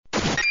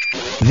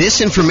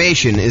This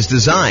information is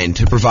designed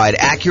to provide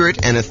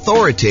accurate and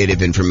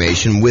authoritative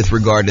information with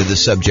regard to the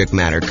subject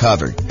matter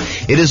covered.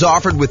 It is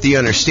offered with the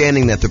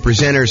understanding that the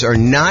presenters are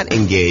not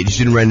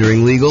engaged in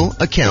rendering legal,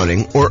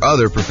 accounting, or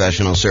other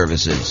professional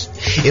services.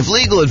 If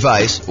legal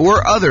advice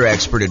or other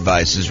expert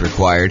advice is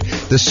required,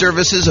 the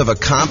services of a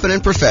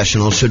competent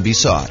professional should be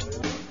sought.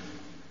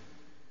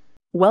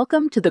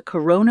 Welcome to the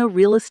Corona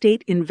Real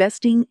Estate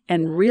Investing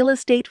and Real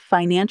Estate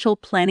Financial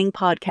Planning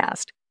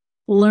Podcast.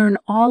 Learn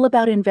all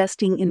about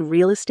investing in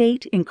real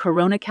estate in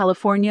Corona,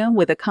 California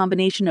with a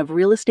combination of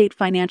real estate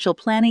financial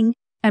planning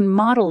and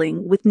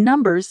modeling with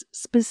numbers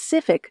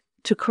specific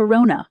to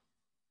Corona.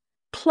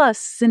 Plus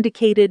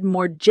syndicated,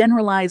 more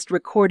generalized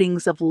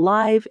recordings of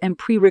live and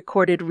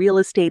pre-recorded real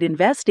estate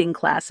investing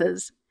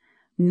classes,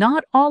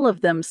 not all of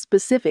them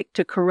specific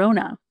to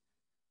Corona.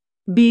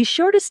 Be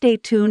sure to stay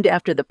tuned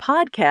after the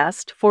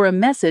podcast for a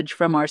message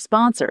from our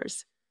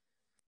sponsors.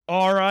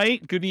 All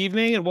right. Good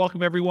evening and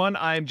welcome, everyone.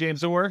 I'm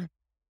James Orr.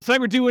 Tonight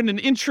we're doing an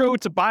intro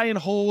to buy and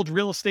hold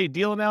real estate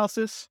deal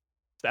analysis.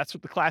 That's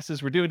what the class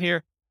is we're doing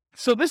here.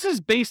 So this is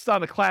based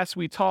on a class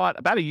we taught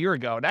about a year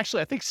ago. And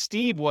actually, I think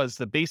Steve was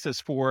the basis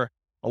for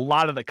a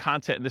lot of the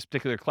content in this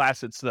particular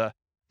class. It's the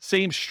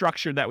same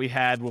structure that we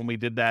had when we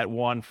did that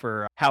one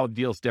for how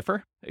deals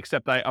differ,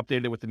 except I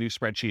updated it with the new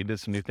spreadsheet and did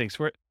some new things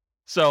for it.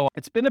 So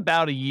it's been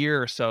about a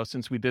year or so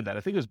since we did that.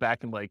 I think it was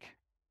back in like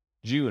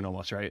June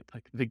almost, right? I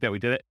think that we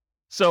did it.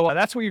 So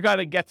that's what you're going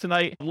to get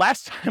tonight.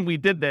 Last time we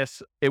did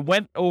this, it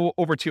went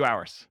over 2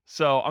 hours.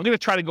 So I'm going to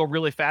try to go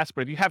really fast,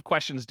 but if you have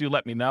questions, do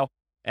let me know.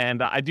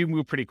 And I do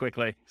move pretty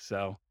quickly.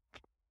 So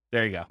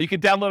there you go. You can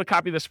download a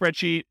copy of the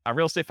spreadsheet on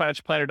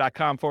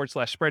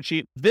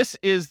realestatefinancialplanner.com/spreadsheet. This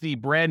is the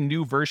brand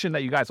new version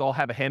that you guys all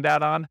have a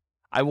handout on.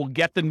 I will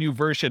get the new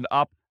version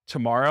up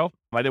tomorrow.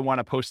 I didn't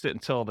want to post it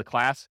until the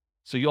class.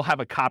 So you'll have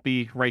a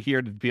copy right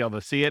here to be able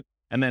to see it.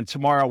 And then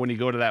tomorrow when you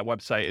go to that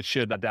website, it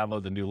should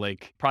download the new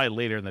link, probably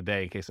later in the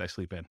day in case I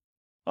sleep in.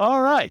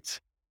 All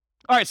right.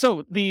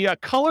 So the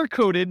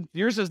color-coded,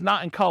 yours is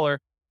not in color,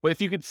 but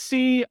if you could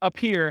see up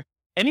here,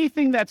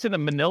 anything that's in a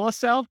manila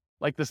cell,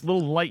 like this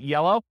little light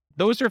yellow,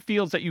 those are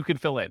fields that you can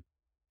fill in,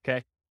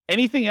 okay?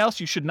 Anything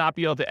else you should not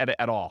be able to edit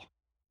at all.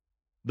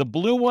 The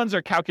blue ones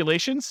are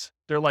calculations.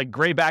 They're like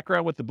gray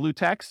background with the blue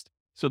text.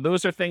 So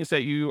those are things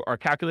that you are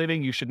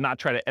calculating. You should not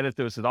try to edit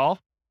those at all.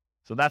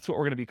 So that's what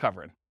we're going to be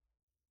covering.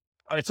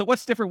 All right, so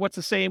what's different? What's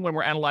the same when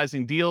we're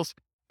analyzing deals?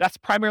 That's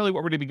primarily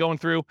what we're going to be going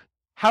through.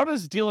 How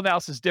does deal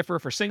analysis differ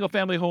for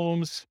single-family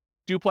homes,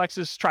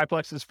 duplexes,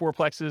 triplexes,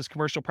 fourplexes,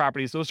 commercial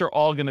properties? Those are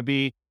all going to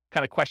be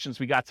kind of questions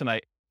we got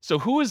tonight. So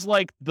who is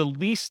like the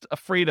least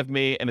afraid of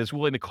me and is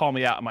willing to call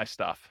me out on my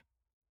stuff?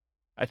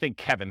 I think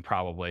Kevin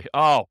probably.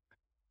 Oh,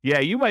 yeah,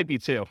 you might be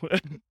too.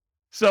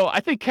 So I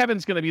think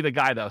Kevin's going to be the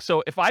guy though.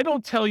 So if I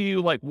don't tell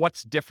you like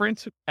what's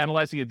different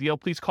analyzing a deal,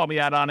 please call me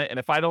out on it. And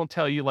if I don't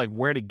tell you like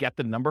where to get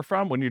the number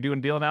from when you're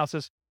doing deal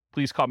analysis,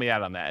 please call me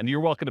out on that. And you're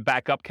welcome to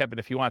back up Kevin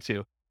if you want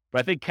to, but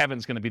I think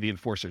Kevin's going to be the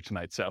enforcer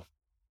tonight. So,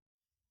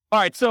 all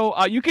right.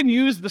 So you can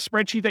use the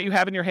spreadsheet that you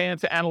have in your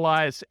hand to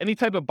analyze any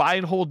type of buy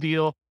and hold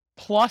deal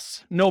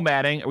plus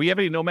nomading. We have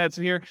any nomads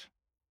in here?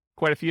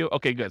 Quite a few.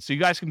 Okay, good. So you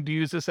guys can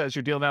use this as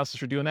your deal analysis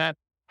for doing that.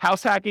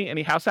 House hacking,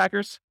 any house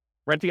hackers?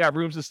 Renting out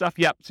rooms and stuff.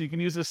 Yep. So you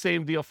can use the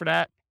same deal for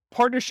that.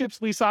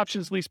 Partnerships, lease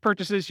options, lease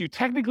purchases. You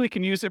technically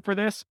can use it for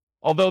this,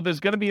 although there's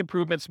going to be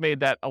improvements made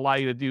that allow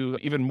you to do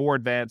even more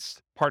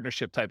advanced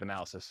partnership type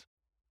analysis.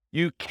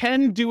 You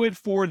can do it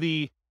for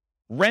the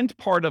rent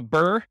part of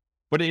BRRRR,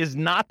 but it is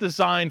not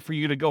designed for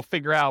you to go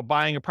figure out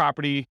buying a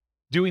property,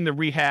 doing the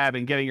rehab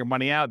and getting your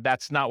money out.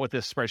 That's not what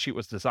this spreadsheet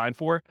was designed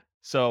for.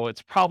 So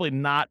it's probably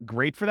not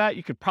great for that.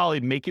 You could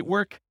probably make it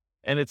work,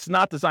 and it's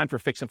not designed for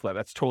fix and flip.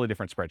 That's a totally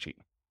different spreadsheet.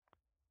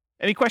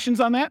 Any questions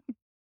on that?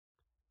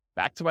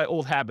 Back to my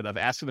old habit of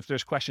asking if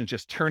there's questions,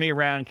 just turning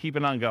around,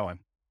 keeping on going.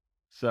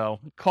 So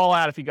call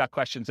out if you got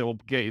questions and we'll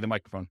get you the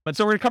microphone. And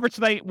so we're going to cover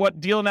tonight what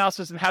deal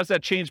analysis and how does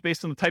that change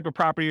based on the type of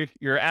property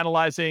you're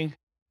analyzing,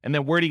 and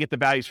then where do you get the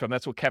values from?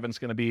 That's what Kevin's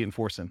going to be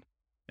enforcing.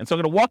 And so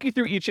I'm going to walk you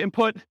through each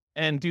input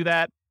and do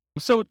that.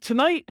 So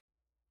tonight,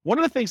 one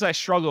of the things I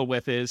struggle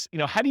with is,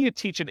 how do you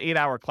teach an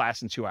 8-hour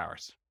class in 2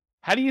 hours?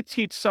 How do you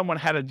teach someone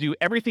how to do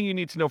everything you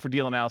need to know for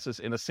deal analysis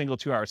in a single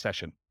 2-hour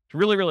session? It's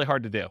really, really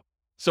hard to do.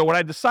 So what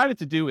I decided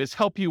to do is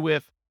help you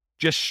with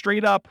just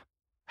straight up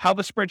how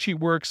the spreadsheet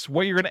works,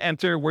 what you're going to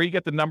enter, where you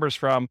get the numbers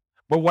from.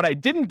 But what I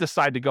didn't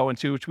decide to go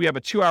into, which we have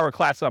a 2-hour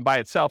class on by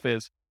itself,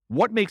 is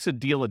what makes a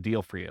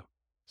deal for you.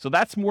 So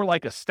that's more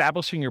like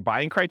establishing your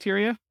buying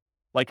criteria.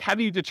 Like, how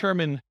do you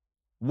determine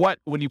when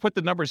you put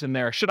the numbers in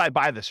there, should I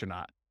buy this or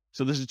not?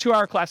 So there's a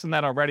 2-hour class on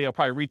that already. I'll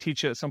probably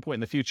reteach it at some point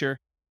in the future.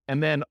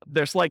 And then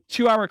there's like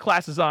 2-hour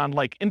classes on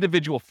like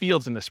individual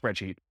fields in the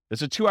spreadsheet.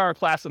 There's a 2-hour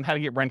class on how to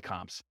get rent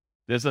comps.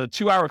 There's a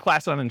 2-hour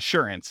class on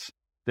insurance.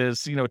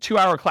 There's, a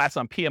 2-hour class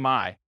on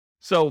PMI.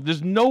 So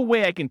there's no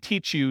way I can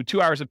teach you 2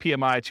 hours of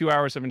PMI, 2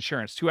 hours of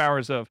insurance, 2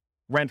 hours of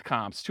rent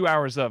comps, 2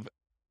 hours of,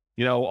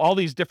 all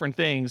these different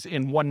things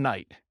in one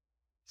night.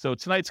 So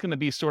tonight's going to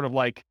be sort of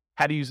like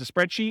how to use a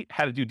spreadsheet,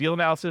 how to do deal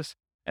analysis,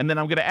 And then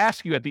I'm going to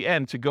ask you at the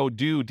end to go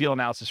do deal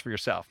analysis for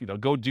yourself.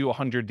 Go do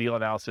 100 deal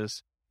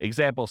analysis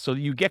examples so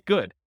that you get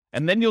good.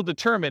 And then you'll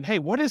determine, hey,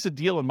 what is a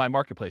deal in my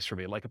marketplace for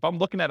me? Like if I'm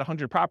looking at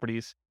 100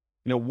 properties,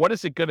 what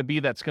is it going to be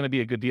that's going to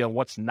be a good deal? And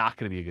what's not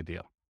going to be a good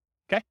deal?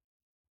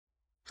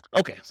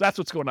 Okay, so that's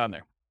what's going on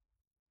there.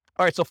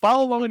 All right, so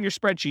follow along in your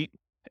spreadsheet.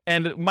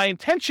 And my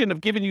intention of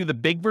giving you the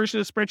big version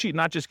of the spreadsheet,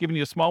 not just giving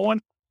you a small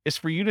one, is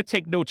for you to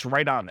take notes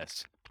right on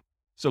this.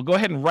 So go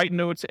ahead and write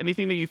notes.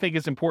 Anything that you think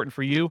is important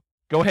for you,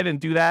 go ahead and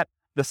do that.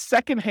 The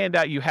second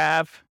handout you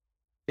have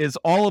is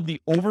all of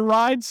the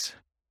overrides.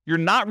 You're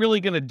not really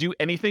going to do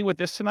anything with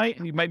this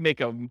tonight. You might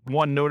make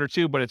one note or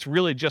two, but it's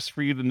really just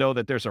for you to know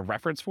that there's a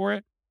reference for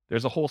it.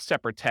 There's a whole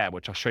separate tab,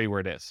 which I'll show you where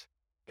it is.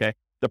 Okay.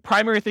 The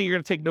primary thing you're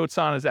going to take notes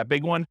on is that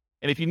big one.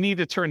 And if you need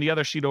to turn the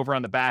other sheet over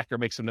on the back or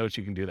make some notes,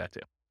 you can do that too.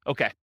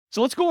 Okay.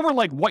 So let's go over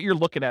like what you're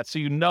looking at so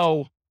you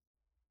know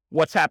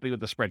what's happening with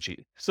the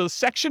spreadsheet. So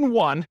section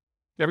 1,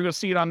 everyone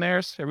see it on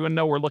theirs? Everyone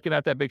know we're looking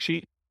at that big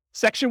sheet?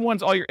 Section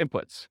 1's all your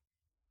inputs.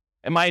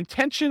 And my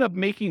intention of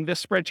making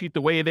this spreadsheet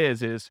the way it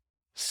is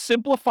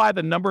simplify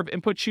the number of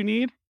inputs you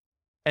need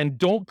and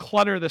don't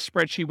clutter the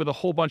spreadsheet with a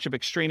whole bunch of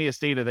extraneous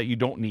data that you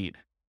don't need,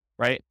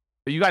 right?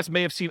 You guys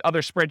may have seen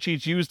other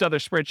spreadsheets, used other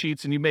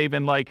spreadsheets, and you may have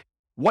been like,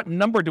 what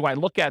number do I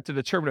look at to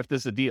determine if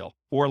this is a deal?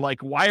 Or like,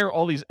 why are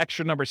all these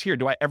extra numbers here?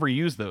 Do I ever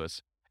use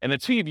those? And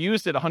until you've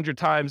used it 100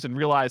 times and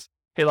realized,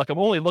 hey, look, I'm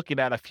only looking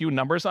at a few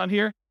numbers on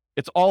here,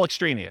 it's all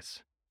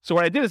extraneous. So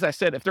what I did is I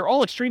said, if they're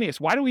all extraneous,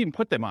 why do we even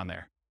put them on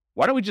there?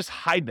 Why don't we just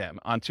hide them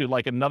onto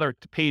like another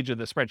page of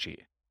the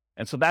spreadsheet?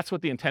 And so that's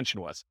what the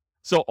intention was.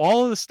 So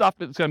all of the stuff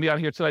that's going to be on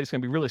here tonight is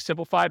going to be really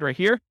simplified right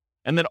here.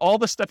 And then all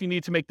the stuff you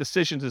need to make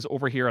decisions is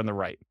over here on the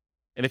right.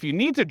 And if you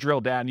need to drill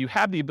down, you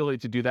have the ability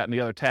to do that in the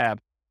other tab,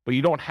 but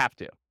you don't have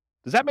to.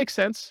 Does that make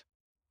sense?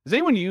 Does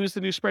anyone use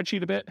the new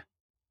spreadsheet a bit?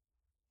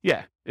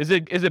 Yeah. Is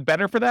it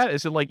better for that?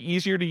 Is it like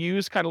easier to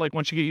use, kind of like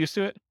once you get used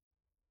to it?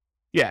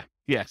 Yeah.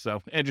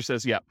 So Andrew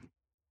says, yep.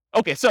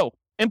 Okay. So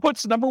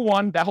inputs, number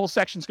 1, that whole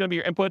section is going to be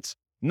your inputs.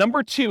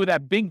 Number 2,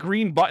 that big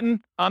green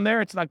button on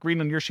there, it's not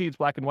green on your sheet, it's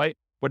black and white,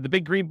 but the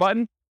big green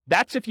button,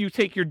 that's if you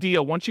take your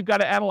deal. Once you've got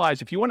to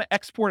analyze, if you want to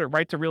export it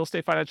right to Real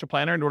Estate Financial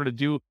Planner in order to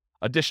do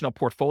additional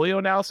portfolio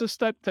analysis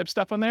type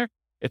stuff on there,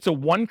 it's a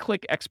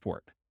one-click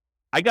export.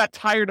 I got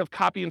tired of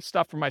copying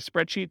stuff from my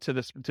spreadsheet to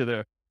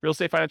the Real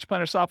Estate Financial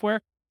Planner software,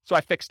 so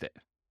I fixed it.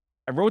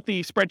 I wrote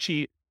the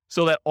spreadsheet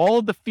so that all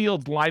of the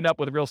fields line up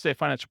with the Real Estate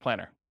Financial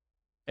Planner.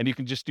 And you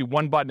can just do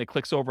one button, it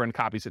clicks over and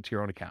copies it to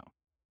your own account.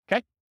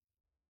 Okay?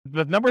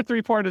 The number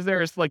 3 part is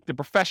like the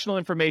professional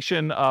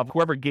information of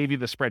whoever gave you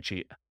the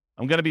spreadsheet.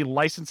 I'm going to be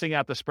licensing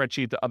out the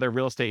spreadsheet to other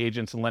real estate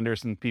agents and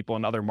lenders and people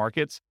in other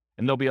markets,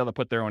 and they'll be able to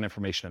put their own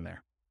information in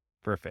there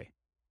for a fee.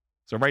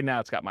 So right now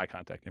it's got my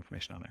contact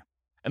information on there.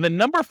 And then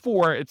number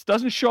 4, it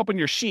doesn't show up in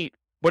your sheet,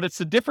 but it's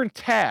the different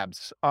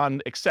tabs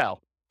on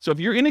Excel. So if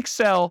you're in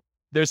Excel,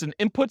 there's an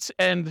inputs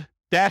and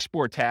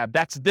dashboard tab.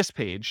 That's this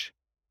page.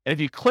 And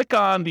if you click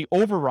on the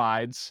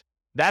overrides,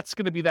 that's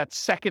going to be that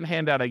second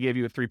handout I gave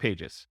you with 3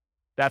 pages.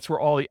 That's where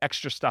all the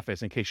extra stuff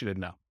is, in case you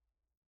didn't know.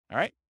 All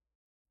right.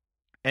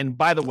 And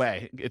by the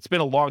way, it's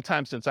been a long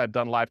time since I've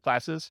done live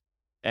classes,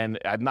 and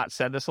I've not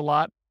said this a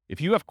lot. If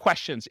you have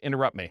questions,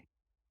 interrupt me,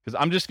 because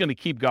I'm just going to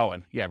keep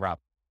going. Yeah, Rob.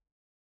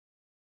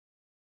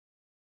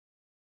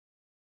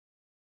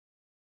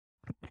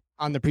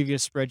 On the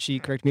previous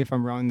spreadsheet, correct me if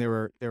I'm wrong,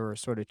 there were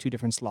sort of 2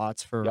 different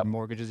slots for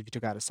mortgages if you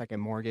took out a second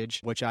mortgage,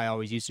 which I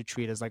always used to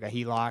treat as like a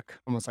HELOC,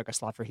 almost like a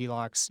slot for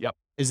HELOCs. Yep.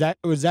 Does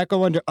that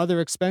go under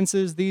other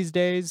expenses these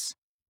days?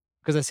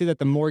 Because I see that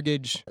the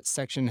mortgage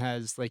section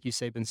has, like you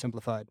say, been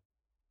simplified.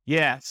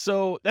 Yeah,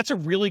 so that's a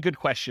really good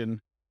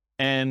question.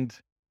 And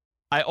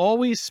I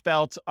always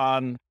felt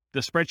on the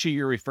spreadsheet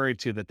you're referring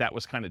to that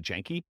was kind of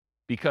janky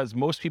because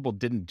most people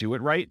didn't do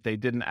it right. They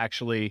didn't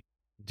actually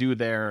do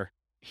their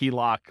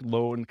HELOC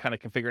loan kind of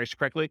configuration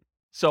correctly.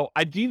 So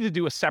I need to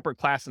do a separate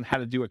class on how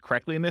to do it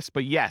correctly in this.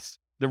 But yes,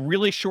 the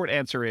really short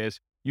answer is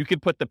you can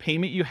put the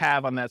payment you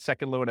have on that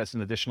second loan as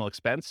an additional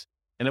expense,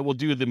 and it will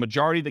do the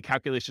majority of the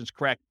calculations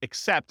correct,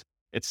 except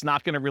it's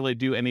not going to really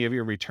do any of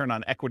your return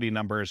on equity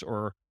numbers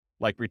or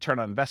like return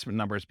on investment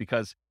numbers,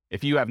 because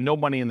if you have no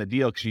money in the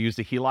deal because you used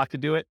a HELOC to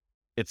do it,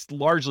 it's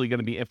largely going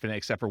to be infinite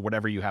except for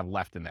whatever you have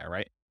left in there,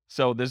 right?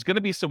 So there's going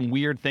to be some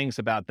weird things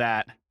about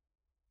that.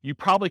 You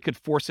probably could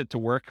force it to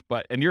work,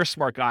 and you're a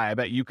smart guy. I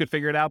bet you could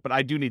figure it out, but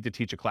I do need to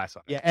teach a class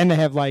on it. Yeah, and they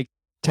have like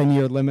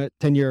 10-year limit,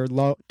 10-year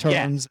low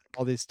terms,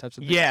 all these types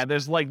of things. Yeah,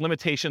 there's like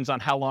limitations on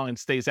how long it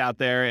stays out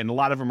there, and a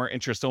lot of them are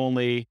interest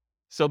only.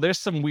 So there's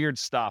some weird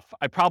stuff.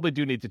 I probably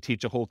do need to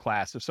teach a whole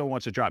class. If someone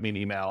wants to drop me an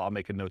email, I'll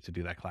make a note to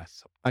do that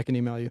class. I can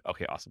email you.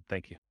 Okay, awesome.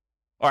 Thank you.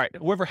 All right,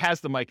 whoever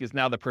has the mic is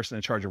now the person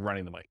in charge of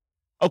running the mic.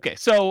 Okay,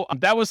 so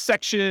that was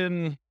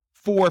section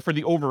 4 for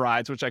the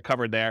overrides, which I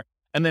covered there.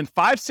 And then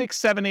 5, 6,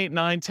 7, 8,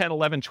 9, 10,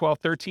 11, 12,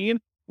 13,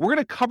 we're going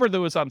to cover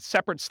those on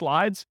separate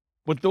slides,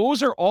 but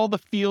those are all the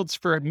fields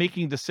for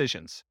making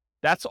decisions.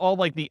 That's all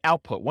like the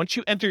output. Once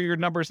you enter your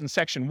numbers in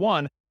section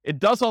 1, it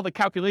does all the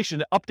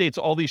calculation. It updates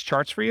all these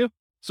charts for you.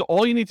 So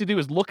all you need to do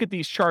is look at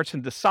these charts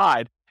and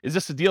decide, is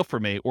this a deal for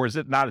me or is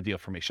it not a deal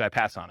for me? Should I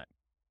pass on it?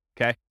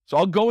 Okay. So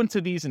I'll go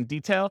into these in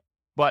detail,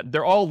 but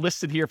they're all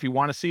listed here if you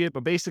want to see it.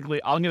 But basically,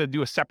 I'm going to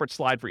do a separate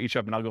slide for each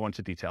of them and I'll go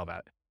into detail about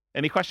it.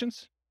 Any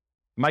questions?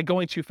 Am I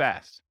going too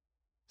fast?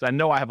 Because I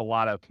know I have a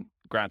lot of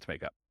ground to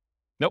make up.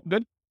 Nope.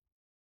 Good.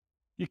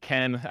 You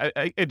can.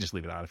 I'd just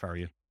leave it on if I were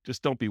you.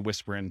 Just don't be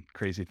whispering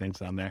crazy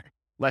things on there,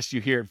 lest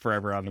you hear it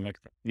forever on the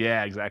next.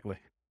 Yeah, exactly.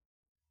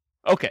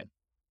 Okay.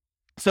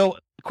 So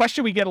the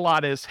question we get a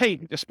lot is, hey,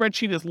 the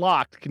spreadsheet is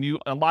locked. Can you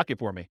unlock it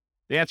for me?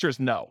 The answer is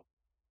no.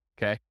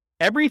 Okay.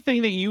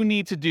 Everything that you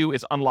need to do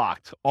is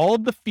unlocked. All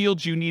of the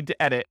fields you need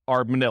to edit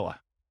are manila.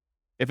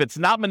 If it's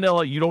not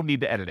manila, you don't need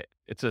to edit it.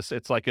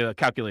 It's like a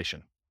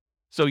calculation.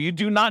 So you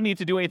do not need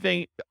to do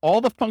anything.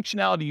 All the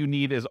functionality you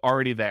need is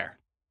already there.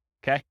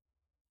 Okay.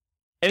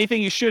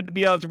 Anything you should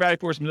be able to value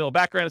for is manila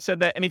background. It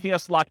said that. Anything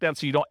else locked down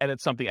so you don't edit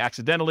something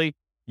accidentally.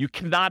 You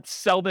cannot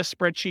sell this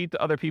spreadsheet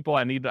to other people.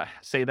 I need to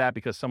say that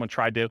because someone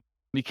tried to.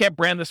 You can't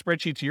brand the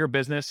spreadsheet to your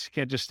business. You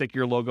can't just stick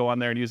your logo on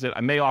there and use it.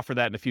 I may offer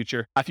that in the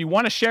future. If you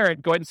want to share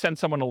it, go ahead and send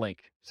someone a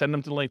link. Send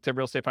them to the link to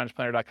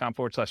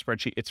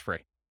realestatefinancialplanner.com/spreadsheet. It's free.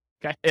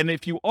 Okay. And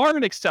if you are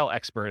an Excel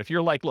expert, if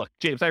you're like, look,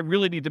 James, I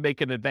really need to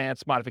make an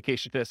advanced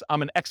modification to this.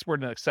 I'm an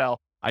expert in Excel.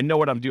 I know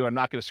what I'm doing. I'm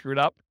not going to screw it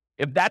up.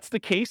 If that's the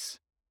case,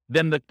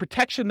 then the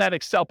protection that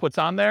Excel puts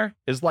on there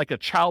is like a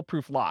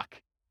childproof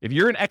lock. If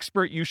you're an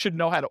expert, you should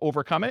know how to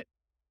overcome it.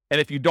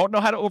 And if you don't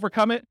know how to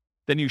overcome it,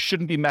 then you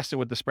shouldn't be messing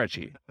with the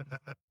spreadsheet.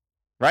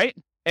 Right?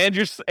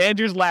 Andrew's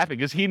laughing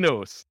because he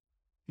knows.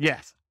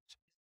 Yes.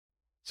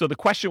 So the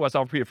question was,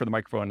 I'll repeat it for the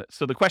microphone.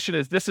 So the question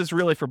is, this is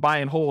really for buy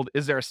and hold.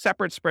 Is there a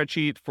separate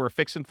spreadsheet for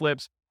fix and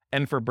flips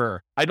and for BRRRR?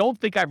 I don't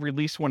think I've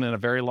released one in a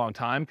very long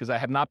time because I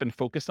have not been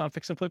focused on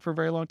fix and flip for a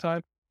very long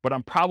time, but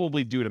I'm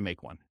probably due to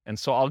make one. And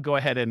so I'll go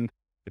ahead and,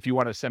 if you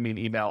want to send me an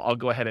email, I'll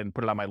go ahead and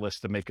put it on my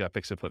list to make a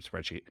fix and flip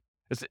spreadsheet.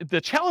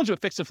 The challenge with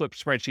fix and flip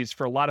spreadsheets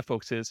for a lot of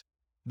folks is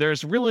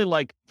there's really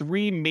like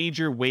 3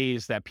 major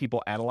ways that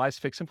people analyze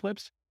fix and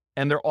flips,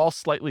 and they're all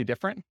slightly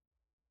different.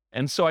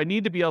 And so I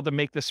need to be able to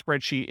make the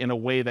spreadsheet in a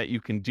way that you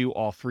can do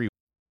all 3.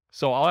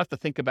 So I'll have to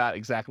think about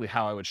exactly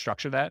how I would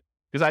structure that.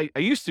 Because I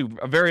used to,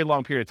 a very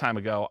long period of time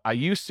ago, I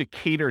used to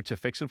cater to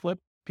fix and flip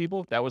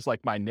people. That was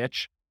like my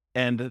niche.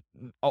 And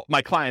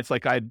my clients,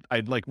 like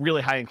I'd like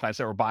really high-end clients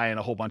that were buying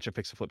a whole bunch of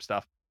fix and flip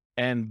stuff.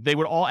 And they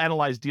would all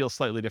analyze deals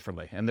slightly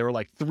differently. And there were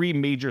like 3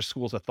 major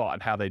schools of thought on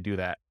how they do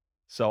that.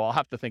 So I'll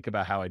have to think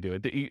about how I do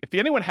it. If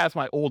anyone has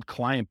my old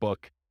client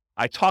book,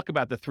 I talk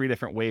about the 3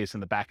 different ways in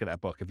the back of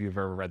that book, if you've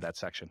ever read that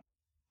section.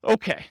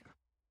 Okay.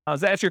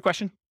 Does that answer your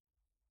question?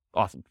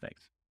 Awesome.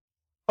 Thanks.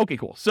 Okay,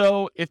 cool.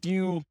 So if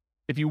you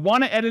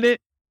want to edit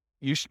it,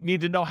 you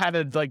need to know how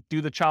to like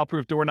do the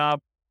childproof doorknob.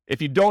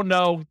 If you don't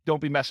know,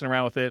 don't be messing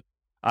around with it.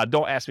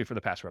 Don't ask me for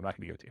the password. I'm not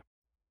going to give it to you.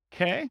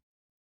 Okay.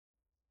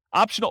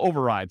 Optional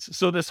overrides.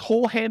 So this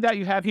whole handout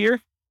you have here,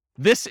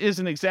 this is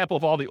an example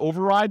of all the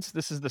overrides.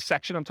 This is the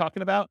section I'm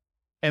talking about.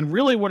 And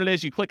really what it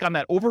is, you click on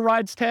that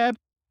overrides tab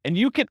and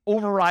you can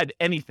override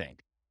anything.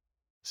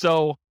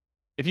 So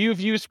if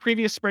you've used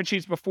previous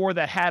spreadsheets before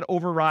that had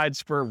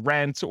overrides for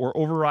rent or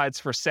overrides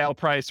for sale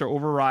price or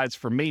overrides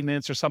for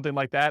maintenance or something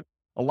like that,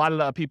 a lot of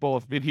the people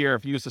have been here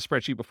have used a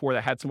spreadsheet before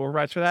that had some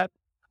overrides for that.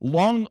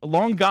 Long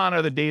gone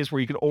are the days where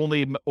you could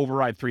only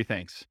override 3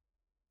 things.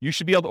 You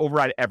should be able to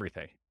override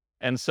everything.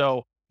 And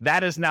so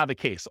that is now the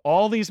case.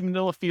 All these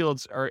manila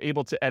fields are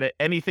able to edit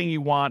anything you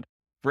want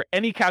for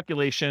any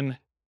calculation.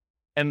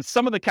 And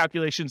some of the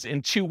calculations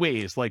in 2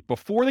 ways, like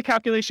before the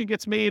calculation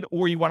gets made,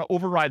 or you want to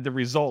override the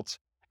results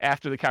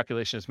after the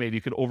calculation is made,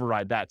 you could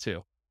override that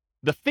too.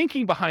 The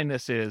thinking behind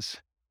this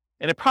is,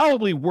 and it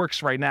probably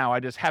works right now,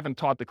 I just haven't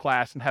taught the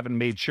class and haven't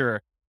made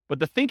sure, but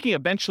the thinking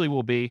eventually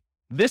will be,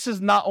 this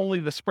is not only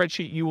the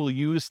spreadsheet you will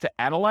use to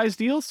analyze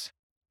deals,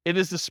 it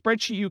is the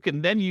spreadsheet you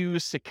can then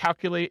use to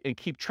calculate and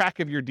keep track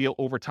of your deal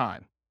over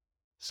time.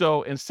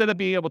 So instead of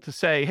being able to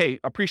say, hey,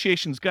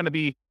 appreciation is going to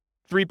be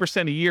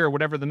 3% a year, or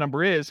whatever the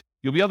number is,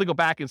 you'll be able to go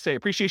back and say,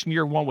 appreciation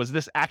year 1 was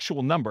this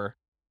actual number.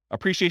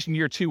 Appreciation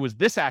year 2 was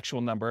this actual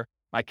number.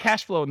 My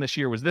cash flow in this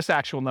year was this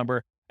actual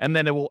number. And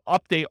then it will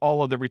update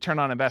all of the return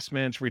on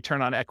investments,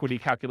 return on equity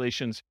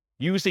calculations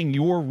using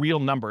your real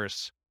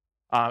numbers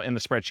in the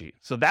spreadsheet.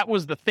 So that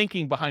was the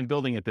thinking behind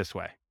building it this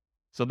way.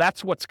 So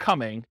that's what's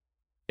coming.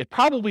 It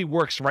probably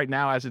works right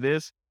now as it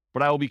is,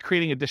 but I will be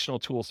creating additional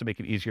tools to make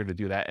it easier to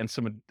do that and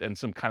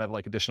some kind of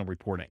like additional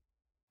reporting.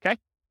 Okay.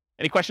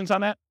 Any questions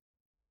on that?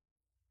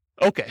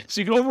 Okay. So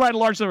you can override a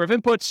large number of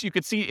inputs. You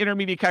could see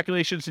intermediate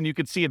calculations and you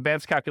could see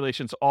advanced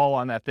calculations all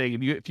on that thing.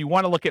 And if you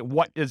want to look at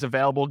what is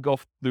available, go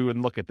through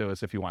and look at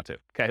those if you want to.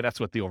 Okay. That's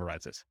what the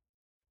overrides is.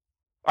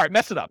 All right.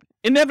 Mess it up.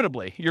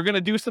 Inevitably, you're going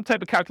to do some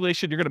type of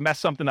calculation. You're going to mess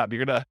something up.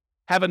 You're going to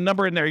have a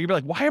number in there. You'll be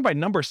like, why are my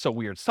numbers so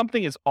weird?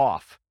 Something is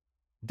off.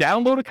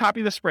 Download a copy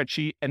of the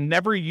spreadsheet and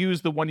never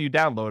use the one you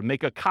download.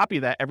 Make a copy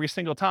of that every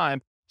single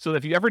time so that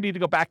if you ever need to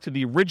go back to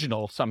the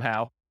original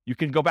somehow, you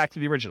can go back to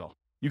the original.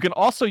 You can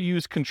also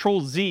use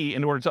Control-Z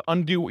in order to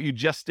undo what you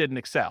just did in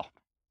Excel,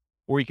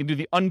 or you can do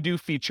the undo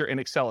feature in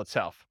Excel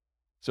itself.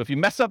 So if you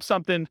mess up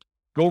something,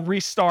 go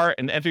restart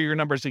and enter your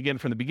numbers again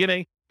from the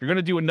beginning. If you're going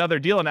to do another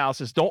deal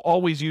analysis, don't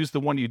always use the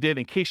one you did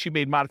in case you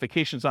made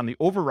modifications on the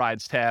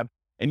overrides tab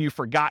and you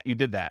forgot you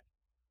did that.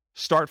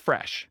 Start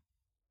fresh.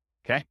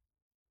 Okay.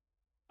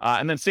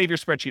 And then save your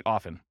spreadsheet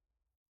often.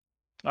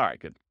 All right,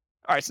 good.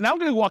 All right, so now I'm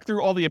going to walk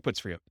through all the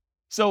inputs for you.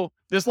 So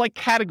there's like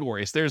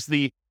categories. There's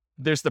the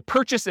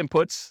purchase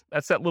inputs.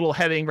 That's that little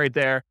heading right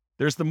there.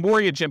 There's the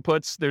mortgage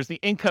inputs. There's the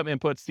income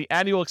inputs, the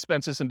annual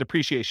expenses, and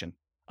depreciation.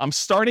 I'm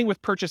starting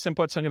with purchase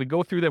inputs. I'm going to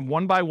go through them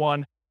one by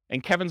one,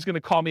 and Kevin's going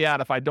to call me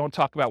out if I don't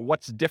talk about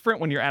what's different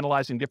when you're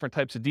analyzing different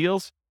types of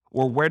deals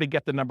or where to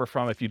get the number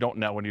from if you don't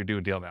know when you're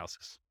doing deal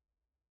analysis.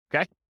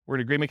 Okay? We're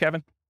in agreement,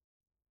 Kevin?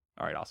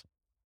 All right, awesome.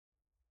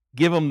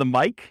 Give him the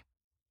mic.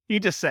 You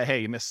just say,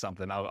 hey, you missed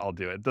something. I'll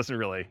do it. Doesn't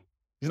really,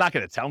 he's not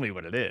going to tell me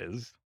what it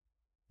is.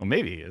 Well,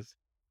 maybe he is.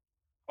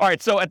 All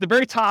right, so at the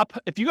very top,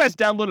 if you guys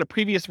downloaded a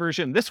previous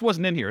version, this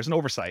wasn't in here. It's an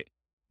oversight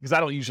because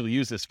I don't usually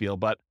use this field,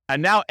 but I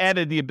now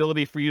added the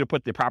ability for you to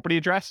put the property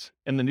address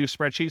in the new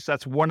spreadsheet. So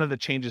that's one of the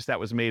changes that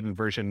was made in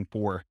version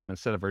 4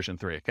 instead of version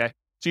 3, okay?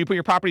 So you put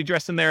your property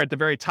address in there at the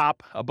very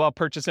top above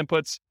purchase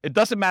inputs. It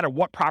doesn't matter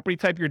what property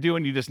type you're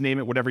doing. You just name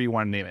it whatever you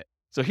want to name it.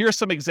 So here's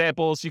some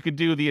examples. You could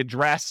do the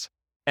address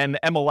and the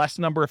MLS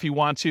number if you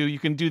want to. You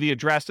can do the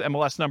address,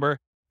 MLS number,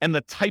 and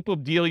the type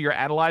of deal you're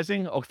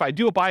analyzing. Oh, if I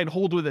do a buy and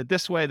hold with it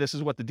this way, this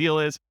is what the deal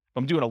is. If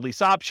I'm doing a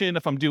lease option,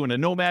 if I'm doing a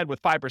Nomad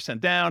with 5%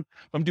 down,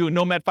 if I'm doing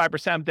Nomad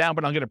 5% down,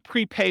 but I'm going to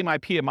prepay my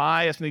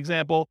PMI as an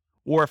example,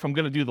 or if I'm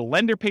going to do the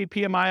lender paid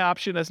PMI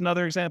option as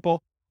another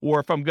example, or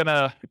if I'm going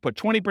to put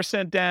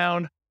 20%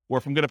 down, or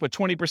if I'm going to put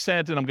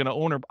 20% and I'm going to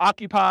own or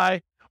occupy,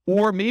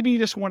 or maybe you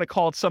just want to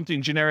call it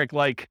something generic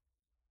like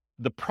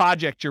the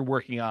project you're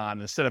working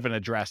on instead of an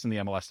address and the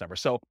MLS number.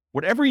 So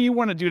whatever you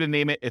want to do to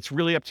name it, it's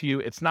really up to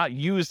you. It's not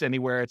used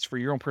anywhere. It's for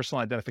your own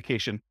personal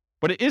identification,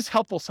 but it is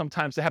helpful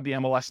sometimes to have the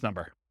MLS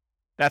number.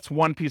 That's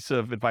one piece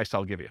of advice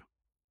I'll give you.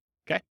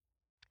 Okay.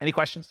 Any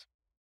questions?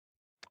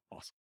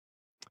 Awesome.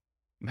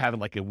 I'm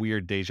having like a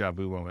weird deja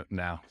vu moment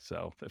now.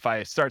 So if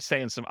I start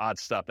saying some odd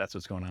stuff, that's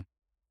what's going on.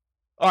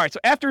 All right. So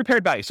after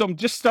repaired value. So I'm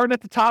just starting at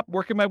the top,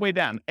 working my way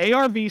down.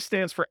 ARV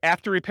stands for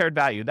after repaired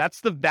value.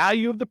 That's the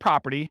value of the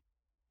property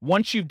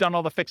once you've done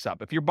all the fix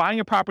up. If you're buying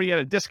a property at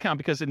a discount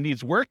because it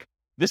needs work,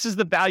 this is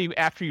the value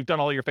after you've done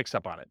all your fix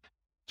up on it.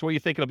 It's what you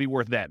think it'll be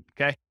worth then.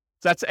 Okay.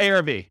 So that's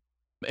ARV.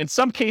 In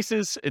some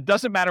cases, it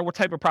doesn't matter what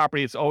type of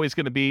property, it's always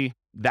going to be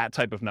that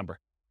type of number.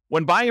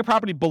 When buying a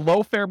property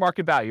below fair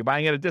market value,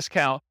 buying at a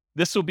discount,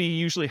 this will be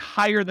usually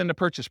higher than the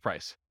purchase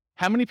price.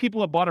 How many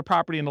people have bought a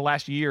property in the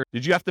last year?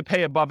 Did you have to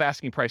pay above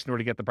asking price in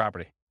order to get the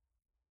property?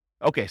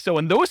 Okay, so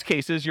in those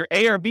cases, your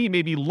ARV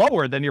may be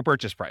lower than your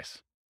purchase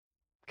price.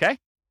 Okay?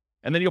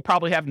 And then you'll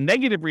probably have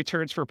negative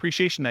returns for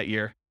appreciation that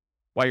year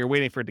while you're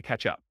waiting for it to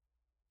catch up.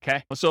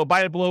 Okay? So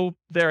buy it below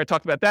there, I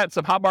talked about that.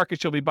 Some hot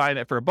markets, you'll be buying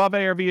it for above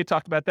ARV, I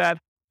talked about that.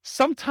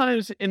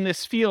 Sometimes in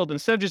this field,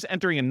 instead of just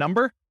entering a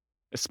number,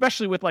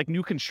 especially with like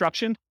new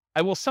construction,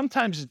 I will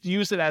sometimes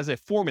use it as a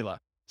formula.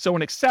 So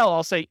in Excel,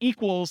 I'll say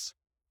equals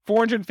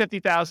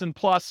 450,000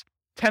 plus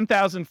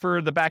 10,000 for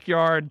the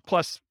backyard,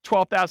 plus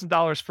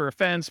 $12,000 for a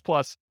fence,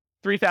 plus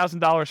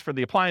 $3,000 for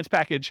the appliance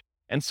package.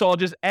 And so I'll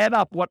just add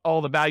up what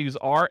all the values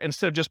are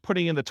instead of just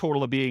putting in the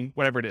total of being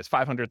whatever it is,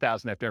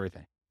 500,000 after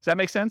everything. Does that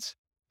make sense?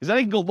 Because then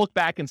I can go look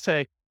back and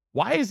say,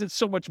 why is it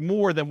so much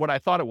more than what I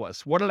thought it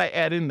was? What did I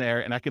add in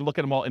there? And I can look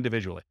at them all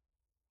individually.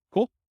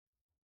 Cool?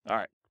 All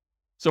right.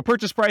 So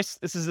purchase price,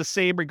 this is the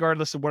same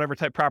regardless of whatever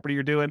type property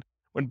you're doing.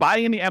 When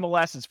buying in the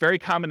MLS, it's very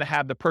common to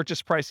have the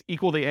purchase price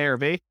equal the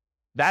ARV.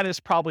 That is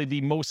probably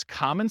the most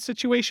common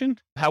situation.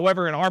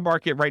 However, in our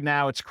market right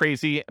now, it's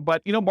crazy.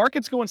 But,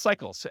 markets go in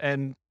cycles.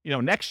 And,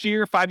 next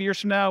year, 5 years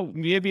from now,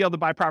 we may be able to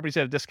buy properties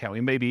at a discount.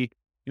 We may be,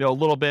 a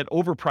little bit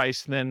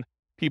overpriced than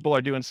people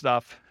are doing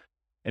stuff.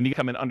 And you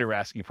come in under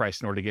asking price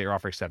in order to get your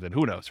offer accepted.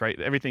 Who knows, right?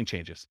 Everything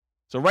changes.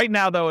 So right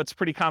now, though, it's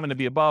pretty common to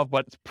be above,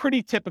 but it's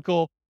pretty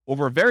typical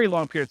over a very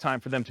long period of time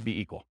for them to be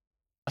equal.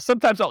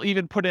 Sometimes I'll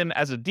even put in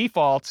as a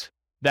default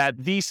that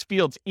these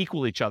fields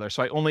equal each other.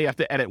 So I only have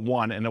to edit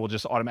one and it will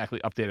just automatically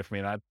update it for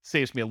me. And that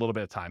saves me a little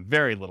bit of time,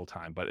 very little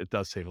time, but it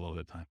does save a little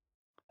bit of time.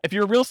 If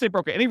you're a real estate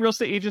broker, any real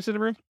estate agents in the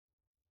room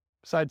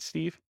besides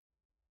Steve?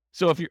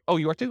 So if you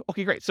are too?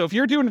 Okay, great. So if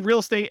you're doing real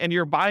estate and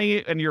you're buying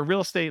it and your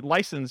real estate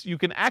license, you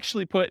can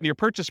actually put in your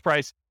purchase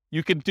price,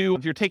 you can do,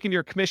 if you're taking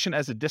your commission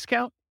as a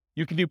discount,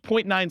 you can do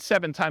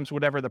 0.97 times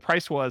whatever the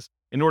price was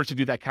in order to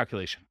do that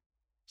calculation.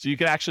 So you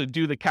can actually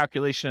do the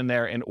calculation in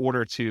there in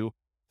order to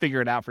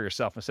figure it out for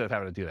yourself instead of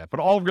having to do that. But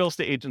all real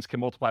estate agents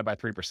can multiply by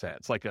 3%.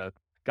 It's like a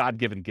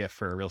God-given gift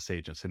for real estate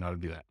agents to know how to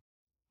do that.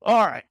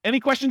 All right. Any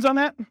questions on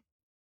that?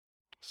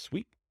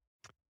 Sweet.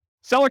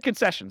 Seller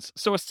concessions.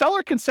 So a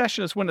seller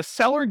concession is when a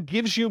seller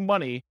gives you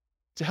money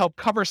to help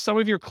cover some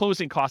of your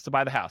closing costs to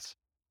buy the house.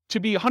 To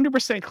be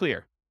 100%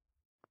 clear,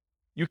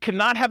 you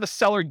cannot have a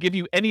seller give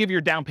you any of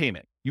your down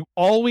payment. You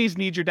always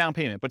need your down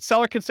payment, but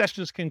seller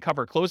concessions can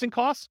cover closing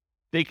costs.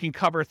 They can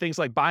cover things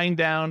like buying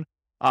down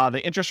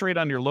the interest rate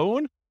on your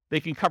loan.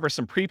 They can cover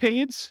some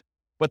prepaids.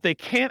 but they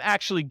can't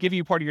actually give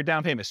you part of your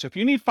down payment. So if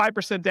you need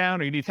 5% down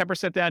or you need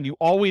 10% down, you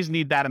always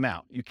need that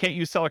amount. You can't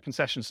use seller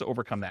concessions to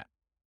overcome that.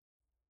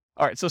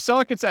 All right, so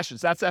seller concessions,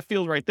 that's that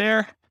field right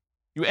there.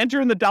 You enter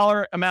in the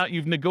dollar amount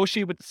you've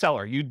negotiated with the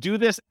seller. You do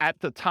this at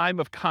the time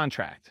of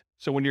contract.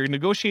 So when you're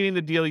negotiating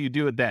the deal, you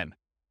do it then.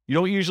 You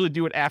don't usually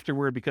do it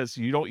afterward because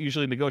you don't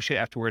usually negotiate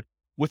afterward,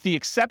 with the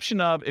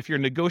exception of if you're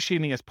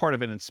negotiating as part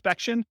of an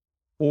inspection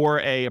or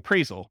a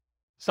appraisal.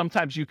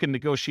 Sometimes you can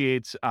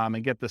negotiate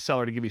and get the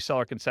seller to give you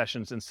seller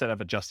concessions instead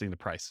of adjusting the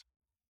price.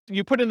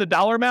 You put in the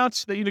dollar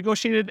amounts that you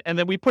negotiated, and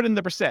then we put in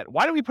the percent.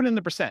 Why do we put in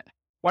the percent?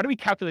 Why do we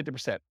calculate the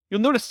percent?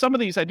 You'll notice some of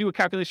these, I do a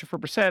calculation for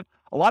percent.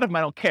 A lot of them I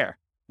don't care.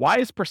 Why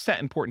is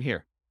percent important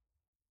here?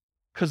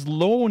 Because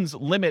loans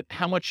limit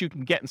how much you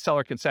can get in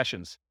seller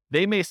concessions.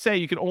 They may say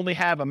you can only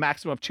have a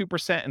maximum of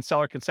 2% in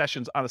seller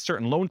concessions on a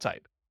certain loan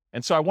type.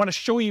 And so I want to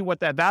show you what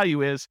that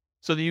value is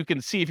so that you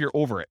can see if you're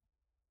over it.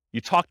 You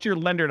talk to your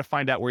lender to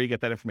find out where you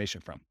get that information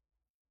from.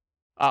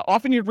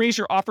 Often you'd raise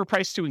your offer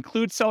price to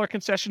include seller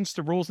concessions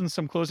to rules and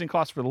some closing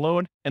costs for the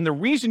loan. And the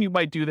reason you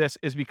might do this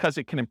is because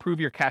it can improve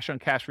your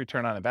cash-on-cash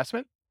return on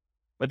investment.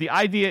 But the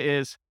idea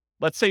is,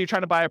 let's say you're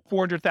trying to buy a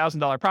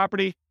 $400,000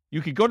 property. You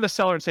could go to the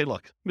seller and say,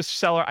 look, Mr.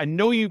 Seller, I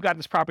know you've got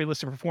this property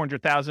listed for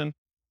 $400,000.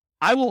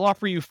 I will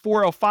offer you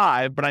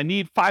 $405,000, but I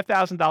need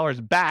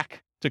 $5,000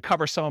 back to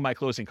cover some of my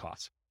closing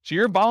costs. So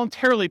you're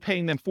voluntarily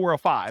paying them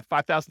 $405,000,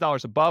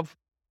 $5,000 above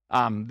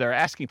their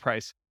asking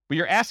price, but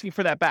you're asking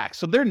for that back.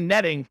 So they're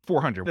netting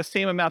 $400,000, the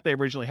same amount they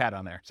originally had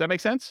on there. Does that make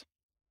sense?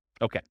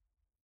 Okay.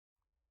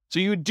 So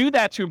you would do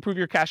that to improve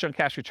your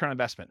cash-on-cash return on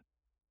investment.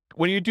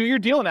 When you do your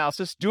deal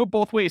analysis, do it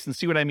both ways and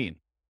see what I mean.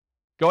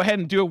 Go ahead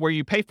and do it where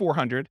you pay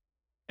 $400,000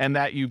 and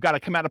that you've got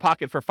to come out of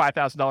pocket for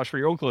 $5,000 for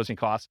your own closing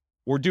costs,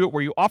 or do it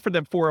where you offer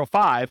them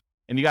 $405,000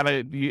 and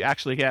you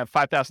actually have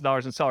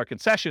 $5,000 in seller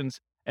concessions,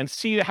 and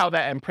see how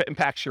that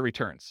impacts your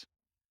returns.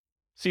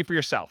 See for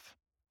yourself.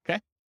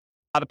 Okay.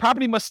 The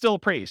property must still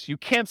appraise. You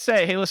can't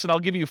say, hey, listen, I'll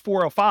give you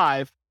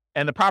 $405,000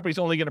 and the property's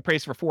only going to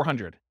appraise for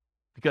 $400,000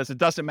 because it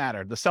doesn't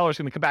matter. The seller's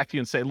going to come back to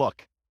you and say,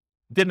 look,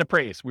 didn't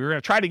appraise. We were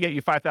going to try to get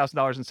you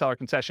 $5,000 in seller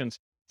concessions.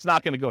 It's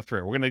not going to go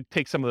through. We're going to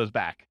take some of those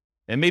back.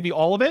 And maybe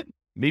all of it,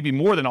 maybe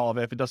more than all of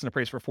it if it doesn't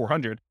appraise for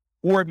 $400,000,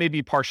 or it may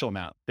be partial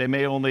amount. They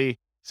may only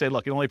say,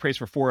 look, it only appraised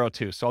for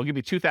 $402,000. So I'll give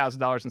you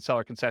 $2,000 in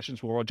seller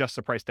concessions. We'll adjust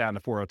the price down to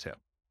 $402,000.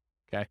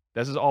 Okay.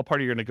 This is all part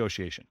of your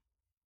negotiation.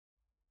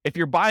 If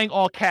you're buying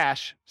all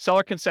cash,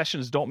 seller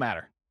concessions don't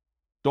matter.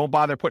 Don't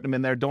bother putting them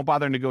in there. Don't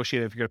bother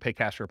negotiating if you're going to pay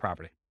cash for a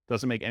property.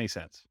 Doesn't make any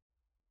sense.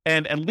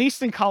 And at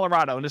least in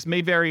Colorado, and this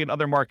may vary in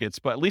other markets,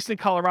 but at least in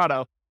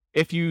Colorado,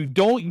 if you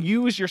don't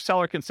use your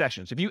seller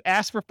concessions, if you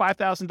ask for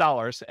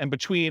 $5,000 and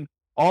between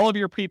all of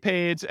your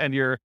prepaids and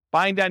you're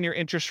buying down your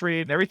interest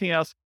rate and everything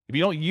else, if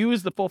you don't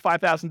use the full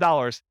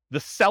 $5,000, the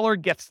seller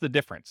gets the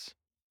difference.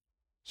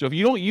 So if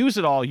you don't use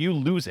it all, you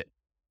lose it.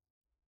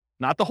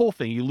 Not the whole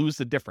thing, you lose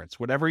the difference,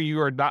 whatever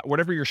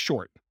you're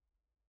short.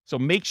 So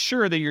make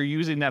sure that you're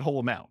using that whole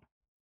amount.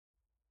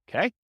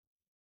 Okay?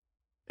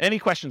 Any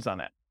questions on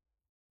that?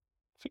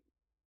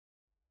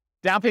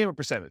 Down payment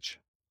percentage.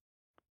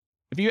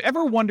 If you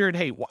ever wondered,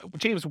 hey,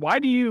 James, why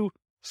do you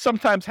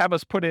sometimes have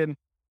us put in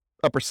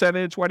a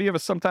percentage? Why do you have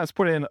us sometimes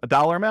put in a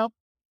dollar amount?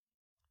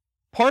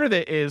 Part of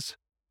it is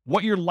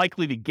what you're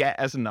likely to get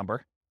as a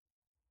number.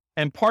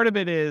 And part of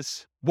it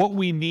is what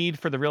we need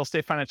for the real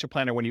estate financial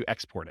planner when you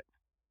export it.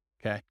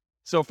 Okay.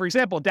 So for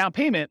example, down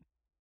payment,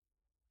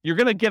 you're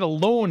going to get a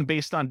loan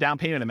based on down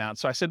payment amount.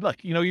 So I said,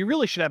 look, you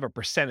really should have a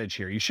percentage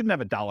here. You shouldn't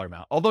have a dollar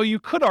amount. Although you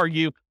could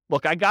argue,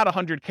 look, I got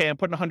 $100K, I'm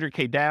putting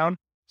 $100K down.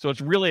 So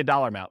it's really a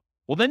dollar amount.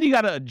 Well, then you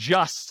got to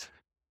adjust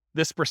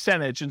this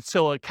percentage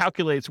until it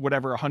calculates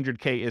whatever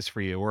 $100K is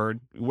for you or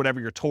whatever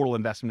your total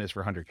investment is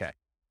for $100K.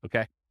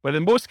 Okay. But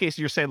in most cases,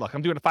 you're saying, look,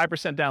 I'm doing a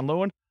 5% down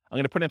loan. I'm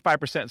going to put in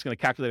 5%. It's going to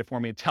calculate it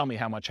for me and tell me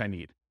how much I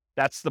need.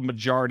 That's the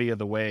majority of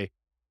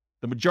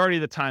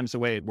the times the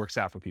way it works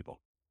out for people.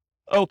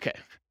 Okay.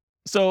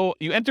 So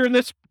you enter in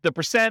the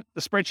percent,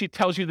 the spreadsheet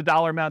tells you the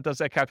dollar amount, does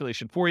that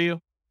calculation for you.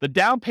 The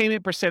down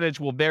payment percentage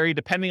will vary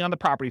depending on the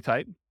property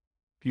type.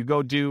 If you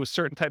go do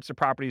certain types of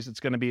properties, it's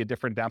going to be a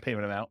different down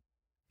payment amount.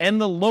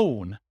 And the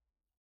loan.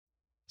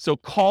 So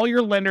call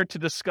your lender to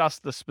discuss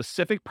the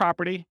specific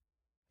property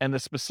and the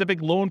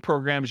specific loan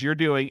programs you're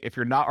doing if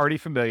you're not already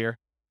familiar.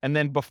 And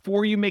then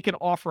before you make an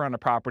offer on a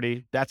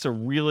property, that's a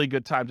really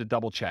good time to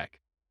double check.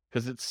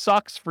 Because it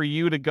sucks for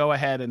you to go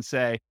ahead and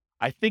say,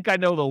 I think I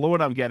know the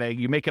loan I'm getting.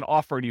 You make an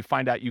offer and you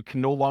find out you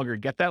can no longer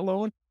get that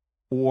loan,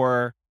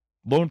 or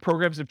loan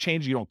programs have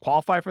changed, you don't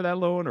qualify for that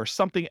loan, or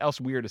something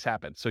else weird has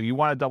happened. So you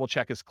want to double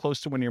check as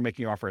close to when you're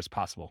making your offer as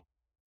possible.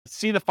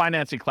 See the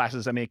financing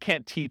classes. I mean, I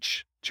can't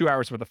teach 2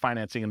 hours worth of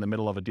financing in the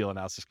middle of a deal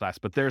analysis class,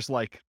 but there's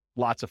like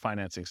lots of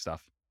financing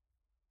stuff.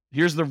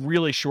 Here's the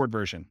really short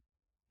version.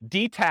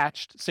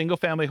 Detached single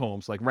family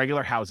homes, like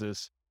regular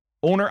houses,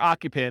 owner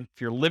occupant,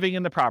 if you're living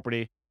in the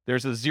property,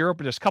 there's a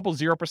couple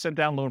 0%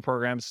 down loan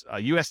programs.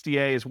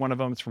 USDA is one of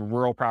them. It's for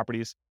rural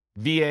properties.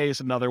 VA is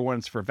another one.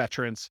 It's for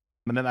veterans.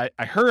 And then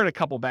I heard a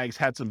couple banks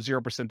had some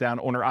 0% down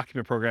owner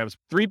occupant programs.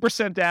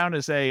 3% down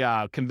is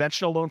a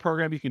conventional loan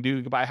program you can do.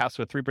 You can buy a house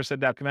with 3%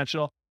 down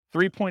conventional.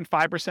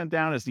 3.5%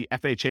 down is the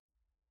FHA.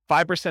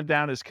 5%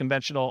 down is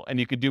conventional, and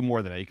you could do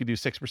more than that. You could do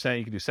 6%,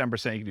 you could do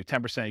 7%, you could do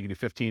 10%, you could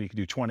do 15%, you could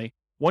do 20%.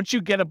 Once you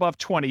get above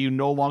 20%, you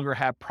no longer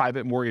have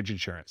private mortgage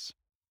insurance.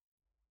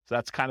 So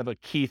that's kind of a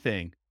key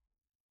thing.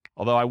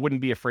 Although I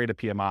wouldn't be afraid of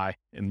PMI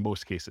in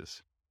most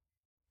cases.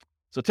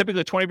 So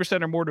typically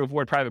 20% or more to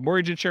avoid private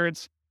mortgage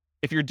insurance.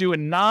 If you're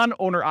doing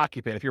non-owner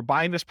occupant, if you're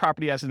buying this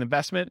property as an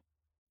investment,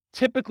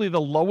 typically the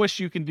lowest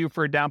you can do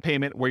for a down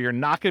payment where you're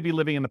not going to be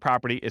living in the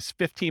property is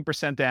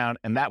 15% down,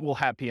 and that will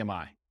have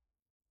PMI.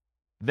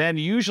 Then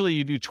usually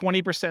you do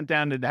 20%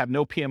 down to have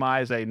no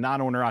PMI as a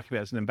non-owner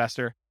occupant as an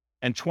investor,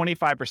 and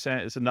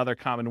 25% is another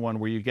common one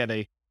where you get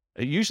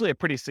usually a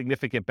pretty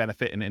significant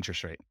benefit in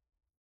interest rate.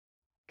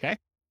 Okay?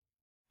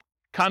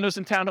 Condos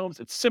and townhomes,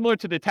 it's similar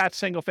to detached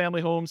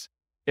single-family homes.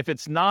 If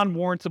it's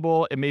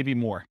non-warrantable, it may be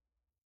more.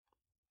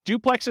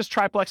 Duplexes,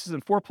 triplexes,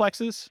 and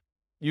fourplexes,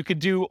 you could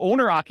do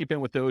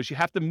owner-occupant with those. You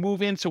have to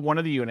move into one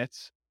of the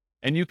units,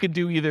 and you could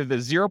do either the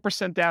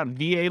 0% down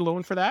VA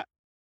loan for that.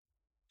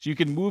 So you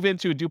can move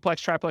into a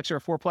duplex, triplex, or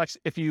a fourplex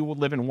if you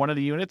live in one of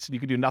the units. You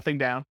can do nothing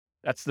down.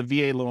 That's the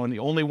VA loan, the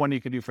only one you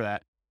can do for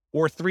that.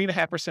 Or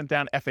 3.5%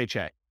 down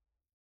FHA.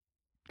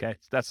 Okay,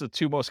 so that's the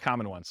two most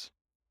common ones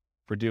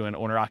for doing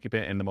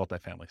owner-occupant in the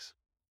multifamilies.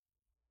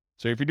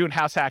 So if you're doing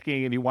house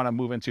hacking and you want to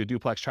move into a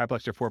duplex,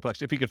 triplex, or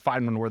fourplex, if you could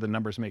find one where the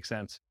numbers make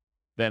sense,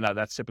 then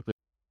that's typically.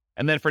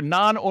 And then for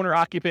non-owner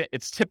occupant,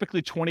 it's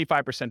typically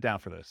 25% down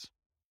for this.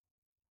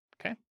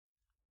 Okay.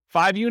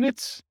 5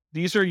 units,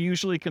 these are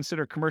usually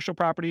considered commercial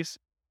properties.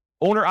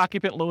 Owner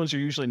occupant loans are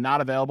usually not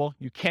available.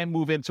 You can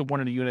move into one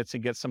of the units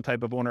and get some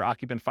type of owner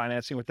occupant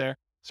financing with there.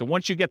 So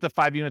once you get the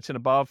 5 units and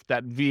above,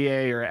 that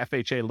VA or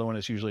FHA loan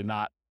is usually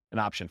not an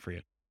option for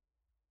you.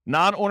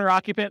 Non-owner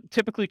occupant,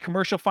 typically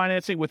commercial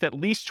financing with at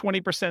least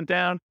 20%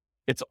 down.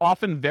 It's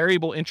often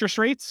variable interest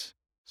rates.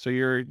 So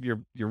you're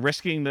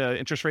risking the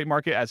interest rate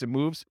market as it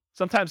moves.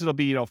 Sometimes it'll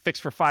be,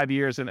 fixed for 5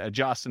 years and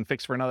adjust, and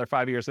fixed for another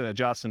 5 years and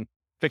adjust, and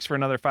fixed for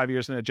another 5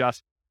 years and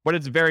adjust. But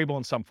it's variable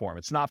in some form.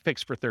 It's not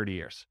fixed for 30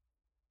 years.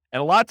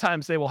 And a lot of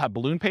times they will have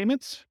balloon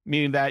payments,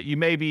 meaning that you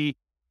may be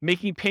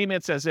making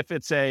payments as if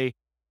it's a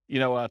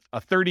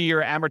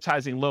 30-year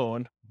amortizing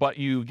loan, but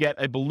you get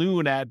a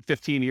balloon at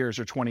 15 years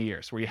or 20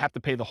 years where you have to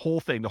pay the whole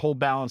thing, the whole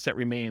balance that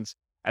remains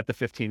at the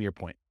 15-year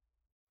point.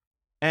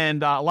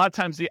 And a lot of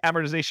times the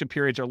amortization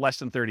periods are less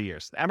than 30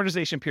 years. The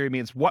amortization period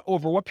means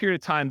over what period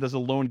of time does a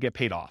loan get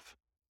paid off?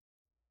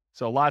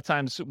 So a lot of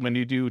times when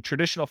you do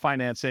traditional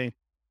financing,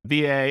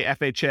 VA,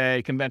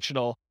 FHA,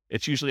 conventional,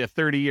 it's usually a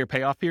 30-year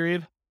payoff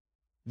period.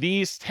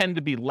 These tend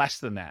to be less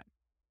than that,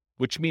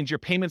 which means your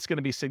payment's going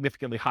to be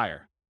significantly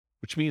higher,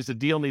 which means the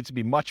deal needs to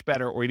be much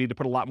better, or you need to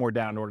put a lot more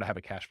down in order to have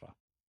a cash flow.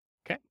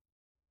 Okay.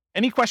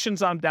 Any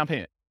questions on down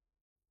payment?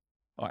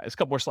 All right, there's a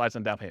couple more slides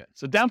on down payment.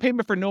 So down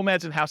payment for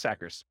nomads and house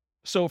hackers.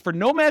 So for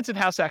nomads and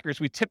house hackers,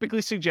 we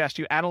typically suggest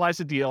you analyze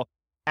the deal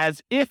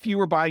as if you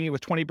were buying it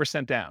with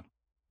 20% down.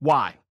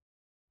 Why?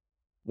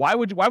 Why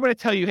would I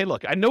tell you, hey,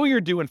 look, I know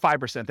you're doing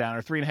 5% down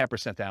or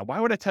 3.5% down. Why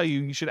would I tell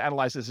you should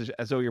analyze this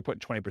as though you're putting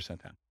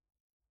 20% down?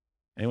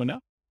 Anyone know?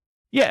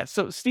 Yeah,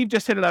 so Steve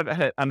just hit it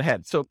on the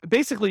head. So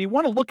basically, you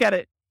want to look at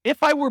it,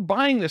 if I were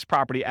buying this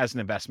property as an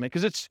investment,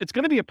 because it's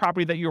going to be a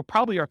property that you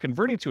probably are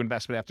converting to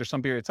investment after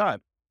some period of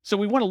time. So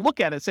we want to look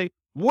at it and say,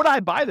 would I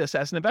buy this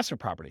as an investment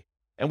property?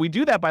 And we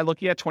do that by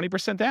looking at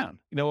 20% down.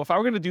 If I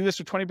were going to do this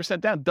with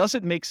 20% down, does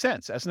it make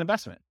sense as an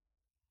investment?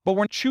 But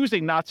we're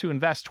choosing not to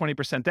invest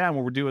 20% down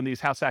when we're doing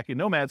these house hacking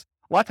nomads.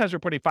 A lot of times we're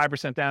putting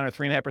 5% down or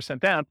 3.5%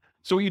 down.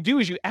 So what you do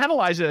is you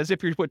analyze it as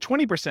if you put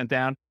 20%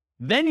 down.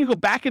 Then you go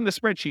back in the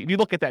spreadsheet and you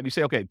look at that and you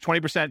say, okay,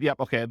 20%, yep,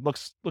 okay, it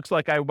looks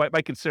like I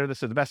might consider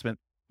this an investment.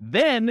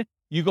 Then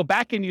you go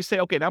back and you say,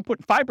 okay, now I'm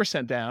putting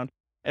 5% down.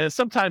 And then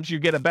sometimes you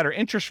get a better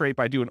interest rate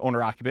by doing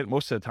owner occupant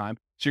most of the time.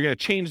 So you're going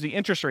to change the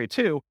interest rate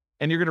too,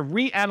 and you're going to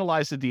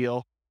reanalyze the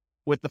deal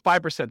with the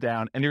 5%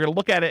 down, and you're going to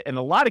look at it. In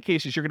a lot of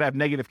cases, you're going to have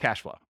negative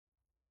cash flow.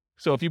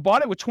 So if you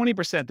bought it with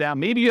 20% down,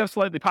 maybe you have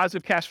slightly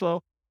positive cash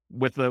flow.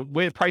 With the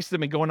way the prices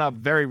have been going up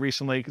very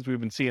recently, because we've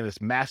been seeing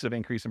this massive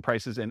increase in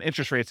prices, and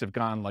interest rates have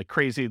gone like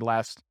crazy the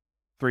last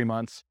 3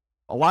 months.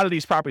 A lot of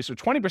these properties with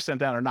 20%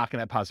 down are not going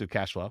to have positive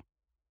cash flow.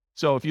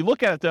 So if you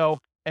look at it though,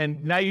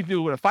 and now you do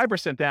it with a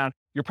 5% down,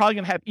 you're probably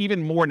going to have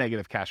even more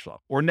negative cash flow,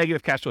 or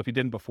negative cash flow if you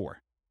didn't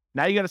before.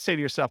 Now you got to say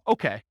to yourself,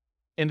 okay,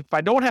 and if I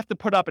don't have to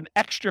put up an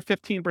extra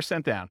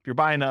 15% down, if you're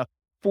buying a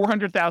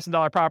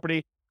 $400,000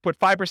 property, put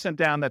 5%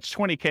 down, that's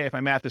 $20K if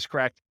my math is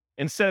correct,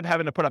 instead of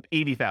having to put up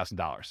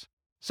 $80,000.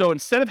 So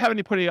instead of having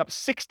to put up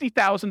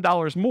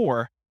 $60,000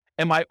 more,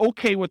 am I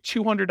okay with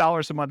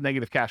 $200 a month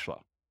negative cash flow?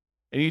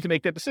 And you need to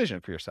make that decision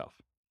for yourself.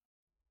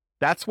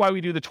 That's why we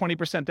do the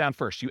 20% down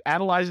first. You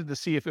analyze it to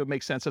see if it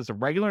makes sense as a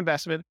regular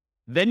investment.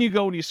 Then you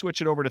go and you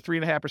switch it over to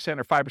 3.5%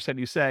 or 5%.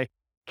 You say,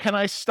 can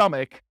I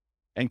stomach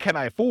and can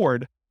I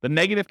afford the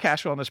negative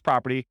cash flow on this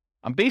property?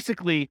 I'm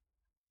basically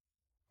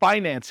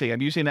financing,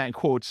 I'm using that in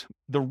quotes,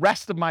 the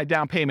rest of my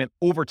down payment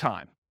over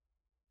time.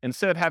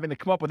 instead of having to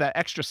come up with that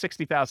extra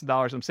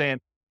 $60,000, I'm saying,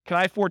 can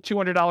I afford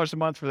 $200 a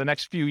month for the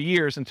next few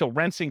years until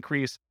rents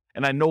increase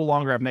and I no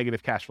longer have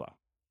negative cash flow?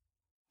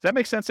 Does that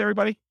make sense to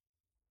everybody?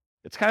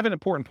 It's kind of an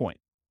important point.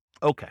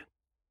 Okay.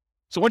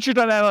 So once you're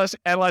done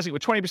analyzing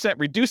with 20%,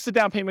 reduce the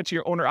down payment to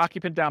your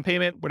owner-occupant down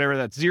payment, whatever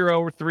that's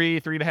 0, 3,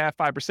 3.5%,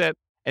 5%,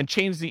 and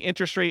change the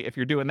interest rate if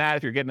you're doing that,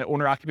 if you're getting an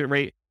owner-occupant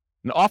rate.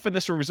 And often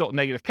this will result in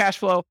negative cash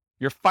flow.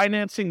 You're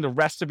financing the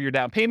rest of your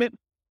down payment.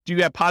 Do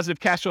you have positive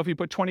cash flow if you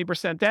put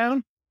 20%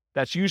 down?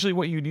 That's usually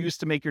what you'd use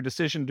to make your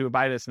decision to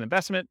buy it as an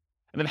investment.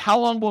 And then how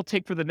long will it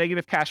take for the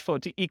negative cash flow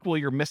to equal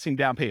your missing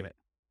down payment?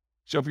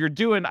 So if you're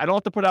doing, I don't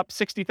have to put up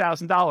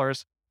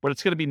 $60,000, but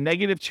it's going to be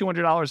negative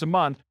 $200 a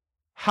month.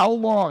 How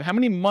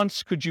many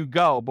months could you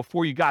go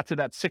before you got to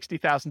that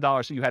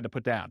 $60,000 that you had to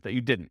put down that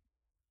you didn't?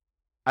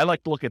 I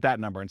like to look at that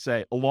number and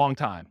say a long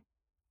time.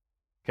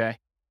 Okay.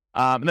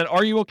 And then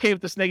are you okay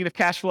with this negative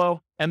cash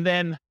flow? And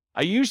then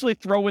I usually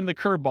throw in the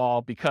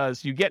curveball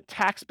because you get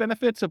tax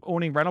benefits of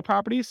owning rental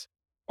properties.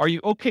 Are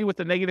you okay with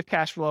the negative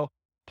cash flow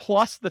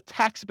plus the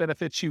tax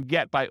benefits you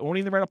get by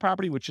owning the rental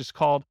property, which is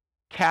called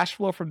cash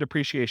flow from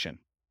depreciation?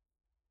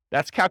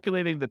 That's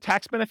calculating the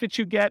tax benefits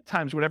you get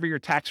times whatever your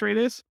tax rate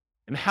is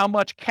and how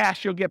much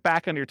cash you'll get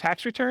back on your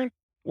tax return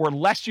or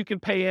less you can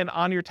pay in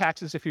on your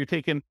taxes if you're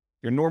taking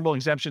your normal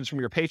exemptions from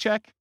your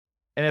paycheck.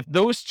 And if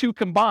those two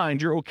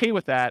combined, you're okay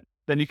with that,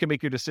 then you can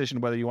make your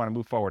decision whether you want to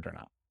move forward or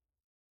not.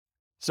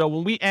 So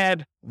when we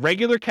add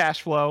regular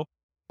cash flow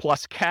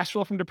plus cash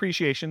flow from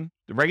depreciation,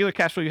 the regular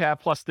cash flow you have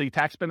plus the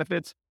tax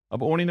benefits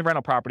of owning the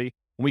rental property,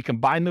 when we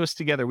combine those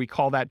together, we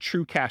call that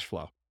true cash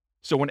flow.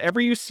 So whenever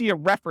you see a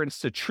reference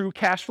to true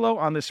cash flow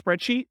on this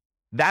spreadsheet,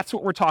 that's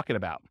what we're talking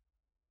about.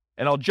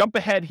 And I'll jump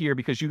ahead here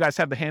because you guys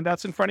have the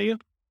handouts in front of you.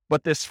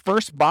 But this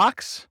first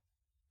box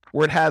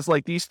where it has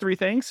like these three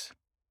things,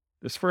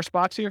 this first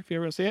box here, if you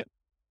ever see it,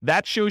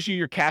 that shows you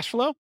your cash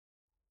flow.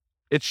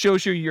 It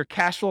shows you your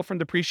cash flow from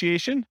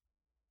depreciation.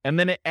 And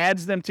then it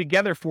adds them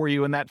together for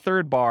you in that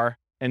third bar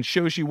and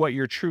shows you what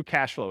your true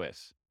cash flow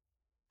is.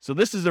 So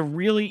this is a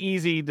really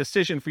easy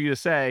decision for you to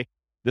say,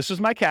 this is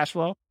my cash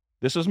flow.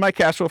 This is my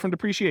cash flow from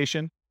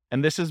depreciation.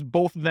 And this is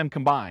both of them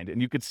combined.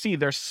 And you could see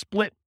they're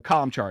split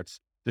column charts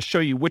to show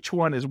you which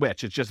one is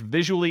which. It's just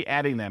visually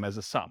adding them as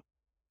a sum.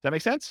 Does that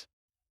make sense?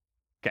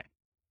 Okay.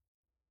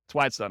 That's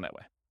why it's done that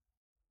way.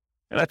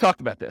 And I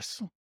talked about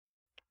this.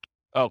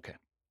 Okay.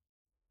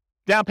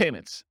 Down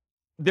payments.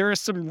 There are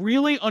some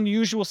really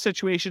unusual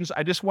situations.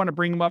 I just want to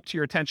bring them up to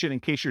your attention in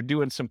case you're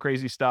doing some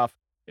crazy stuff.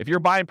 If you're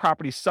buying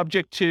property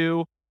subject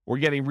to or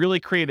getting really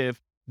creative,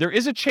 there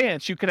is a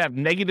chance you could have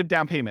negative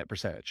down payment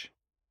percentage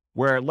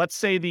where let's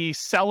say the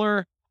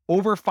seller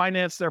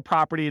overfinanced their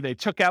property. They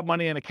took out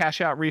money in a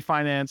cash out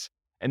refinance.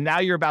 And now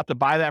you're about to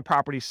buy that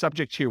property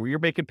subject to where you're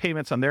making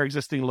payments on their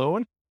existing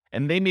loan.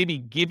 And they may be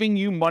giving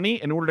you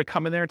money in order to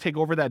come in there and take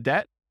over that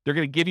debt. They're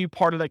going to give you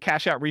part of the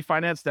cash out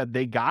refinance that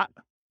they got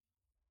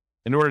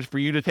in order for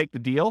you to take the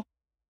deal.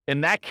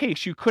 In that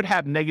case, you could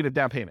have negative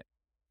down payment.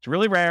 It's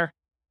really rare,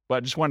 but I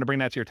just wanted to bring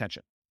that to your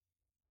attention.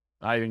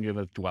 I ain't going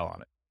to dwell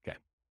on it. Okay.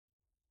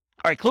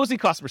 All right, closing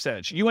cost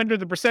percentage. You enter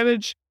the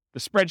percentage. The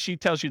spreadsheet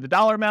tells you the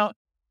dollar amount.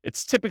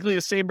 It's typically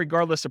the same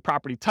regardless of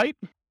property type,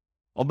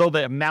 although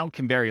the amount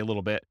can vary a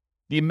little bit.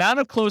 The amount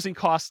of closing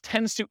costs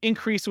tends to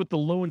increase with the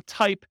loan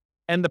type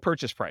and the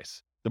purchase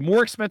price. The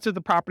more expensive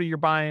the property you're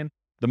buying,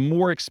 the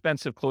more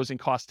expensive closing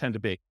costs tend to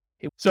be.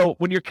 So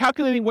when you're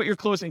calculating what your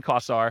closing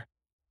costs are,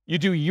 you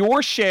do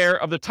your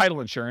share of the title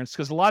insurance,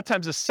 because a lot of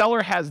times the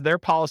seller has their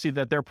policy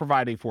that they're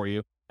providing for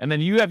you, and then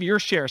you have your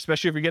share,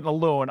 especially if you're getting a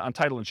loan on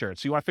title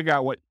insurance. So you want to figure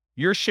out what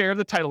your share of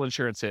the title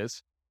insurance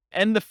is,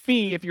 and the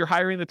fee if you're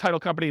hiring the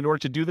title company in order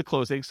to do the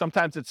closing.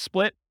 Sometimes it's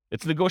split.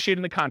 It's negotiated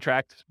in the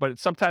contract, but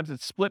sometimes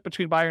it's split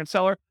between buyer and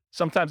seller.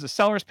 Sometimes the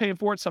seller's paying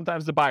for it.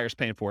 Sometimes the buyer's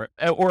paying for it,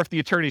 or if the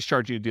attorneys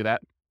charge you to do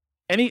that.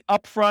 Any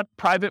upfront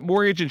private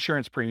mortgage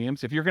insurance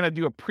premiums, if you're going to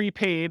do a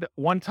prepaid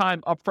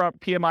one-time upfront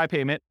PMI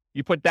payment,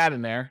 you put that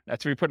in there.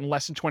 That's where you're putting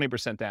less than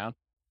 20% down.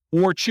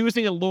 Or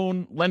choosing a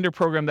loan lender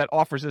program that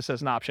offers this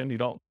as an option. You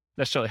don't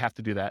necessarily have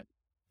to do that.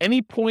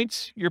 Any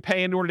points you're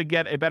paying in order to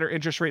get a better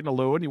interest rate in a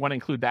loan, you want to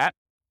include that.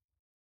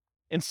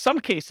 In some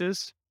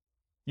cases,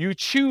 you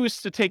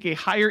choose to take a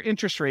higher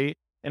interest rate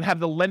and have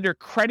the lender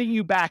credit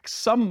you back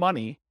some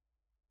money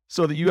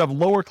so that you have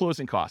lower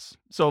closing costs.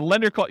 So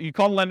you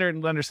call the lender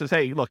and the lender says,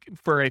 hey, look,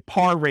 for a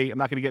par rate, I'm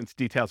not going to get into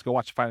details, go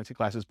watch the financing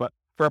classes, but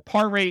for a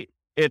par rate,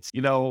 it's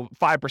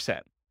 5%.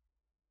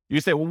 You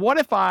say, well, what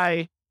if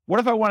I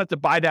wanted to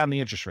buy down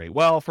the interest rate?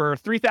 Well, for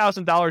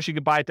 $3,000, you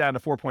could buy it down to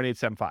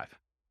 4.875.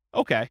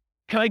 Okay.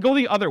 Can I go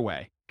the other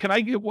way?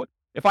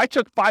 If I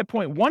took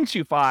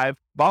 5.125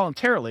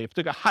 voluntarily, if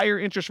I took a higher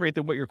interest rate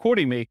than what you're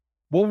quoting me,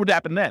 what would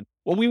happen then?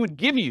 Well, we would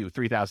give you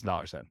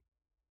 $3,000 then.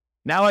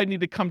 Now I need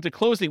to come to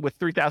closing with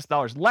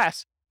 $3,000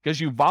 less because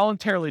you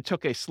voluntarily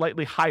took a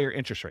slightly higher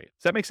interest rate.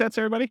 Does that make sense,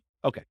 everybody?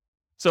 Okay.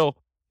 So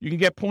you can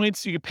get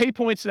points, you can pay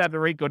points to have the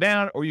rate go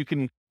down, or you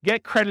can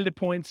get credited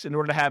points in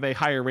order to have a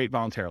higher rate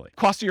voluntarily.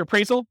 Cost of your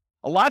appraisal.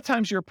 A lot of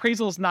times your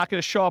appraisal is not going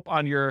to show up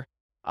on your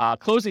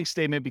closing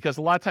statement, because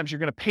a lot of times you're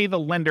going to pay the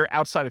lender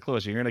outside of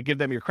closing. You're going to give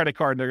them your credit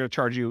card and they're going to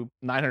charge you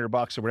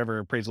 $900 or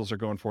whatever appraisals are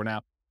going for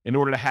now in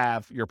order to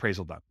have your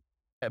appraisal done.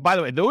 By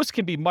the way, those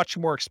can be much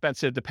more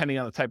expensive depending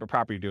on the type of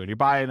property you're doing. You're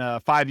buying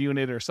a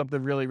 5-unit or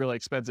something really, really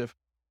expensive,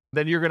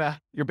 then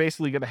you're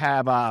basically going to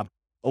have a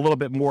little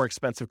bit more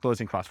expensive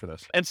closing costs for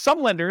those. And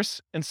some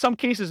lenders, in some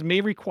cases,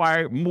 may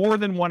require more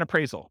than one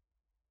appraisal.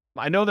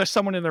 I know there's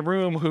someone in the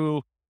room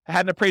who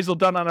had an appraisal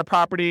done on a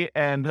property,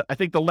 and I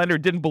think the lender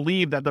didn't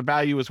believe that the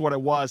value was what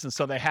it was, and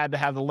so they had to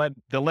have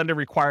the lender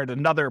required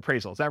another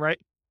appraisal. Is that right?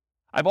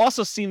 I've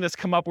also seen this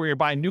come up where you're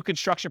buying new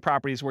construction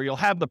properties where you'll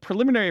have the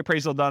preliminary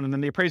appraisal done, and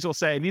then the appraisal will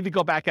say, I need to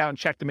go back out and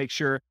check to make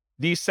sure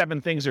these 7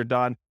 things are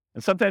done.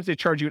 And sometimes they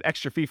charge you an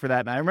extra fee for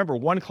that. And I remember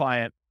one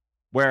client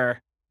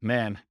where,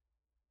 man,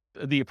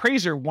 the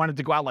appraiser wanted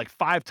to go out like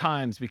 5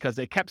 times because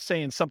they kept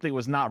saying something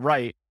was not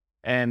right.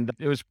 And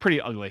it was pretty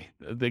ugly.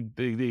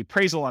 The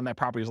appraisal on that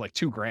property was like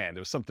 $2,000. It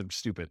was something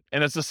stupid.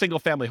 And it's a single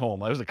family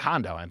home. It was a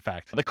condo, in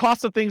fact. The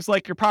cost of things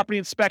like your property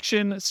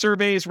inspection,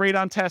 surveys,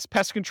 radon tests,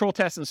 pest control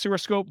tests, and sewer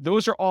scope,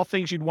 those are all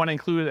things you'd want to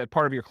include as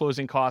part of your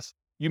closing costs.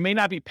 You may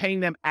not be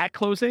paying them at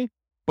closing,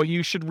 but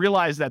you should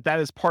realize that that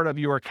is part of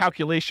your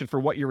calculation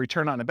for what your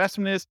return on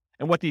investment is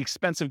and what the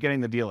expense of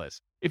getting the deal is.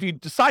 If you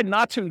decide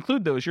not to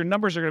include those, your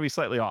numbers are going to be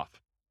slightly off,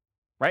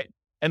 right?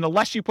 And the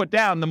less you put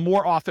down, the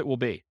more off it will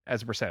be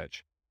as a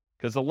percentage.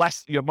 Because the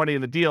less you have money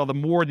in the deal, the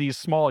more these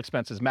small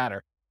expenses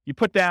matter. You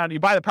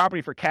buy the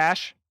property for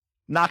cash,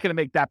 not going to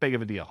make that big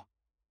of a deal.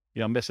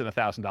 Missing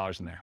 $1,000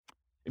 in there.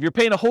 If you're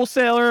paying a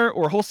wholesaler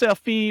or wholesale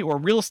fee or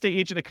real estate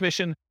agent a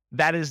commission,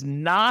 that is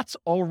not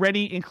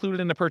already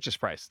included in the purchase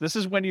price. This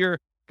is when you're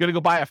going to go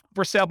buy a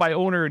for sale by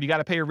owner and you got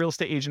to pay your real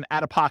estate agent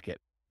out of pocket.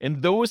 In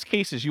those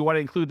cases, you want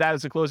to include that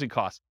as a closing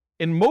cost.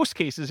 In most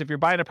cases, if you're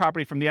buying a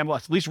property from the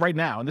MLS, at least right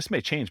now, and this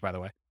may change, by the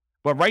way,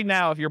 but right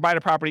now, if you're buying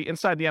a property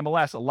inside the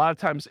MLS, a lot of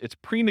times it's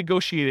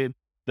pre-negotiated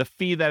the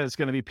fee that is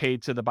going to be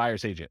paid to the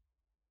buyer's agent,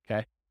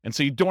 okay? And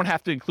so you don't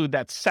have to include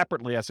that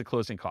separately as a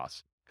closing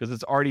cost because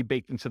it's already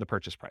baked into the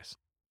purchase price.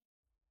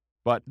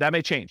 But that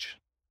may change.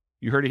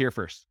 You heard it here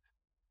first.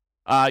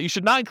 You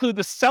should not include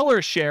the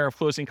seller's share of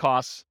closing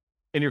costs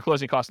in your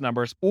closing cost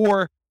numbers,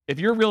 or if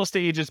your real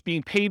estate agent is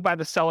being paid by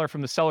the seller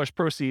from the seller's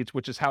proceeds,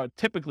 which is how it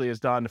typically is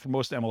done for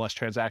most MLS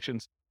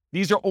transactions,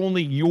 these are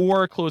only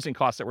your closing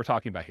costs that we're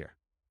talking about here.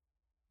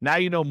 Now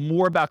you know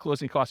more about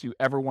closing costs you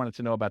ever wanted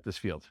to know about this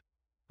field,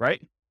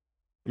 right?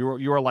 You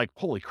were like,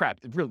 holy crap,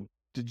 did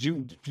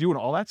you doing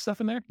all that stuff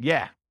in there?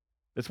 Yeah.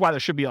 That's why there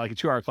should be like a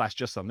 2-hour class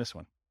just on this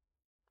one.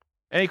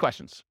 Any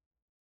questions?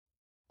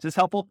 Is this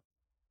helpful?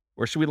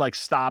 Or should we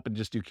stop and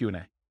just do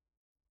Q&A?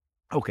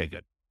 Okay,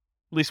 good.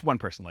 At least one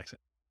person likes it.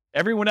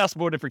 Everyone else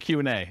voted for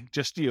Q&A.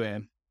 Just you,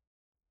 Ann.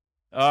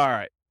 All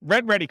right.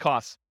 Rent ready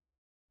costs.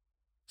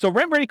 So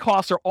rent ready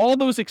costs are all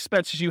those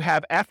expenses you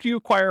have after you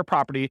acquire a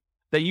property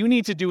that you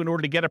need to do in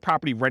order to get a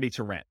property ready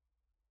to rent.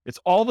 It's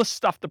all the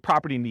stuff the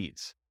property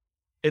needs.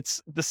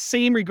 It's the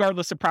same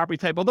regardless of property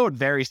type, although it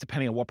varies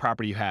depending on what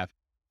property you have.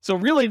 So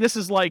really, this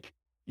is like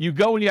you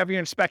go and you have your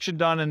inspection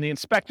done and the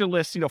inspector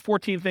lists,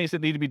 14 things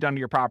that need to be done to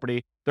your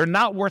property. They're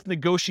not worth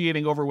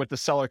negotiating over with the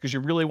seller because you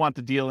really want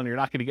the deal and you're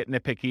not going to get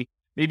nitpicky.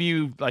 Maybe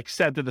you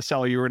said to the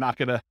seller you were not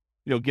going to,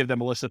 give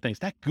them a list of things.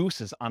 That goose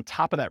is on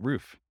top of that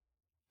roof.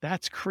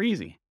 That's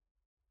crazy.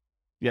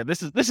 Yeah,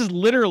 this is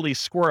literally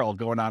squirrel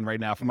going on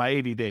right now for my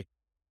ADD.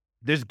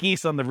 There's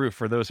geese on the roof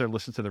for those that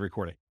listen to the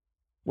recording.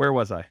 Where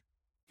was I?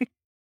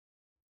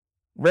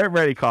 Rent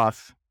ready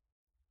costs.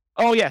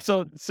 Oh yeah,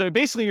 so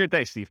basically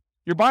thanks, Steve.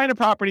 You're buying a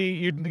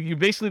property, you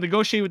basically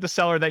negotiate with the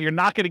seller that you're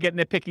not going to get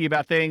nitpicky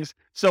about things.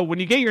 So when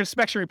you get your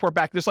inspection report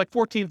back, there's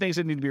 14 things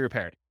that need to be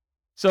repaired.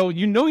 So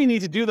you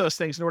need to do those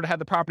things in order to have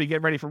the property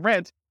get ready for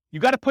rent.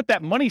 You got to put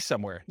that money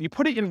somewhere. You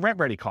put it in rent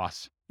ready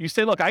costs. You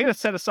say, look, I got to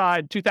set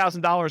aside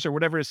 $2,000 or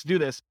whatever it is to do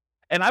this.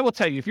 And I will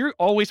tell you, if you're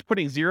always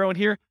putting zero in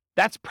here,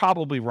 that's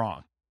probably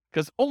wrong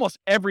because almost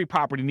every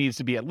property needs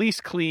to be at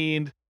least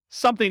cleaned.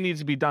 Something needs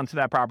to be done to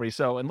that property.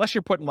 So unless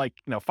you're putting $500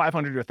 to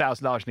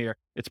 $1,000 in here,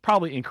 it's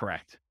probably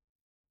incorrect.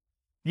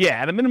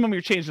 Yeah, at a minimum,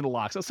 you're changing the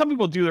locks. So some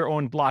people do their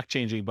own block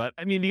changing, but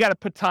you got to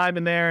put time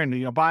in there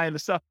and, buying the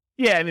stuff.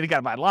 Yeah, you got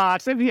to buy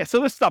locks. Yeah, so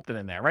there's something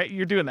in there, right?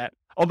 You're doing that.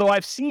 Although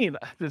I've seen,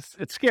 it's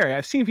scary.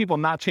 I've seen people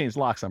not change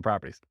locks on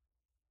properties.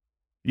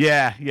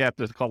 Yeah, you have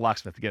to call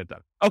locksmith to get it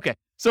done. Okay,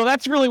 so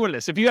that's really what it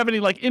is. If you have any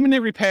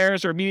imminent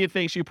repairs or immediate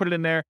things, you put it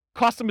in there.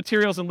 Cost of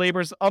materials and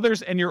labors,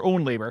 others, and your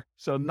own labor.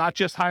 So not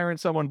just hiring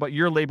someone, but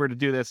your labor to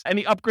do this.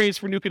 Any upgrades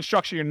for new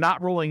construction you're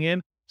not rolling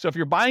in. So if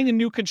you're buying a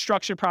new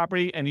construction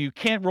property and you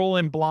can't roll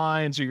in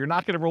blinds or you're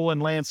not going to roll in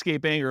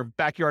landscaping or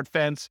backyard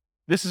fence,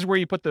 this is where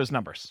you put those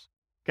numbers.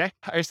 Okay,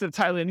 I said it's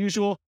highly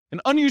unusual. An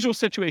unusual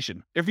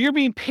situation. If you're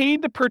being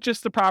paid to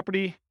purchase the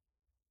property,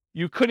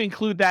 you could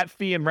include that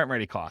fee in rent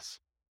ready costs.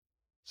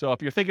 So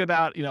if you're thinking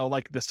about,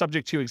 the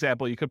subject to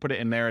example, you could put it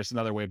in there as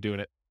another way of doing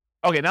it.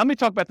 Okay, now let me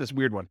talk about this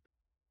weird one.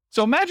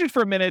 So imagine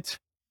for a minute,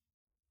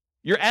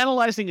 you're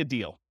analyzing a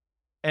deal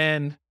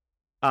and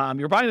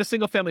you're buying a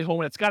single family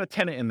home and it's got a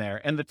tenant in there.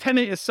 And the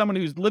tenant is someone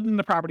who's lived in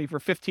the property for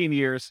 15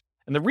 years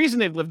And the reason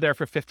they've lived there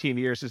for 15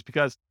 years is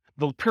because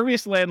the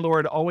previous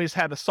landlord always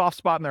had a soft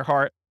spot in their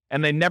heart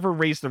and they never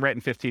raised the rent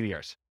in 15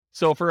 years.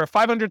 So for a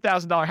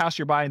 $500,000 house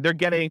you're buying, they're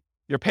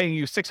paying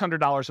you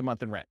 $600 a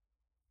month in rent.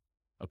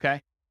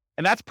 Okay.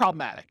 And that's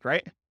problematic,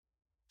 right?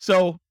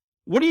 So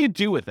what do you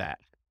do with that?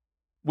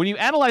 When you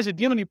analyze a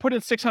deal and you put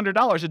in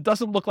 $600, it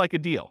doesn't look like a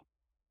deal.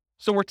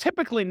 So we're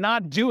typically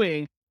not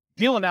doing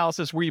deal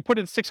analysis where you put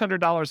in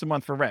 $600 a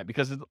month for rent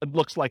because it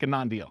looks like a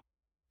non-deal.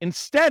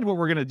 Instead, what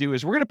we're going to do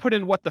is we're going to put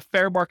in what the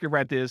fair market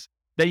rent is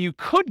that you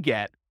could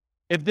get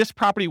if this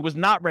property was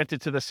not rented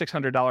to the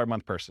 $600 a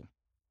month person.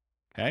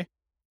 Okay.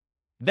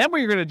 Then what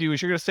you're going to do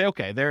is you're going to say,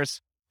 okay,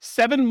 there's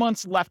 7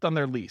 months left on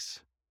their lease.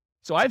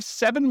 So I have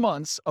 7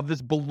 months of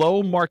this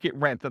below market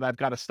rent that I've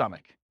got to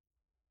stomach.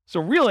 So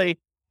really,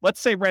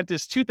 let's say rent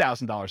is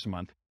 $2,000 a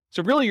month.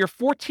 So really you're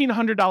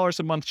 $1,400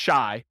 a month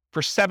shy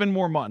for 7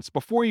 more months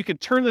before you can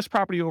turn this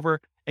property over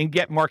and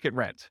get market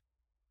rent.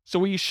 So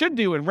what you should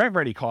do in rent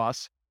ready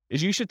costs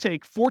is you should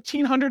take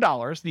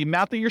 $1,400, the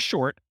amount that you're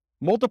short,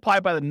 multiply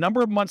by the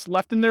number of months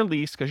left in their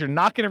lease, because you're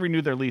not going to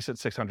renew their lease at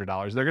 $600.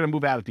 They're going to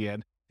move out at the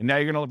end. And now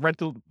you're going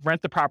to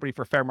rent the property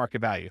for fair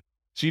market value.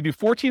 So you do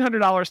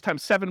 $1,400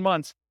 times 7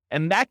 months,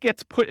 and that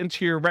gets put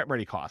into your rent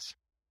ready costs.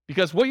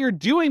 Because what you're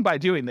doing by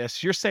doing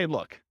this, you're saying,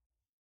 look,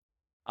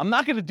 I'm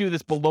not going to do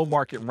this below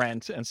market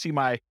rent and see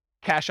my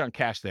cash on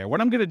cash there.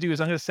 What I'm going to do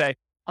is I'm going to say,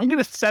 I'm going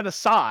to set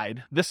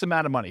aside this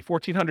amount of money,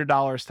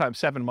 $1,400 times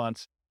 7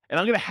 months, and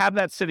I'm going to have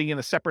that sitting in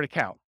a separate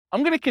account.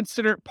 I'm going to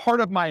consider it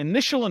part of my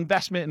initial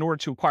investment in order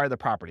to acquire the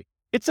property.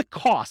 It's a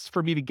cost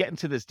for me to get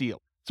into this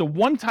deal. It's a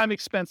one-time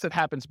expense that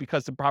happens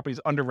because the property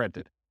is under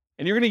rented.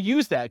 And you're going to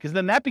use that because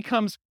then that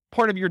becomes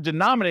part of your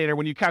denominator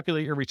when you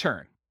calculate your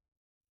return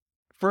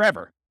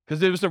forever,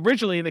 because it was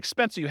originally an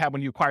expense that you had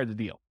when you acquired the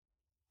deal.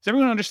 Does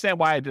everyone understand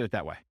why I did it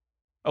that way?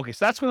 Okay,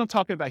 so that's what I'm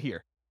talking about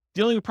here.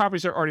 Dealing with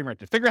properties that are already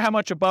rented. Figure out how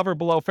much above or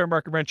below fair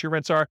market rent your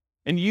rents are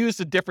and use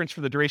the difference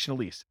for the duration of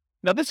lease.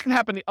 Now, this can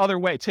happen the other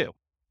way too.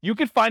 You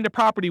could find a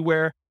property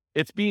where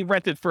it's being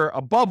rented for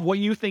above what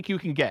you think you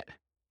can get.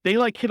 They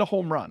hit a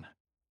home run.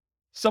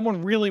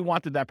 Someone really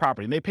wanted that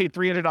property and they paid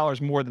 $300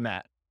 more than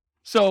that.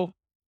 So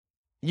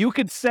you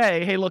could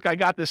say, hey, look, I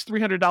got this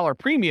 $300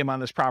 premium on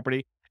this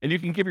property, and you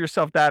can give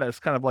yourself that as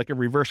kind of like a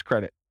reverse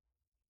credit.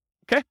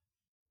 Okay?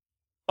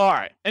 All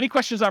right. Any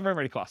questions on rent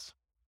ready costs?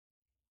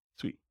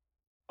 Sweet.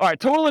 All right.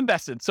 Total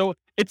invested. So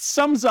it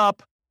sums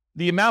up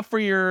the amount for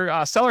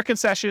your seller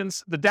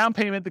concessions, the down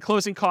payment, the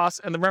closing costs,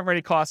 and the rent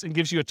ready costs, and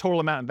gives you a total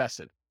amount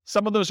invested.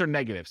 Some of those are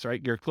negatives,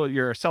 right?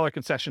 Your seller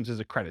concessions is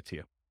a credit to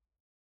you.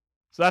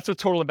 So that's what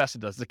total invested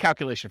does. It's a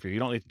calculation for you. You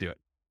don't need to do it.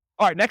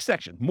 All right, next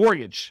section,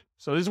 mortgage.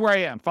 So this is where I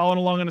am. Following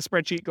along on the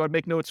spreadsheet. Go ahead and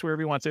make notes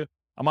wherever you want to.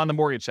 I'm on the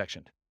mortgage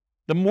section.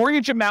 The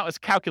mortgage amount is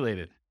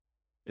calculated.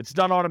 It's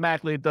done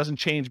automatically. It doesn't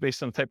change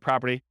based on the type of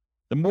property.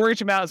 The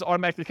mortgage amount is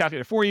automatically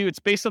calculated for you. It's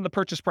based on the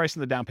purchase price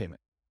and the down payment.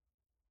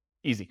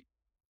 Easy.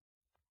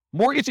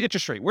 Mortgage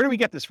interest rate. Where do we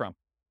get this from?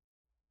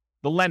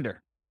 The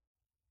lender.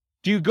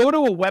 Do you go to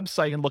a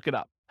website and look it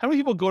up? How many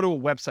people go to a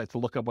website to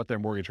look up what their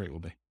mortgage rate will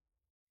be?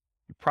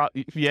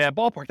 Yeah,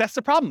 ballpark. That's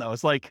the problem, though.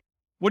 It's like,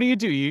 what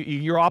do?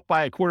 You're off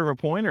by 1/4 of a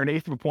point or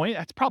 1/8 of a point.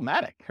 That's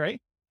problematic, right?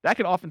 That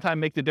can oftentimes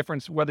make the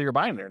difference whether you're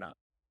buying it or not.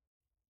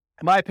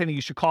 In my opinion,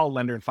 you should call a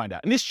lender and find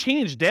out. And this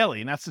changes daily,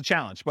 and that's the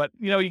challenge. But,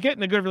 you get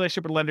in a good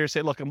relationship with a lender,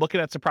 say, look, I'm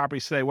looking at some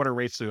properties today. What are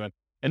rates doing?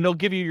 And they'll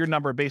give you your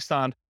number based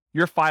on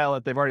your file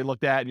that they've already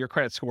looked at, your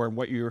credit score, and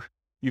what you've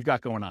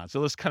got going on. So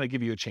let's kind of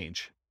give you a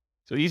change.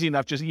 So easy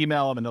enough, just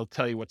email them and they'll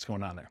tell you what's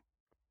going on there.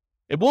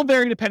 It will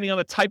vary depending on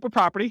the type of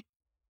property.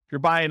 If you're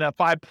buying a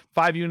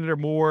five unit or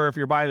more, if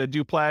you're buying a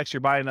duplex,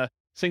 you're buying a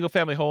single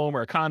family home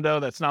or a condo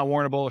that's not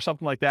warrantable or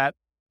something like that.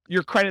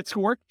 Your credit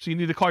score, so you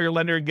need to call your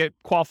lender and get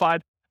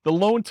qualified. The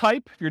loan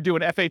type, if you're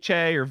doing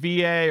FHA or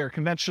VA or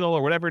conventional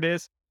or whatever it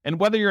is, and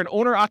whether you're an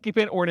owner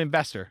occupant or an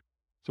investor.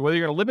 So whether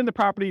you're going to live in the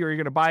property or you're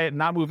going to buy it and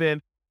not move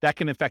in, that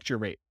can affect your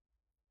rate.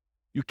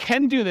 You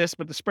can do this,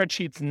 but the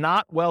spreadsheet's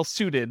not well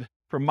suited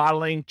for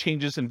modeling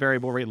changes in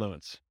variable rate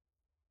loans.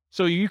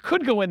 So you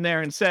could go in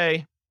there and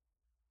say,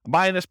 I'm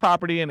buying this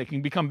property and it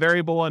can become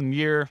variable in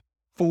year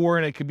 4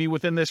 and it could be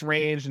within this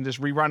range and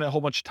just rerun it a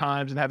whole bunch of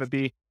times and have it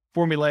be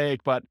formulaic,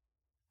 but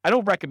I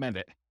don't recommend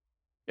it.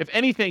 If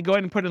anything, go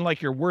ahead and put in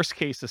your worst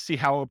case to see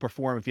how it would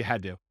perform if you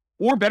had to.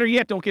 Or better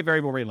yet, don't get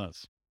variable rate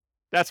loans.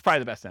 That's probably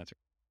the best answer.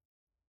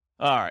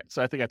 All right,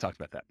 so I think I talked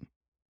about that.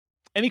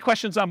 Any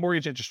questions on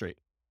mortgage interest rate?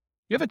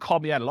 You haven't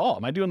called me out at all.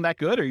 Am I doing that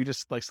good or are you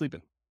just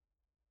sleeping?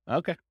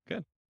 Okay,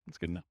 good. That's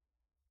good enough.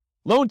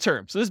 Loan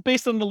term. So this is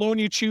based on the loan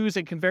you choose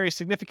and can vary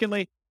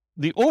significantly.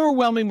 The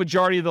overwhelming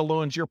majority of the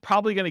loans you're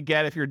probably going to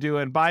get if you're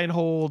doing buy and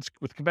holds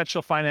with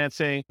conventional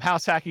financing,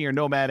 house hacking or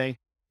nomading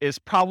is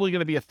probably going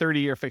to be a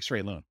 30-year fixed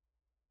rate loan.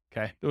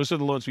 Okay. Those are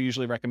the loans we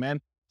usually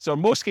recommend. So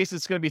in most cases,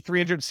 it's going to be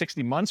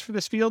 360 months for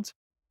this field.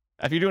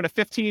 If you're doing a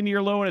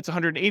 15-year loan, it's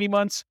 180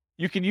 months.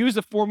 You can use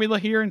the formula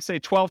here and say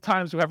 12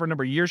 times whatever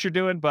number of years you're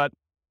doing, but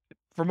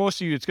for most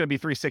of you, it's going to be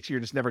 360.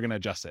 You're just never going to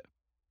adjust it.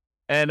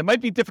 And it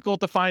might be difficult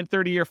to find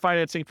 30-year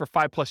financing for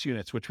 5+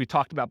 units, which we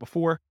talked about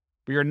before.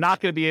 but you're not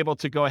going to be able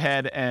to go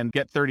ahead and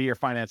get 30-year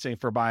financing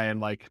for buying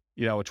like,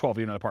 a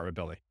 12-unit apartment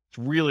building. It's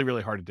really,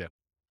 really hard to do.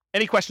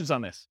 Any questions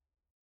on this?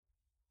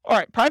 All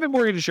right, private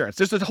mortgage insurance.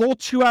 There's a whole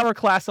 2-hour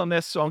class on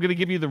this, so I'm going to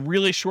give you the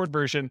really short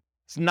version.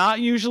 It's not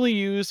usually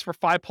used for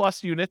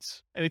 5+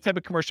 units, any type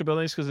of commercial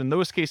buildings, because in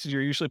those cases,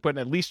 you're usually putting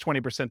at least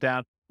 20%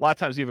 down, a lot of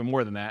times even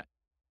more than that.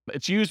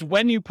 It's used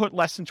when you put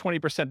less than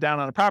 20%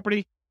 down on a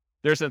property.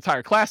 There's an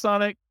entire class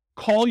on it.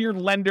 Call your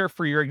lender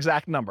for your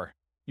exact number.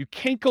 You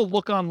can't go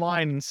look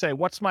online and say,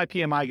 what's my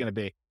PMI going to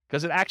be?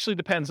 Because it actually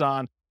depends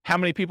on how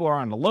many people are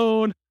on the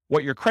loan,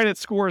 what your credit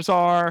scores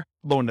are,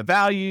 loan to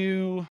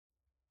value,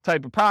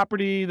 type of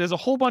property. There's a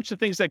whole bunch of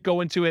things that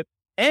go into it,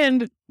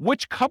 and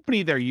which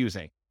company they're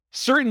using.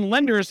 Certain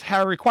lenders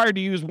are required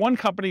to use one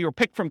company or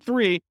pick from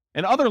 3,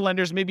 and other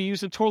lenders may be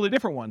using totally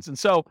different ones. And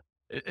so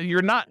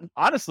you're not,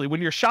 honestly,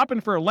 when you're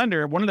shopping for a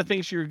lender, one of the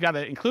things you've got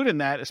to include in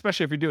that,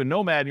 especially if you're doing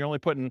Nomad and you're only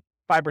putting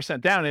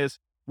 5% down, is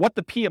what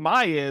the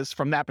PMI is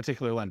from that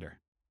particular lender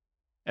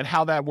and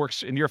how that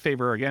works in your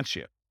favor or against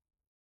you.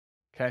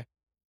 Okay.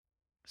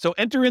 So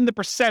enter in the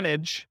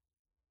percentage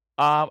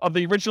of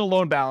the original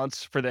loan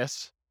balance for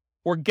this,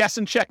 or guess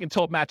and check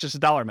until it matches the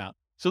dollar amount.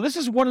 So this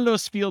is one of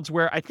those fields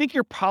where I think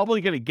you're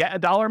probably going to get a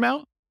dollar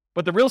amount,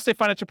 but the real estate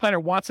financial planner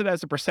wants it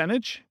as a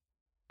percentage,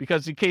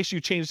 because in case you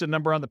change the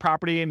number on the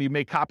property and you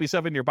make copies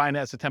of it and you're buying it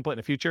as a template in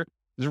the future,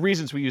 there's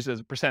reasons we use it as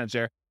a percentage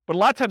there. But a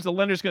lot of times the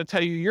lender's going to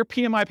tell you your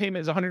PMI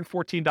payment is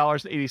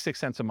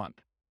 $114.86 a month.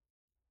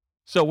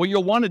 So what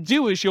you'll want to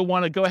do is you'll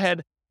want to go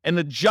ahead and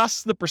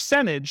adjust the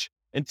percentage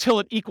until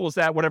it equals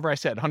that, whatever I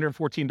said,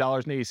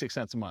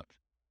 $114.86 a month.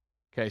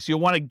 Okay, so you'll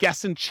want to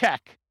guess and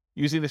check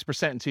using this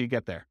percent until you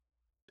get there.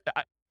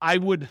 I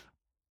would,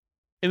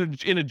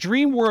 in a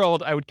dream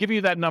world, I would give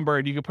you that number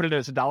and you can put it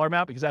as a dollar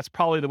amount, because that's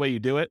probably the way you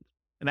do it.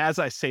 And as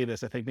I say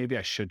this, I think maybe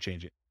I should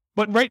change it.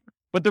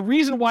 But the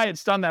reason why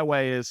it's done that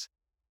way is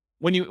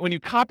when you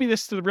copy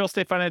this to the real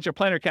estate financial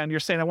planner account, you're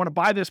saying, I want to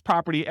buy this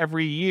property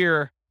every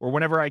year or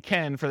whenever I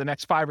can for the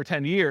next 5 or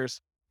 10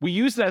 years. We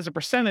use it as a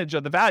percentage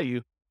of the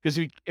value, because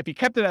if you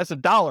kept it as a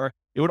dollar,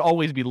 it would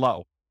always be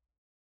low.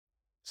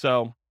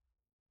 So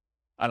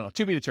I don't know,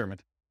 to be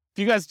determined. If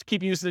you guys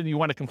keep using it and you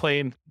want to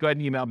complain, go ahead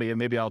and email me and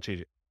maybe I'll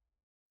change it.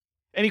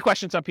 Any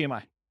questions on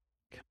PMI?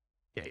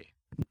 Yeah. You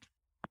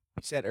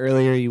said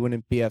earlier you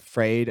wouldn't be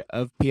afraid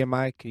of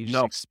PMI. Can you just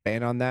No.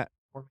 expand on that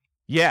for me?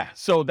 Yeah,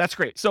 so that's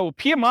great. So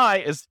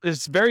PMI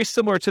is very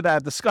similar to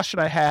that discussion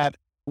I had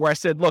where I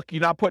said, look,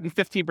 you're not putting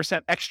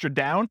 15% extra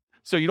down,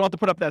 so you don't have to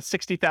put up that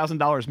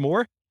 $60,000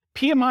 more.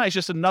 PMI is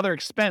just another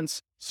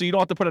expense, so you don't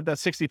have to put up that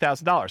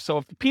 $60,000. So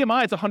if the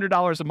PMI is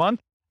 $100 a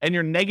month and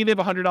you're negative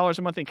 $100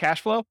 a month in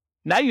cash flow,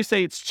 now you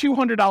say it's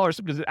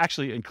 $200, because it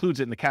actually includes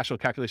it in the cash flow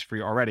calculation for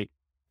you already.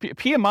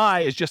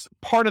 PMI is just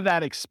part of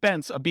that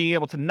expense of being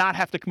able to not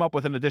have to come up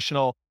with an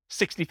additional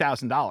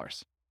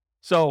 $60,000.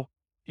 So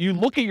you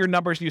look at your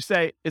numbers and you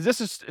say, is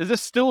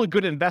this still a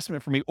good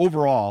investment for me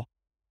overall?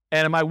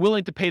 And am I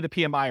willing to pay the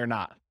PMI or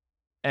not?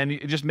 And you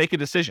just make a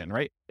decision,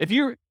 right? If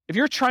you're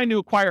trying to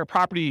acquire a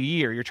property a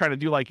year, you're trying to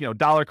do like,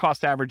 dollar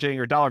cost averaging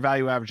or dollar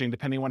value averaging,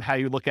 depending on how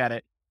you look at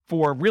it,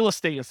 for real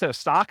estate instead of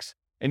stocks,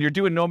 and you're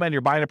doing Nomad,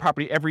 you're buying a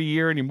property every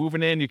year and you're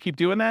moving in, you keep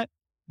doing that,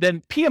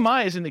 then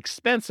PMI is an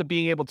expense of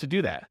being able to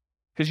do that,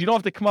 because you don't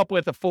have to come up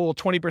with a full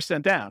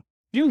 20% down.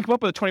 If you can come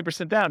up with a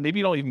 20% down, maybe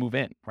you don't even move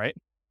in, right?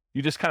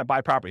 You just kind of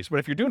buy properties. But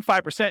if you're doing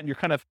 5% and you're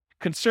kind of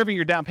conserving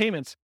your down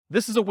payments,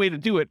 this is a way to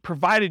do it,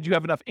 provided you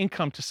have enough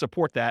income to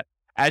support that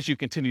as you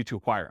continue to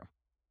acquire them.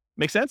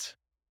 Make sense?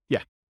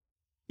 Yeah.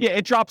 Yeah,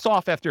 it drops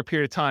off after a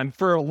period of time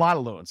for a lot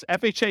of loans.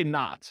 FHA,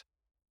 not.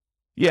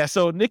 Yeah,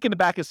 so Nick in the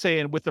back is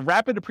saying, with the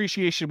rapid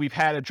appreciation we've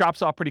had, it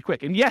drops off pretty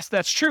quick. And yes,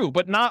 that's true,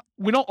 but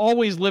we don't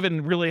always live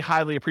in really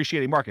highly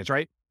appreciating markets,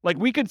 right? Like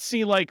we could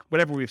see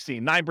whatever we've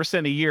seen,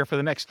 9% a year for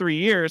the next 3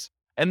 years,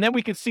 and then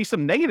we could see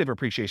some negative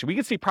appreciation. We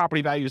could see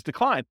property values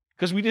decline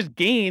because we just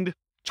gained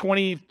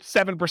 27%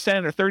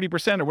 or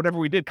 30% or whatever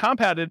we did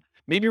compounded.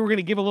 Maybe we're going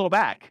to give a little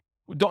back.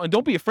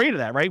 Don't be afraid of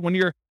that, right? When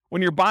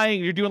you're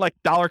buying, you're doing like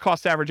dollar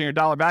cost averaging or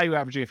dollar value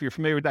averaging. If you're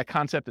familiar with that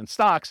concept in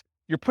stocks,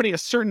 you're putting a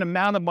certain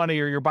amount of money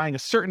or you're buying a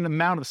certain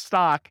amount of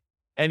stock,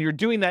 and you're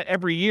doing that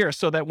every year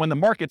so that when the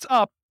market's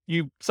up,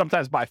 you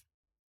sometimes buy.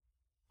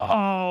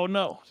 Oh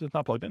no, it's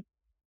not plugged in.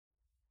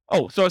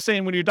 Oh, so I was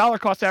saying when you're dollar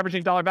cost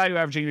averaging, dollar value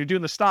averaging, you're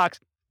doing the stocks,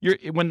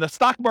 when the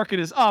stock market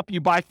is up,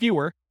 you buy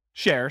fewer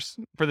shares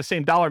for the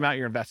same dollar amount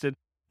you're invested.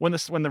 When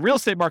the real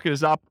estate market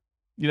is up,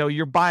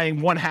 you're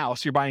buying one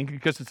house, you're buying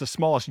because it's the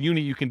smallest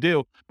unit you can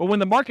do. But when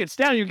the market's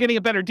down, you're getting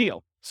a better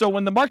deal. So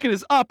when the market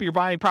is up, you're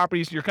buying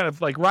properties, you're kind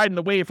of like riding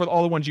the wave for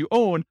all the ones you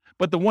own,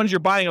 but the ones you're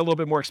buying are a little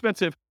bit more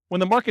expensive. When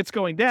the market's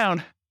going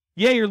down,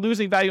 yeah, you're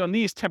losing value on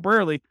these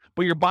temporarily,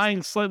 but you're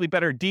buying slightly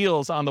better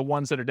deals on the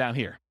ones that are down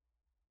here.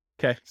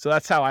 Okay, so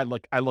that's how I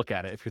look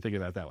at it, if you're thinking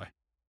about it that way.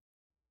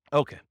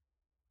 Okay.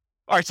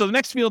 All right, so the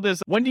next field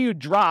is, when do you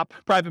drop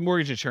private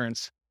mortgage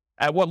insurance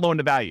at what loan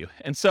to value?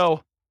 And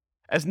so,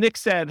 as Nick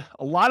said,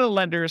 a lot of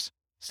lenders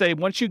say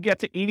once you get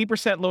to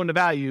 80% loan to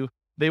value,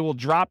 they will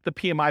drop the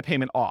PMI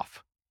payment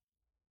off.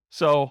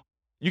 So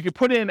you can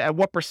put in at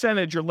what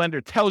percentage your lender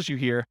tells you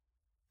here.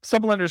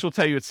 Some lenders will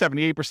tell you it's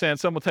 78%.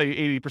 Some will tell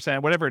you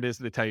 80%, whatever it is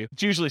they tell you.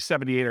 It's usually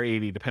 78 or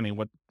 80, depending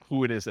on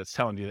who it is that's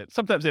telling you that.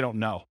 Sometimes they don't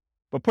know,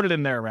 but put it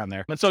in there around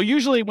there. And so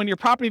usually when your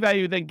property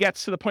value then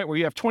gets to the point where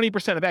you have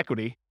 20% of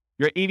equity,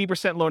 you're at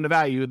 80% loan to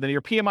value, then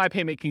your PMI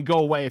payment can go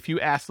away if you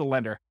ask the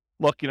lender,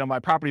 look, my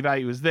property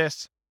value is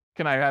this.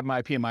 Can I have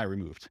my PMI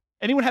removed?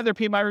 Anyone have their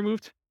PMI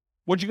removed?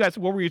 What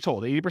were you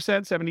told?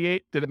 80%,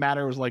 78? Did it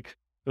matter? It was like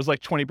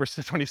 20%,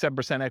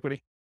 27%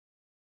 equity.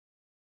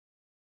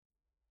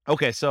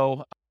 Okay,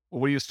 so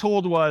what he was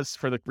told was,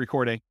 for the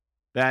recording,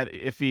 that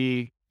if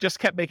he just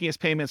kept making his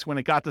payments, when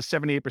it got to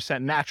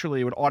 78%,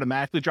 naturally it would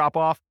automatically drop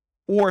off.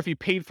 Or if he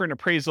paid for an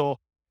appraisal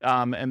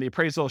and the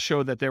appraisal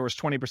showed that there was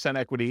 20%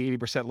 equity,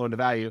 80% loan to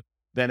value,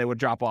 then it would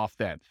drop off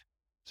then.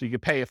 So you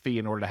could pay a fee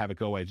in order to have it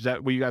go away. Is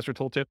that what you guys were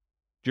told too?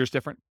 Yours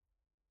different?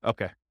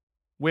 Okay.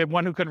 We had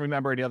one who couldn't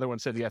remember and the other one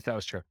said, yes, that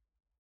was true.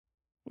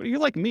 Well, you're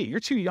like me. You're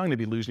too young to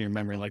be losing your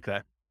memory like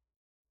that.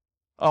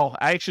 Oh,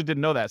 I actually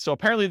didn't know that. So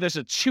apparently there's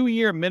a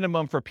 2-year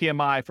minimum for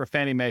PMI for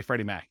Fannie Mae,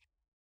 Freddie Mac.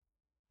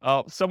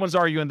 Oh, someone's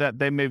arguing that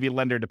they may be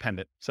lender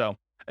dependent. So,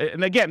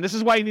 and again, this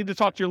is why you need to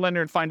talk to your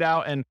lender and find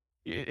out, and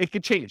it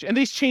could change. And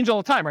these change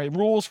all the time, right?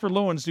 Rules for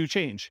loans do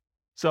change.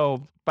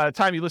 So by the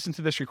time you listen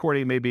to this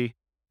recording, it may be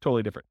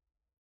totally different.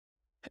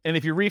 And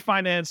if you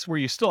refinance where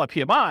you still have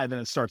PMI, then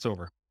it starts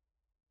over.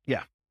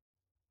 Yeah.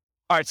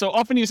 All right, so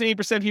often use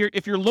 8% here.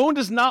 If your loan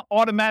does not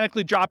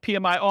automatically drop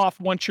PMI off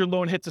once your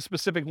loan hits a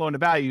specific loan to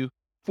value,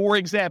 for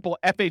example,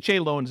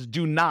 FHA loans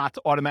do not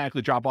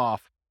automatically drop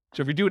off.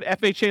 So if you're doing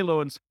FHA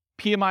loans,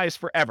 PMI is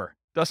forever.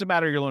 Doesn't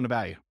matter your loan to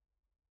value.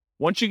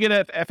 Once you get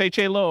an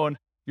FHA loan,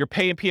 you're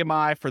paying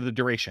PMI for the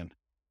duration.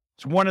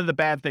 It's one of the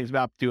bad things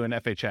about doing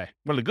FHA.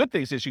 One of the good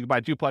things is you can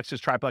buy duplexes,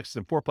 triplexes,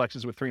 and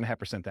fourplexes with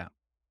 3.5% down.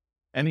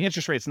 And the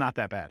interest rate's not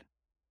that bad.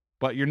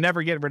 But you're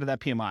never getting rid of that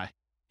PMI.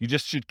 You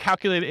just should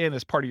calculate it in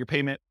as part of your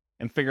payment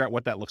and figure out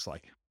what that looks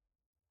like.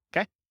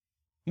 Okay?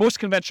 Most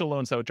conventional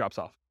loans, though, it drops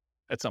off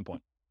at some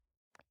point.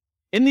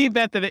 In the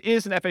event that it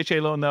is an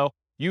FHA loan, though,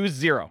 use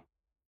 0.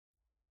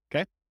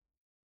 Okay?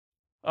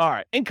 All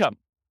right. Income.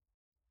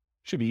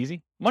 Should be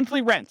easy.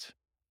 Monthly rent.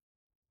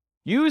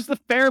 Use the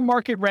fair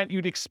market rent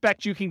you'd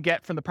expect you can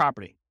get from the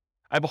property.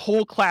 I have a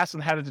whole class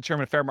on how to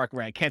determine fair market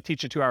rent. I can't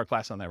teach a 2-hour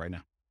class on that right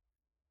now.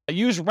 I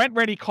use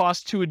rent-ready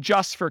costs to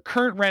adjust for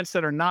current rents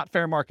that are not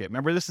fair market.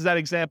 Remember, this is that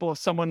example of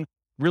someone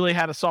really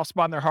had a soft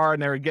spot in their heart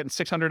and they were getting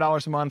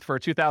 $600 a month for a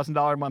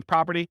 $2,000 a month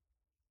property.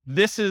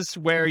 This is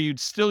where you'd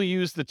still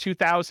use the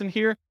 $2,000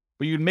 here,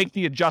 but you'd make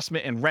the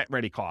adjustment in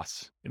rent-ready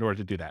costs in order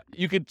to do that.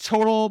 You could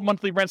total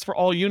monthly rents for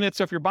all units.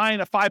 So if you're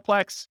buying a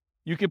 5-plex,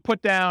 you could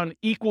put down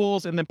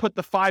equals and then put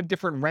the 5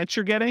 different rents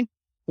you're getting,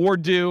 or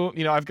do,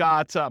 I've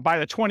got buy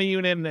the 20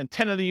 unit and then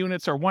 10 of the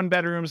units are 1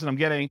 bedrooms and I'm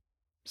getting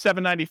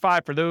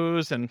 $795 for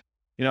those. And,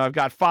 I've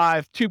got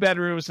 5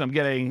 2-bedrooms and I'm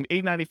getting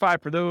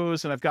 $895 for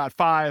those. And I've got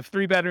 5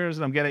 3-bedrooms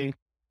and I'm getting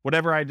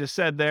whatever I just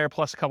said there,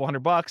 plus a couple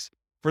 $100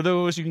 for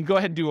those. You can go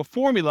ahead and do a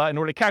formula in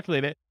order to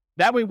calculate it.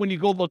 That way, when you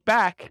go look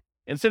back,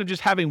 instead of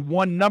just having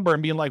one number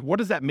and being like,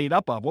 what is that made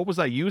up of? What was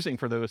I using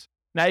for those?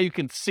 Now you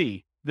can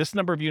see this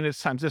number of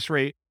units times this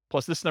rate,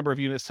 plus this number of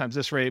units times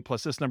this rate,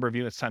 plus this number of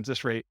units times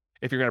this rate,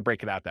 if you're going to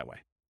break it out that way.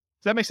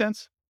 Does that make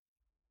sense?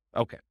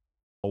 Okay.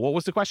 Well, what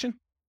was the question?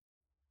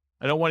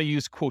 I don't want to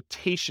use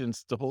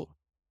quotations to hold.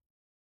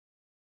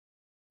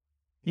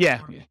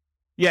 Yeah.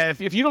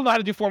 If you don't know how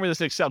to do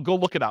formulas in Excel, go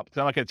look it up.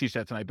 I'm not going to teach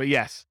that tonight, but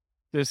yes,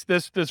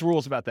 there's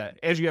rules about that.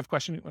 Andrew, you have a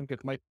question? You want to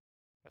get the mic?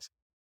 Yes.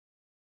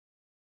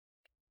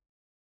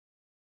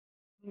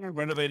 You're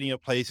renovating a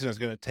place and it's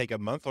going to take a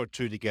month or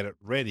 2 to get it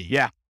ready.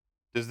 Yeah.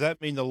 Does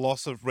that mean the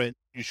loss of rent,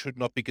 you should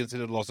not be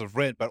considered loss of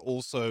rent, but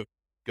also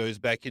goes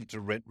back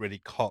into rent-ready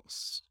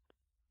costs?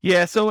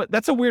 Yeah, so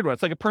that's a weird one.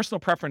 It's like a personal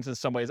preference in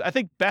some ways. I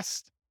think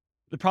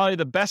probably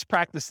the best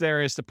practice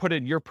there is to put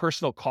in your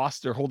personal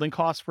costs or holding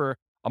costs for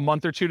a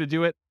month or 2 to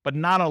do it, but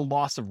not a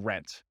loss of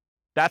rent.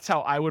 That's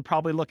how I would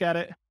probably look at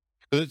it.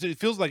 It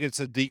feels like it's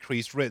a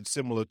decreased rent,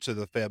 similar to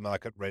the fair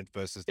market rent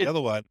versus the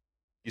other one.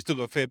 You still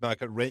got fair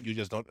market rent, you're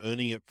just not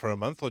earning it for a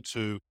month or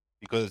 2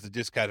 because it's a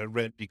discounted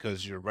rent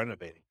because you're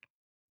renovating.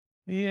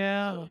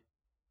 Yeah.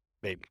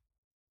 Maybe.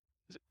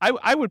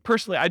 I would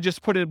personally, I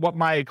just put in what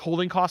my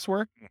holding costs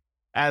were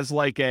as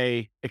like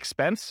a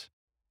expense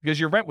because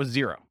your rent was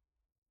 0.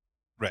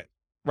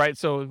 Right.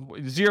 So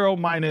 0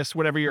 minus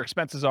whatever your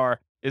expenses are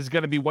is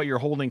going to be what your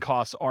holding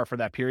costs are for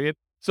that period.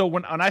 So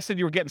when I said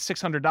you were getting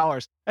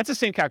 $600, that's the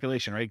same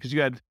calculation, right? Because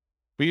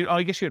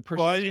I guess you had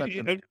personal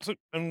expenses. So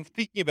I'm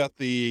thinking about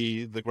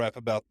the graph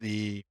about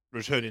the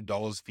return in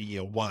dollars for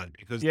year 1,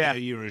 because there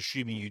you're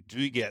assuming you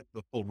do get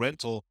the full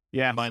rental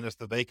minus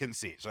the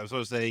vacancy. So I was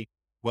sort of saying,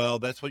 well,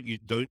 that's what you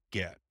don't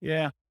get.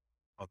 Yeah.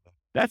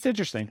 That's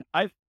interesting.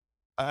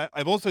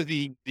 I'm also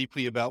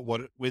deeply about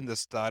when the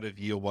start of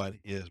year 1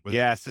 is, whether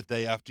it's the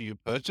day after you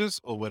purchase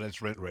or when it's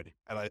rent ready.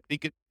 And I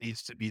think it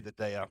needs to be the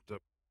day after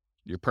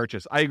your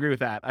purchase. I agree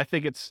with that. I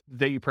think it's the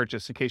day you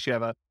purchase in case you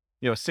have a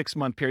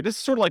 6-month period. This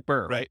is sort of like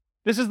Burr, right?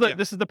 This is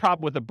the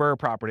problem with the Burr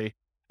property.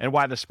 and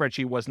why the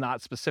spreadsheet was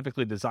not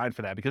specifically designed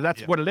for that, because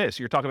that's what it is.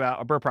 You're talking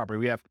about a BRRRR property.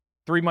 We have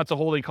 3 months of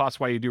holding costs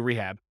while you do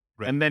rehab,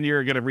 and then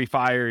you're going to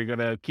refi, or you're going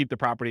to keep the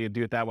property and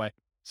do it that way.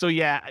 So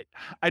yeah,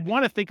 I'd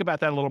want to think about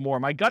that a little more.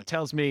 My gut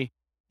tells me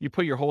you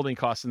put your holding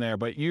costs in there,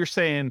 but you're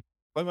saying...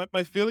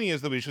 My feeling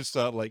is that we should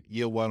start like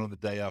year 1 on the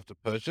day after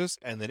purchase,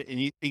 and then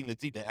anything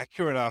that's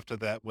inaccurate after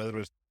that, whether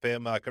it's fair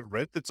market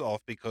rent that's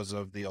off because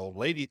of the old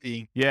lady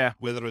thing,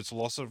 whether it's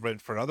loss of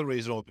rent for another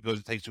reason or because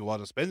it takes you a while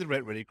to spend the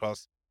rent ready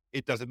costs,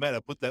 it doesn't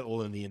matter. Put that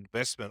all in the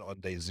investment on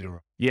day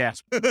 0. Yeah.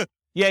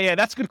 Yeah.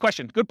 That's a good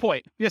question. Good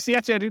point. Yes,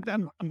 actually,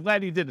 I'm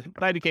glad you did it.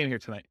 Glad you came here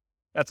tonight.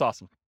 That's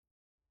awesome.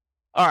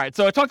 All right.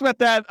 So I talked about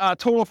that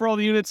total for all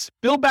the units.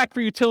 Build back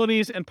for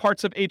utilities and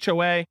parts of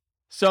HOA.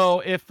 So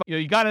if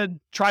you got a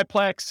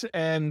triplex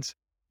and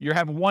you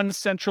have one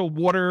central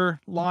water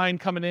line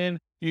coming in,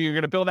 you're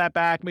going to build that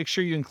back. Make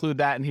sure you include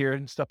that in here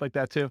and stuff like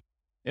that too.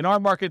 In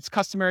our market, it's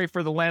customary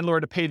for the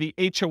landlord to pay the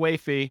HOA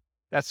fee.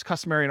 That's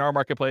customary in our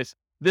marketplace.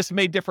 This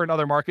may differ in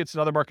other markets.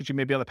 In other markets, you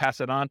may be able to pass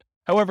it on.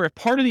 However, if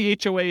part of the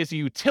HOA is a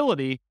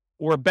utility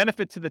or a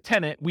benefit to the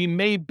tenant, we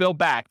may bill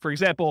back. For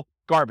example,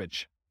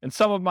 garbage. In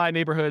some of my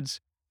neighborhoods,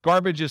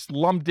 garbage is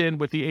lumped in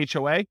with the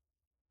HOA.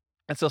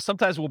 And so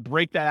sometimes we'll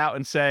break that out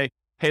and say,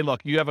 hey,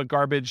 look, you have a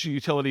garbage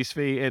utilities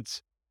fee.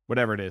 It's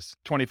whatever it is,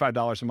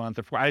 $25 a month.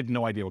 I have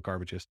no idea what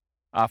garbage is.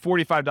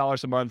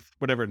 $45 a month,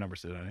 whatever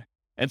numbers it is.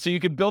 And so you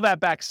can bill that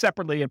back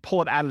separately and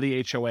pull it out of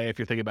the HOA if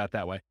you're thinking about it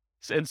that way.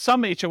 In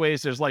some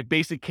HOAs, there's like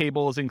basic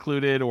cables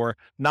included or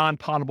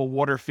non-potable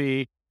water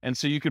fee. And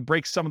so you could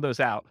break some of those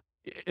out.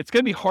 It's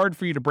going to be hard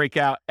for you to break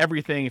out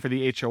everything for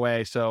the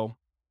HOA.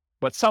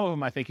 But some of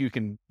them, I think you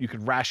could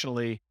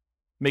rationally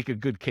make a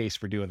good case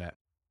for doing that.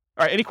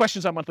 All right. Any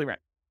questions on monthly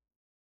rent?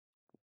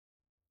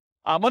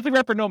 Monthly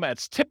rent for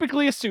nomads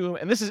typically assume,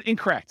 and this is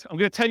incorrect. I'm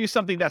going to tell you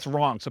something that's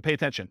wrong, so pay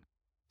attention.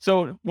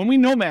 So when we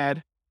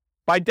nomad,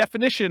 by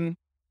definition,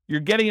 you're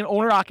getting an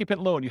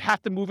owner-occupant loan. You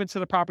have to move into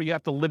the property. You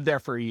have to live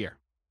there for a year.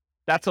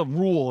 That's a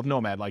rule of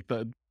nomad.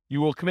 You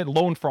will commit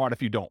loan fraud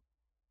if you don't.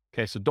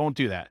 Okay, so don't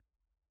do that.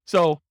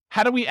 So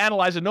how do we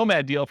analyze a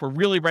nomad deal if we're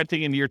really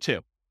renting in year 2?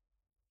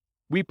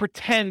 We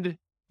pretend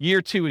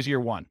year 2 is year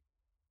 1.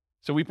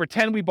 So we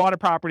pretend we bought a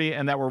property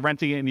and that we're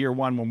renting it in year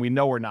 1 when we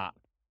know we're not.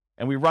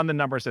 And we run the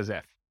numbers as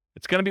if.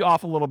 It's going to be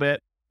off a little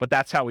bit, but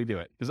that's how we do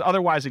it. Because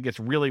otherwise it gets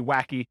really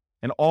wacky.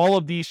 And all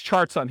of these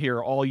charts on here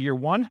are all year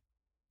 1.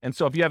 And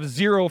so if you have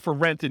 0 for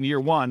rent in year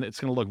 1, it's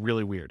going to look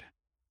really weird.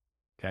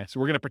 Okay, so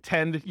we're going to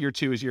pretend year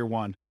 2 is year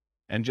 1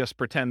 and just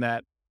pretend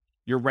that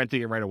you're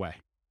renting it right away,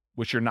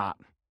 which you're not.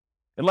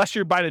 Unless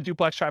you're buying a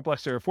duplex,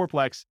 triplex, or a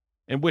fourplex,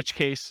 in which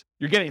case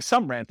you're getting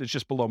some rent. It's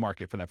just below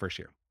market for that first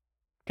year.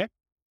 Okay,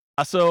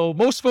 so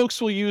most folks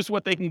will use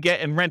what they can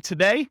get in rent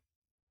today.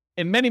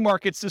 In many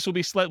markets, this will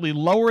be slightly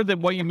lower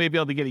than what you may be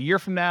able to get a year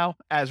from now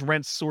as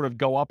rents sort of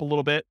go up a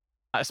little bit,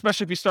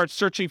 especially if you start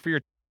searching for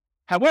your...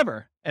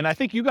 However, and I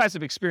think you guys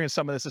have experienced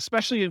some of this,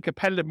 especially in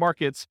competitive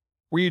markets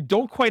where you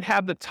don't quite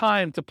have the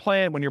time to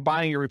plan when you're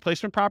buying your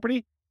replacement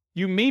property,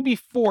 you may be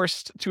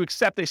forced to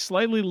accept a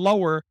slightly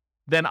lower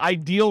than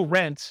ideal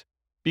rent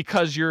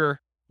because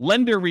your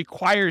lender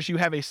requires you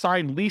have a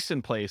signed lease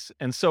in place.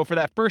 And so for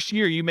that first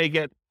year, you may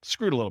get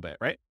screwed a little bit,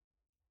 right?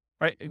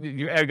 Right?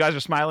 You guys are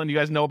smiling. You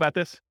guys know about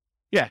this?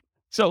 Yeah.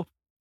 So,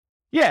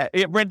 yeah,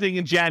 renting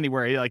in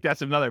January,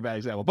 that's another bad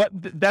example. But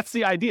that's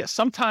the idea.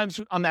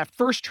 Sometimes on that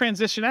first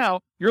transition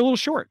out, you're a little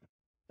short.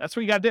 That's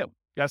what you got to do.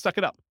 You got to suck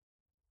it up.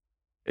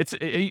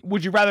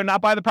 Would you rather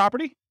not buy the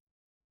property?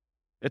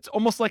 It's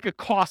almost like a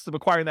cost of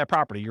acquiring that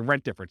property, your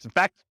rent difference. In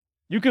fact,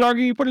 you could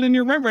argue you put it in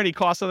your rent ready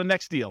cost on the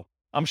next deal.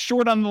 I'm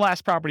short on the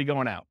last property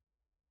going out.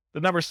 The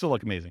numbers still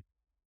look amazing.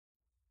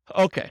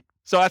 Okay,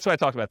 so that's what I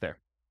talked about there.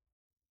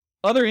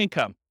 Other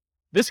income.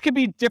 This could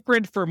be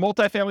different for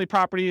multifamily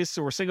properties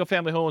or single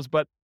family homes,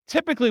 but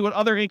typically what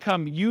other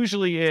income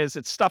usually is,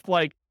 it's stuff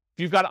like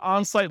if you've got an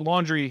on-site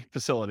laundry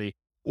facility,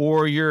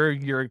 or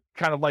you're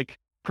kind of like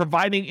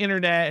providing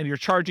internet and you're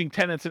charging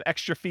tenants an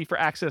extra fee for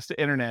access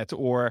to internet,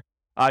 or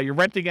you're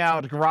renting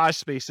out garage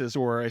spaces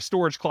or a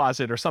storage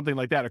closet or something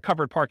like that, or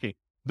covered parking.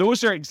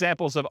 Those are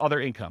examples of other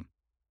income.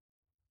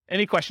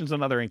 Any questions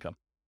on other income?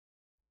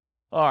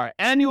 All right,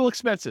 annual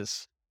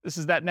expenses. This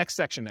is that next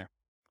section there.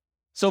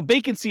 So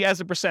vacancy as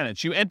a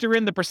percentage. You enter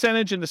in the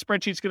percentage and the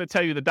spreadsheet's going to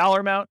tell you the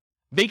dollar amount.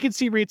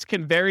 Vacancy rates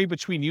can vary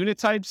between unit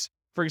types.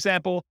 For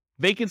example,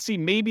 vacancy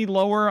may be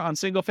lower on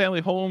single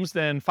family homes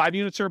than 5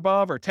 units or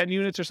above, or 10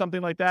 units or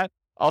something like that.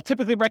 I'll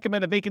typically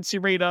recommend a vacancy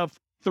rate of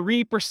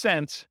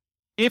 3%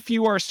 if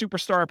you are a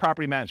superstar at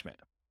property management.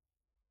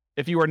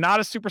 If you are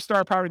not a superstar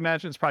at property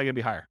management, it's probably going to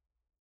be higher.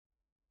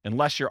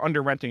 Unless you're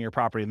under renting your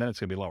property, and then it's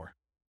going to be lower.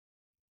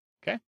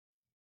 Okay?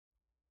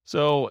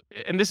 So,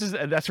 and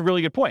that's a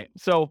really good point.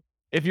 So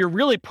if you're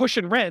really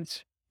pushing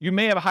rent, you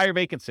may have a higher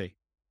vacancy.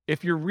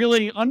 If you're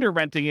really under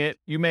renting it,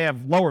 you may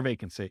have lower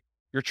vacancy.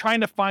 You're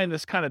trying to find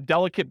this kind of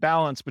delicate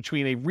balance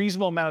between a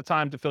reasonable amount of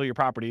time to fill your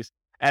properties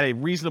at a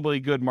reasonably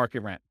good market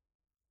rent.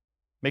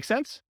 Make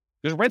sense?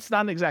 Because rent's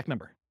not an exact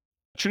number.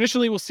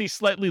 Traditionally, we'll see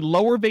slightly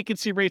lower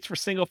vacancy rates for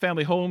single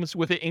family homes,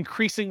 with it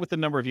increasing with the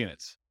number of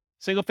units.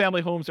 Single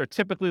family homes are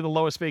typically the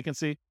lowest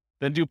vacancy,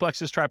 then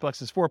duplexes,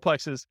 triplexes,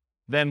 fourplexes,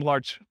 then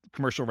large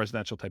commercial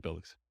residential type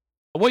buildings.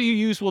 What you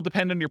use will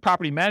depend on your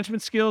property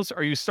management skills.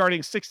 Are you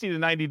starting 60 to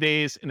 90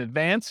 days in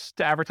advance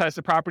to advertise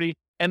the property,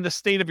 and the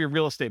state of your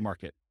real estate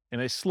market? In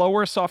a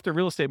slower, softer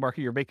real estate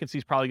market, your vacancy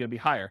is probably going to be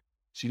higher.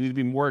 So you need to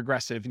be more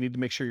aggressive. You need to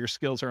make sure your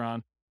skills are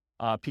on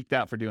peaked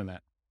out for doing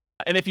that.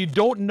 And if you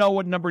don't know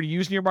what number to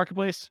use in your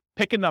marketplace,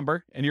 pick a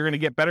number, and you're going to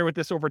get better with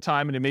this over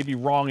time, and it may be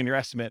wrong in your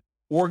estimate,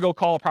 or go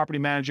call a property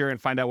manager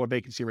and find out what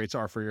vacancy rates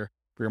are for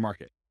your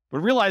market. But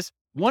realize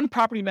one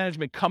property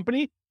management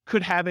company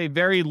could have a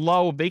very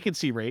low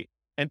vacancy rate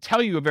and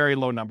tell you a very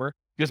low number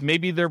because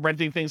maybe they're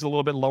renting things a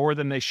little bit lower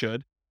than they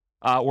should,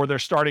 or they're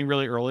starting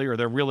really early, or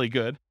they're really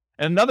good.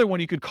 And another one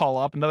you could call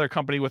up, another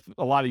company with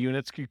a lot of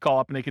units could call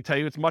up and they could tell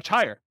you it's much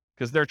higher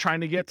because they're trying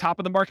to get top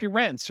of the market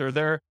rents, or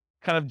they're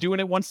kind of doing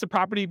it once the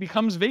property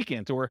becomes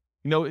vacant, or,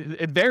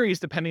 it varies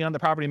depending on the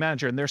property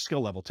manager and their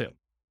skill level too,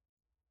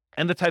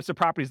 and the types of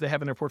properties they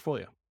have in their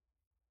portfolio.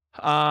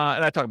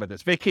 And I talk about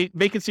this.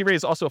 Vacancy rate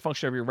is also a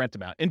function of your rent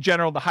amount. In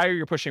general, the higher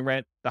you're pushing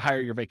rent, the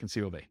higher your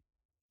vacancy will be.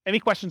 Any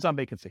questions on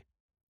vacancy?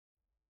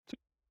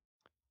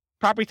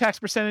 Property tax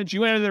percentage,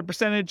 you enter the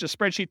percentage, a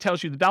spreadsheet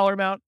tells you the dollar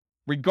amount.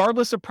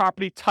 Regardless of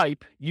property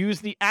type,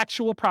 use the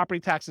actual property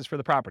taxes for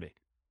the property.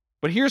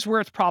 But here's where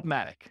it's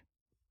problematic.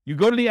 You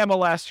go to the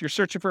MLS, you're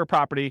searching for a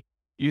property,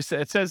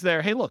 it says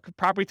there, hey, look,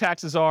 property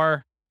taxes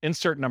are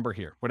insert number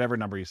here, whatever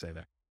number you say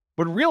there.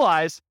 But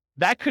realize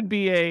that could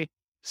be a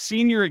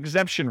senior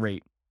exemption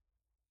rate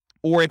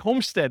or a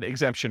homestead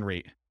exemption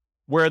rate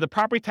where the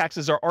property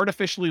taxes are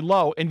artificially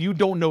low and you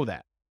don't know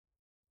that.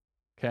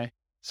 Okay.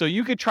 So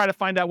you could try to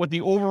find out what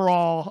the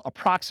overall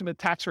approximate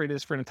tax rate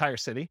is for an entire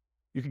city.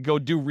 You could go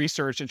do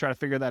research and try to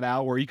figure that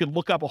out, or you could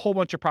look up a whole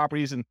bunch of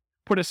properties and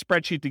put a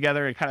spreadsheet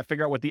together and kind of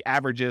figure out what the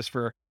average is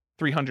for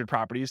 300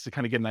 properties to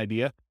kind of get an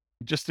idea,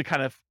 just to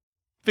kind of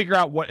figure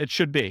out what it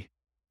should be.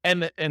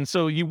 And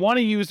so you want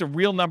to use a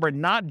real number,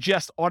 not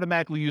just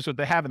automatically use what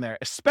they have in there,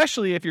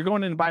 especially if you're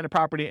going in and buying a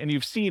property and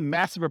you've seen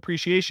massive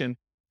appreciation.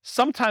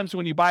 Sometimes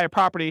when you buy a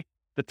property,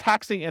 the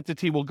taxing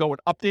entity will go and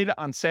update it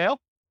on sale.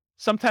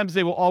 Sometimes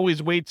they will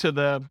always wait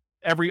to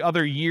every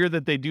other year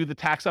that they do the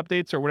tax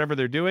updates or whatever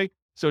they're doing.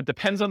 So it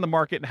depends on the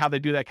market and how they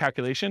do that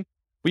calculation.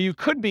 But you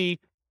could be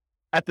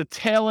at the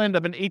tail end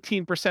of an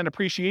 18%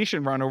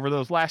 appreciation run over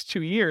those last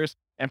 2 years,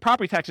 and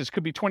property taxes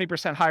could be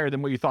 20% higher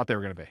than what you thought they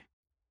were going to be.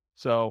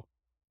 So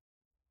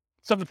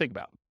something to think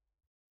about.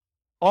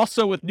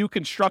 Also, with new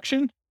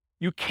construction,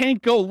 you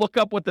can't go look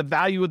up what the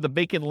value of the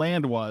vacant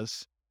land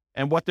was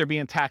and what they're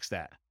being taxed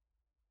at,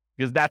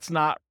 because that's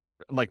not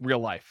like real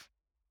life.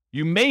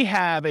 You may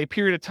have a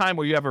period of time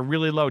where you have a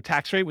really low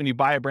tax rate when you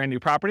buy a brand new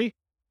property,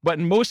 but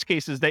in most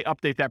cases, they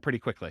update that pretty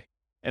quickly.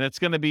 And it's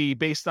going to be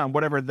based on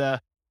whatever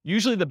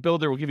usually the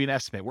builder will give you an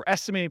estimate. We're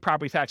estimating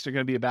property taxes are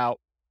going to be about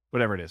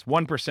whatever it is,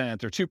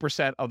 1% or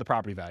 2% of the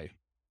property value.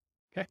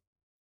 Okay.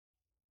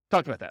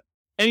 Talked about that.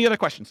 Any other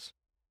questions?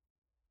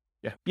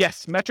 Yeah.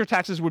 Yes. Metro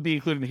taxes would be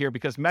included in here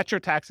because metro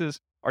taxes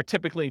are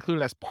typically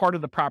included as part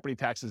of the property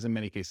taxes in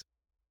many cases.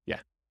 Yeah.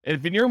 And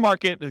if in your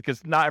market,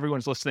 because not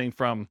everyone's listening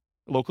from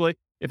locally,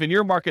 if in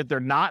your market they're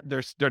not,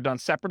 they're done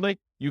separately,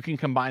 you can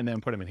combine them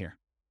and put them in here.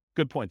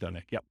 Good point though,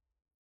 Nick. Yep.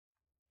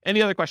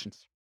 Any other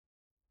questions?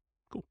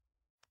 Cool.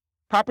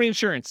 Property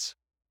insurance.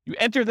 You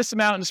enter this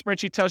amount and the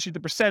spreadsheet tells you the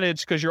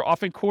percentage because you're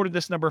often quoted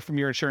this number from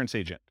your insurance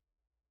agent.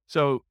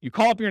 So you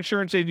call up your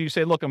insurance agent, you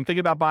say, look, I'm thinking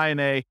about buying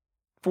a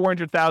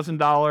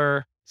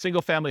 $400,000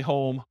 single family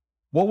home.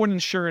 What would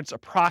insurance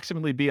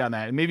approximately be on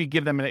that? And maybe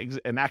give them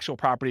an actual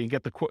property and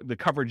get the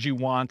coverage you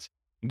want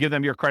and give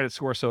them your credit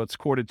score so it's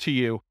quoted to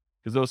you,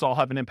 because those all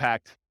have an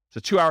impact. It's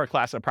a 2-hour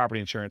class on property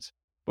insurance.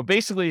 But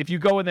basically, if you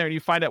go in there and you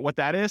find out what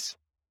that is,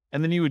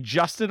 and then you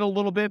adjust it a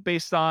little bit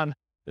based on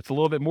it's a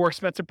little bit more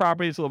expensive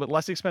property, it's a little bit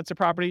less expensive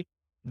property,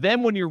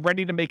 then when you're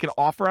ready to make an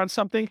offer on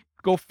something,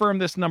 go firm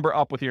this number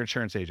up with your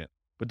insurance agent.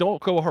 But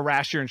don't go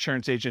harass your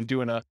insurance agent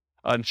doing an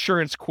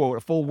insurance quote, a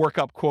full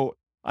workup quote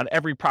on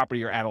every property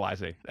you're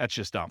analyzing. That's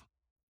just dumb.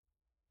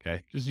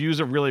 Okay. Just use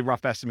a really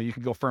rough estimate. You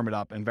can go firm it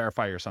up and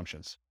verify your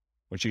assumptions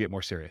once you get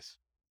more serious.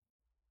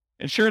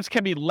 Insurance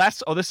can be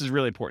less. Oh, this is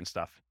really important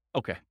stuff.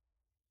 Okay.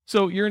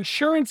 So your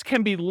insurance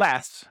can be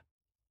less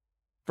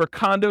for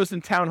condos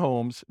and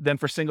townhomes than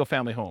for single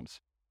family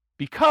homes,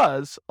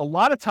 because a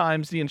lot of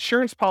times the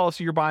insurance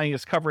policy you're buying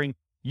is covering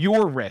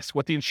your risk,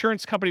 what the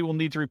insurance company will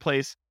need to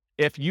replace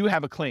if you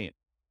have a claim.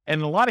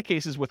 And in a lot of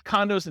cases with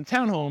condos and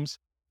townhomes,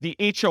 the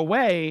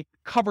HOA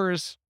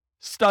covers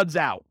studs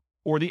out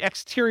or the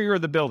exterior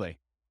of the building.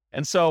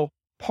 And so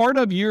part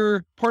of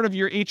your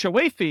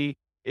HOA fee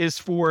is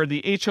for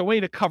the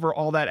HOA to cover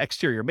all that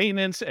exterior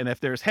maintenance, and if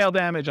there's hail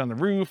damage on the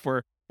roof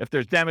or if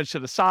there's damage to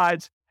the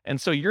sides. And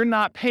so you're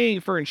not paying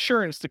for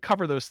insurance to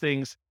cover those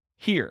things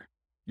here.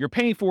 You're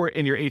paying for it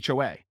in your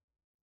HOA.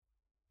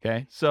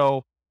 Okay.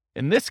 So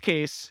in this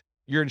case,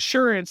 your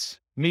insurance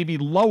may be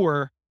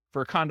lower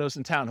for condos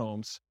and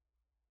townhomes,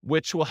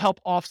 which will help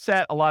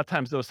offset a lot of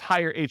times those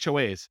higher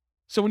HOAs.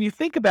 So when you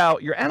think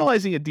about, you're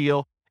analyzing a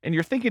deal and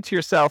you're thinking to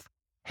yourself,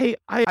 hey,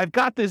 I've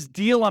got this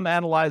deal I'm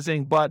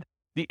analyzing, but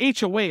the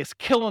HOA is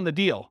killing the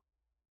deal.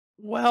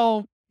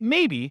 Well,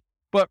 maybe,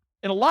 but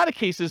in a lot of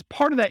cases,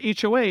 part of that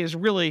HOA is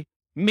really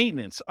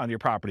maintenance on your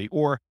property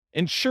or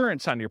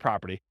insurance on your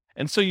property.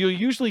 And so you'll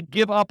usually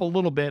give up a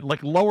little bit,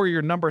 like lower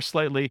your number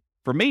slightly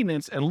for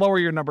maintenance and lower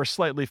your number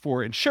slightly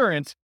for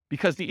insurance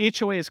because the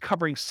HOA is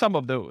covering some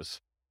of those.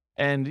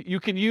 And you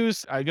can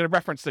use, I'm going to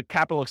reference the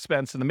capital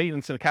expense and the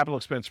maintenance and the capital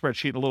expense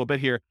spreadsheet a little bit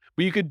here,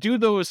 but you could do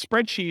those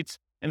spreadsheets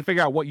and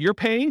figure out what you're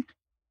paying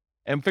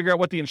and figure out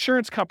what the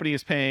insurance company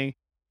is paying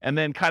and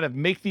then kind of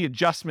make the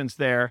adjustments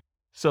there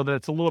so that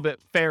it's a little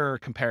bit fairer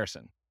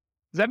comparison.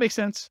 Does that make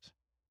sense?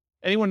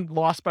 Anyone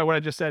lost by what I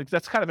just said? Because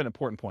that's kind of an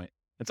important point.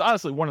 It's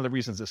honestly one of the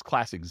reasons this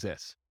class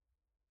exists.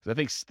 Because I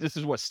think this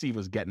is what Steve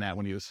was getting at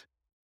when he was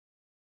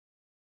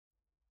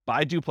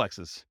buy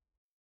duplexes.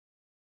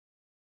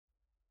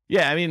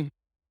 Yeah, I mean,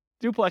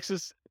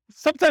 duplexes,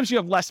 sometimes you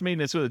have less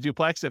maintenance with a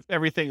duplex if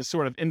everything is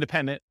sort of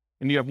independent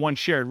and you have one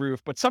shared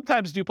roof. But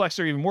sometimes duplexes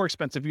are even more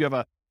expensive. You have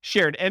a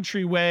shared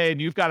entryway and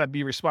you've got to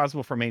be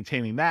responsible for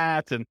maintaining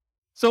that. And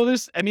so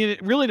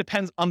it really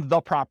depends on the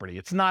property.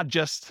 It's not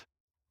just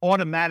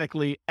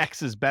automatically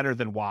X is better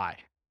than Y.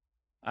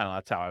 I don't know.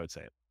 That's how I would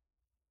say it.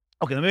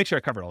 Okay, let me make sure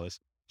I covered all this.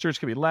 Insurance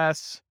could be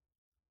less.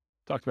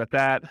 Talked about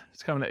that.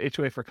 It's coming to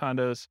HOA for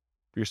condos.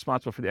 Be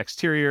responsible for the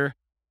exterior.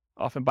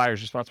 Often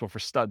buyers responsible for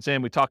studs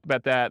in. We talked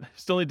about that.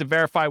 Still need to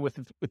verify with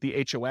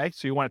the HOA.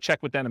 So you want to check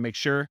with them to make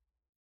sure.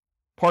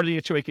 Part of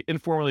the HOA can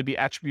informally be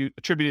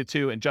attributed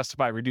to and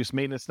justify a reduced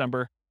maintenance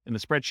number in the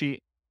spreadsheet.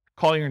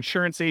 Call your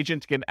insurance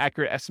agent to get an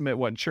accurate estimate of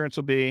what insurance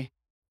will be.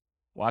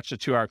 Watch the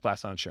 2-hour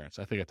class on insurance.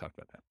 I think I talked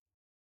about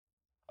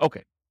that.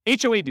 Okay.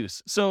 HOA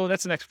dues. So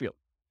that's the next field.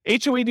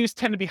 HOA dues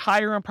tend to be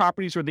higher on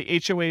properties where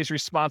the HOA is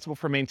responsible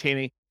for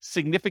maintaining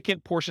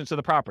significant portions of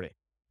the property.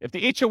 If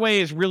the HOA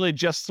is really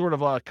just sort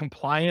of a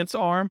compliance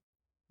arm,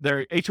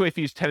 their HOA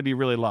fees tend to be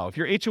really low. If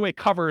your HOA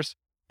covers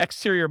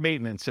exterior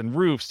maintenance and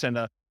roofs and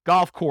a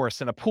golf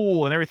course and a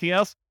pool and everything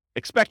else,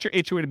 expect your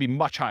HOA to be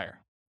much higher.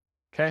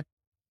 Okay?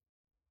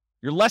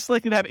 You're less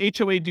likely to have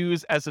HOA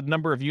dues as the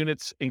number of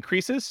units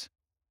increases,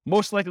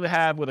 most likely to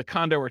have with a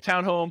condo or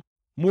townhome,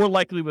 more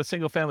likely with a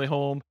single-family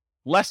home,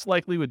 less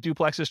likely with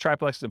duplexes,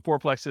 triplexes, and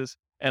fourplexes,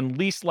 and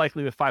least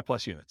likely with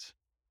 5+ units.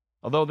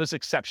 Although there's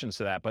exceptions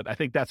to that, but I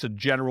think that's a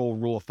general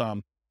rule of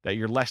thumb that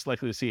you're less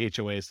likely to see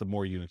HOAs the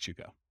more units you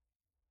go.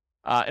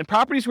 In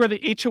properties where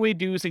the HOA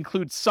dues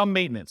include some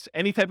maintenance,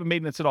 any type of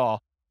maintenance at all,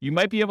 you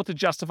might be able to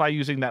justify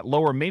using that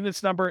lower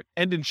maintenance number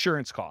and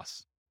insurance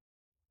costs.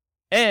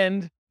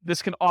 And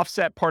this can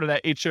offset part of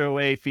that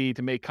HOA fee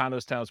to make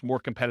condos, towns more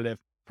competitive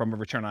from a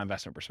return on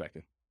investment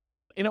perspective.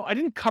 I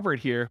didn't cover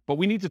it here, but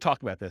we need to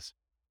talk about this.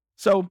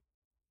 So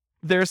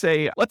let's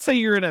say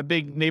you're in a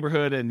big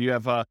neighborhood and you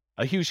have a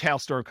huge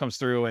hailstorm comes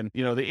through and,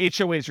 the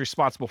HOA is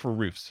responsible for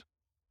roofs.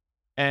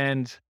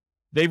 And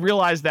they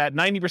realize that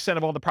 90%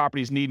 of all the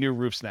properties need new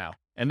roofs now.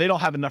 And they don't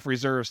have enough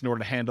reserves in order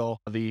to handle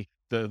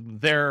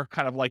their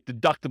kind of like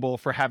deductible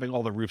for having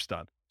all the roofs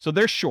done. So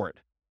they're short.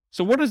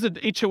 So what does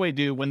the HOA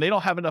do when they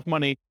don't have enough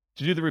money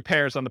to do the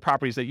repairs on the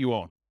properties that you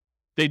own?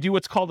 They do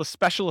what's called a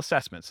special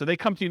assessment. So they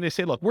come to you and they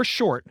say, look, we're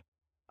short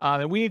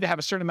and we need to have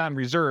a certain amount in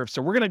reserve.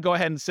 So we're going to go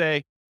ahead and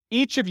say,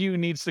 each of you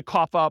needs to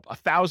cough up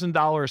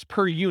 $1,000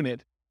 per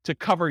unit to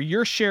cover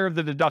your share of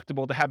the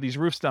deductible to have these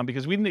roofs done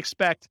because we didn't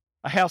expect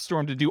a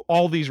hailstorm to do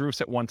all these roofs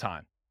at one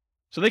time.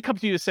 So they come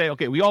to you to say,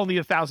 okay, we all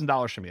need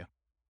 $1,000 from you.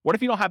 What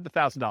if you don't have the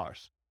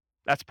 $1,000?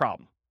 That's a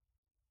problem.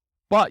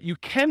 But you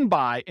can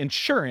buy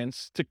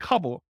insurance to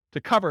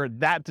cover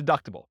that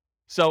deductible.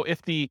 So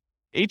if the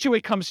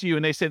HOA comes to you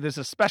and they say there's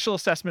a special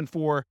assessment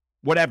for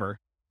whatever,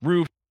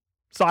 roof,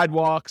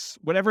 sidewalks,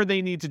 whatever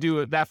they need to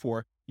do that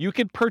for, you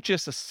can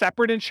purchase a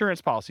separate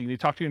insurance policy. You need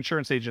to talk to your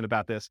insurance agent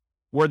about this,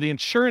 where the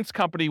insurance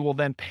company will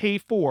then pay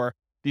for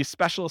the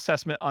special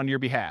assessment on your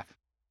behalf.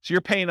 So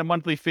you're paying a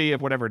monthly fee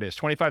of whatever it is,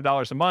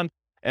 $25 a month.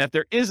 And if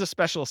there is a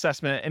special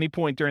assessment at any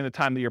point during the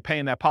time that you're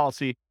paying that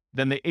policy,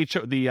 then the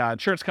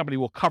insurance company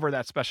will cover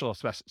that special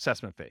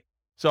assessment fee.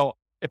 So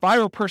if I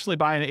were personally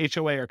buying an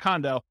HOA or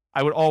condo,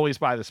 I would always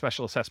buy the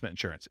special assessment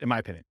insurance, in my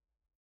opinion.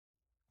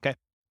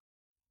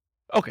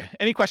 Okay.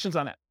 Any questions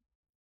on that?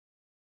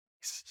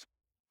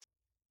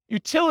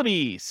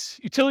 Utilities.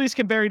 Utilities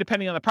can vary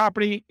depending on the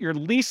property. You're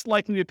least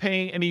likely to be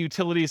paying any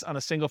utilities on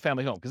a single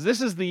family home because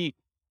this is the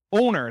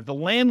owner, the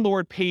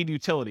landlord paid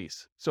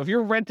utilities. So if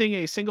you're renting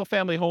a single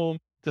family home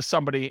to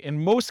somebody,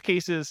 in most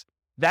cases,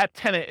 that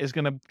tenant is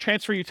going to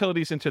transfer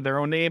utilities into their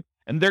own name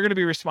and they're going to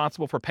be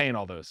responsible for paying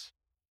all those.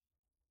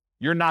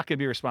 You're not going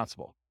to be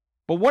responsible.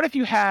 But what if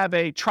you have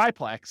a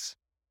triplex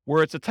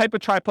where it's a type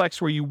of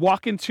triplex where you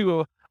walk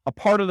into a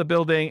part of the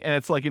building and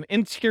it's like an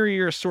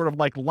interior sort of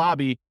like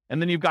lobby,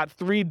 and then you've got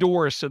 3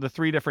 doors to the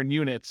 3 different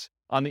units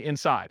on the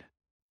inside?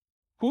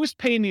 Who's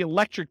paying the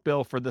electric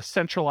bill for the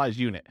centralized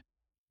unit?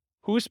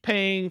 Who's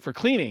paying for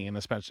cleaning in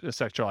the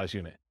centralized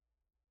unit?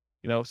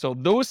 So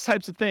those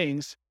types of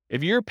things,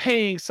 if you're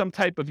paying some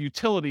type of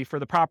utility for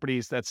the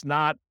properties that's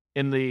not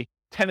in the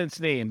tenant's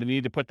name, then you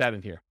need to put that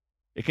in here.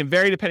 It can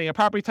vary depending on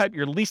property type.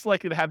 You're least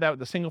likely to have that with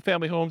the single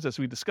family homes, as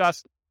we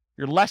discussed.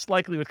 You're less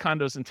likely with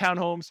condos and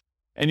townhomes,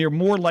 and you're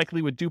more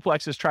likely with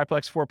duplexes,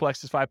 triplexes,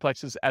 fourplexes,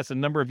 fiveplexes as the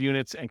number of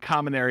units and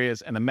common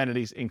areas and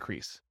amenities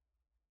increase.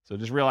 So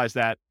just realize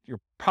that your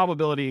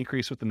probability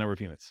increase with the number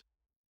of units.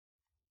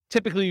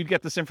 Typically, you'd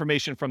get this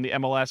information from the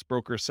MLS,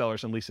 brokers,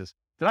 sellers, and leases.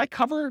 Did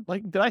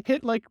I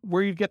hit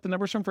where you'd get the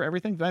numbers from for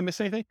everything? Did I miss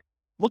anything?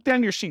 Look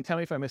down your sheet. Tell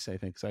me if I missed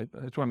anything, because I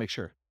just want to make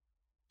sure.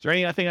 Is there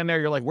anything on there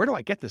you're like, where do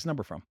I get this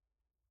number from?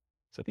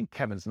 So I think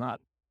Kevin's not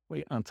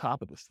way on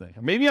top of this thing.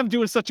 Or maybe I'm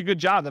doing such a good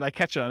job that I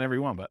catch it on every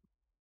one, but.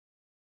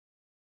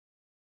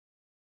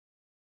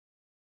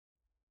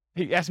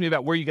 He asked me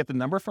about where you get the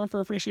number from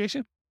for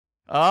appreciation.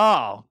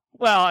 Oh,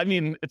 well, I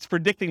mean, it's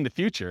predicting the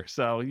future.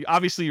 So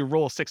obviously you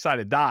roll a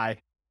 6-sided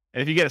die.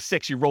 And if you get a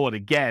 6, you roll it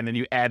again and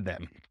you add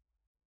them.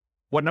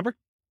 What number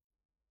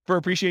for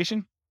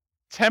appreciation?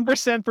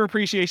 10% for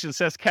appreciation,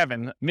 says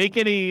Kevin. Make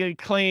any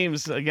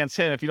claims against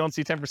him if you don't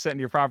see 10% in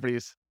your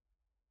properties.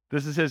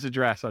 This is his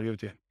address. I'll give it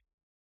to you.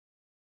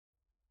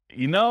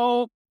 You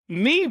know,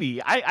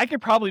 maybe. I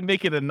could probably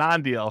make it a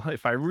non-deal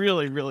if I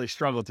really, really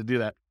struggle to do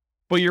that.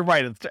 But you're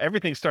right.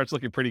 Everything starts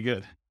looking pretty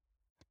good,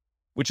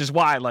 which is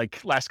why,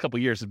 last couple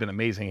of years has been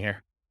amazing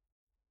here.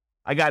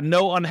 I got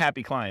no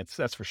unhappy clients,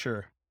 that's for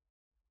sure.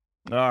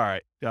 All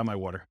right, got my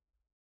water.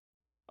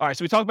 All right,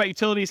 so we talked about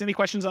utilities. Any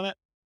questions on that?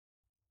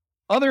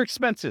 Other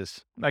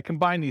expenses. I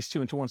combine these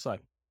two into one slide.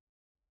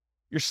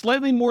 You're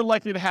slightly more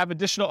likely to have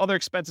additional other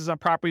expenses on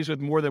properties with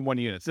more than one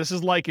unit. This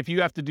is like if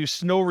you have to do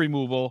snow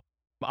removal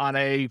on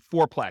a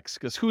fourplex,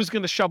 because who's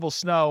going to shovel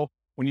snow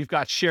when you've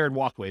got shared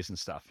walkways and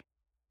stuff?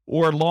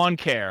 Or lawn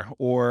care,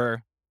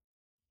 or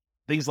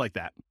things like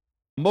that.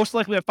 Most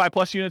likely have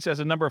 5+ units as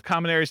a number of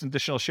common areas and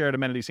additional shared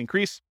amenities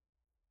increase.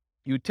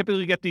 You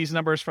typically get these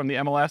numbers from the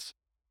MLS,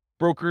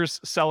 brokers,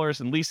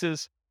 sellers, and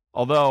leases,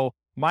 although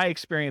my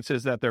experience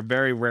is that they're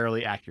very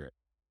rarely accurate.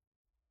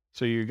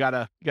 So you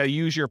gotta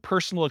use your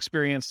personal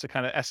experience to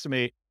kind of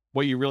estimate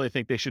what you really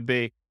think they should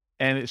be.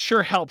 And it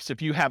sure helps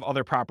if you have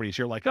other properties.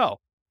 You're like, oh,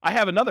 I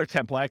have another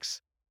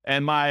 10plex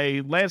and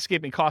my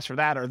landscaping costs for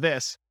that are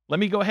this. Let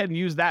me go ahead and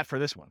use that for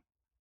this one.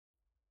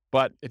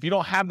 But if you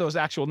don't have those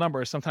actual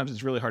numbers, sometimes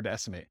it's really hard to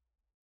estimate.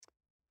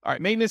 All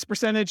right, maintenance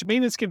percentage.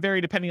 Maintenance can vary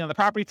depending on the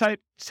property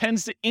type. It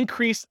tends to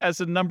increase as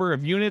the number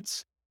of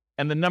units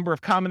and the number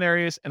of common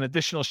areas and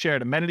additional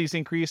shared amenities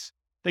increase.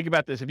 Think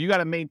about this. If you got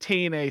to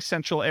maintain a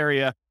central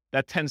area,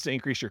 that tends to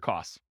increase your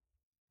costs.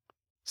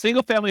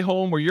 Single family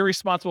home where you're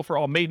responsible for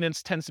all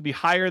maintenance tends to be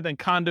higher than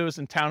condos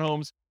and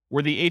townhomes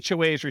where the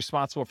HOA is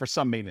responsible for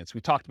some maintenance.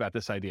 We talked about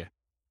this idea.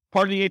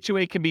 Part of the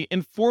HOA can be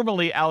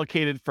informally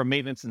allocated for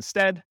maintenance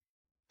instead.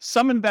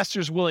 Some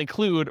investors will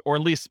include or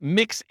at least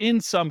mix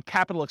in some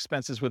capital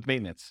expenses with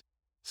maintenance.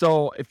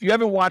 So if you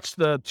haven't watched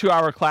the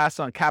 2-hour class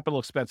on capital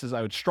expenses,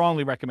 I would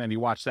strongly recommend you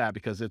watch that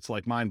because it's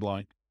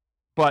mind-blowing.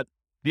 But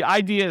the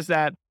idea is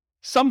that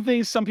some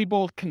things some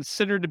people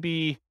consider to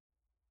be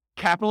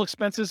capital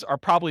expenses are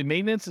probably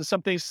maintenance, and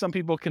some things some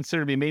people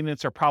consider to be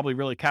maintenance are probably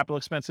really capital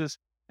expenses.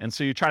 And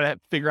so you try to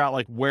figure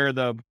out where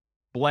the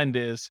blend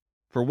is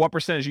for what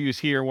percentage you use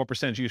here and what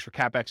percentage you use for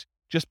CapEx.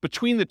 Just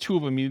between the two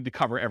of them, you need to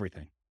cover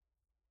everything.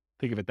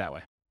 Think of it that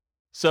way.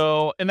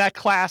 So in that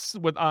class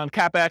on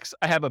CapEx,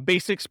 I have a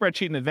basic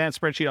spreadsheet and advanced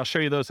spreadsheet. I'll show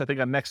you those, I think,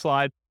 on the next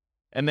slide.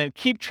 And then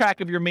keep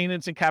track of your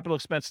maintenance and capital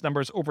expense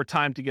numbers over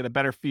time to get a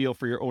better feel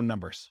for your own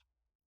numbers.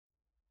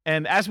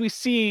 And as we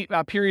see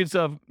periods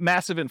of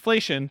massive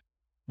inflation,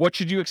 what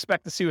should you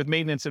expect to see with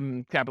maintenance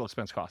and capital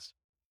expense costs?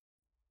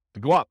 To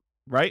go up,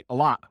 right? A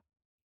lot.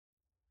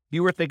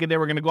 You were thinking they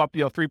were going to go up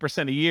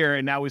 3% a year,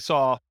 and now we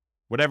saw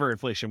whatever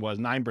inflation was,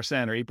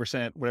 9% or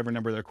 8%, whatever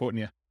number they're quoting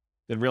you.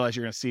 Then realize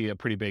you're going to see a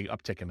pretty big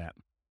uptick in that.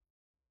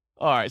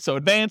 All right, so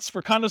advanced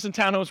for condos and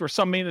townhomes where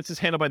some maintenance is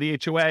handled by the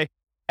HOA,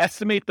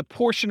 estimate the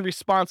portion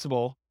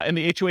responsible in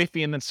the HOA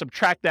fee and then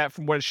subtract that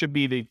from what it should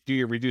be to do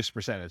your reduced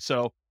percentage.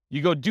 So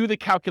you go do the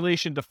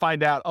calculation to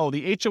find out, oh,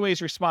 the HOA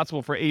is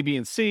responsible for A, B,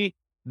 and C.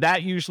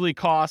 That usually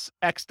costs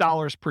X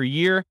dollars per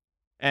year.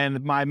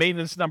 And my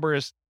maintenance number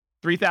is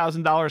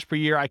 $3,000 per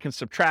year. I can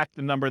subtract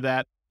the number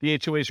that the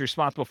HOA is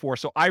responsible for.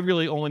 So I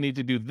really only need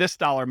to do this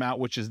dollar amount,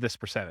 which is this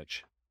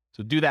percentage.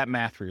 So do that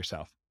math for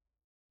yourself.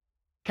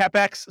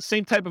 CapEx,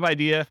 same type of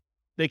idea.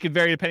 They can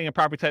vary depending on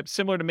property type,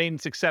 similar to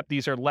maintenance, except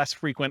these are less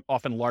frequent,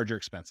 often larger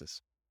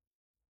expenses.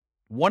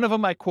 One of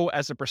them I quote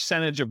as a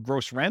percentage of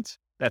gross rent.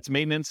 That's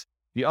maintenance.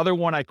 The other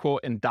one I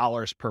quote in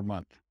dollars per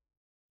month.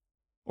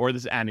 Or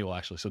this is annual,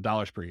 actually, so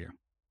dollars per year.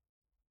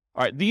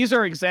 All right, these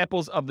are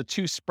examples of the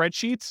two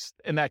spreadsheets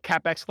in that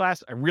CapEx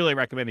class. I really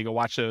recommend you go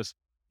watch those.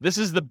 This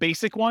is the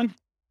basic one.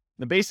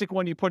 The basic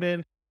one you put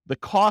in the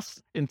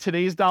cost in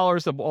today's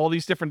dollars of all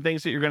these different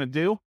things that you're going to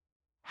do,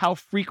 how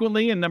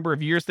frequently and number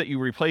of years that you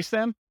replace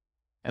them,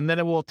 and then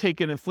it will take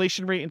an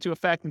inflation rate into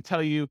effect and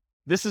tell you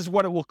this is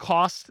what it will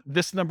cost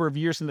this number of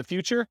years in the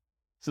future.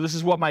 So this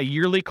is what my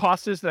yearly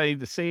cost is that I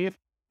need to save.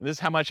 And this is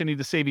how much I need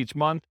to save each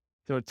month.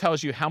 So it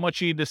tells you how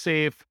much you need to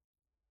save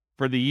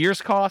for the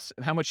year's costs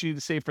and how much you need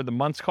to save for the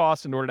month's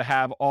costs in order to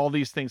have all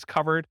these things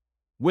covered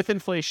with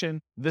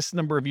inflation this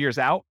number of years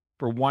out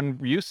for one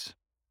use.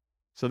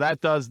 So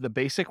that does the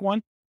basic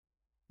one.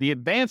 The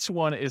advanced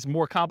one is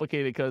more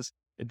complicated because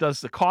it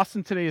does the cost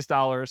in today's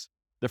dollars,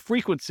 the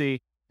frequency,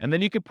 and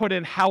then you can put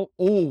in how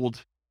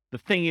old the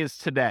thing is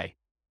today.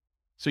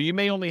 So you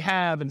may only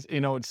have,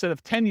 instead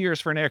of 10 years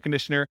for an air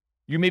conditioner,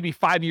 you may be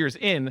 5 years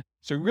in.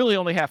 So you really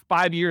only have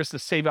 5 years to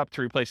save up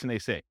to replace an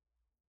AC.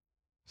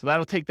 So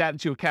that'll take that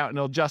into account, and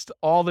it'll adjust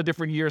all the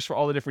different years for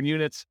all the different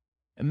units.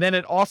 And then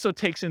it also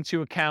takes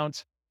into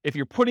account if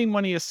you're putting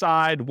money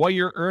aside, what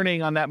you're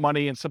earning on that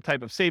money in some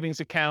type of savings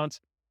account,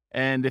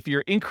 and if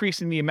you're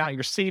increasing the amount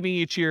you're saving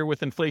each year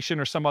with inflation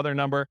or some other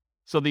number.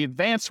 So the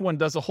advanced one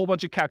does a whole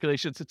bunch of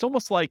calculations. It's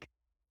almost like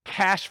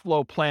cash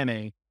flow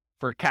planning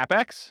for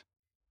CapEx,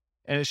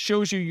 and it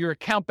shows you your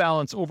account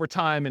balance over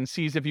time and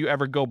sees if you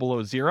ever go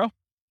below zero,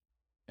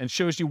 and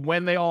shows you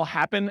when they all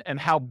happen and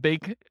how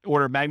big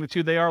order of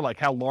magnitude they are, like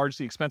how large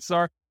the expenses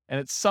are, and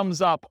it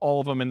sums up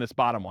all of them in this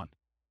bottom one.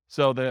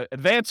 So the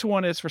advanced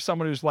one is for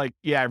someone who's like,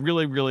 yeah, I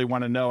really, really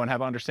want to know and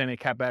have understanding of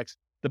CapEx.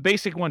 The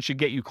basic one should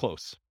get you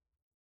close.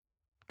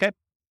 Okay.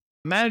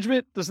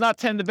 Management does not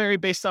tend to vary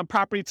based on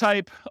property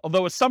type,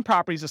 although with some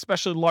properties,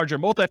 especially larger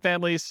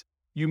multifamilies,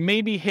 you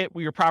may be hit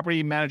with your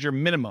property manager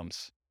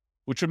minimums,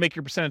 which would make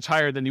your percentage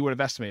higher than you would have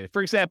estimated.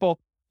 For example,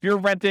 if you're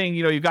renting,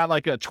 you've got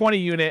like a 20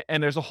 unit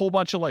and there's a whole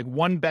bunch of like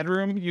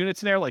 1-bedroom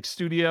units in there, like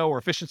studio or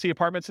efficiency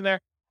apartments in there.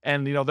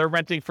 And, they're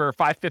renting for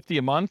 $550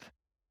 a month,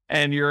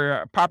 and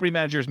your property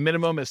manager's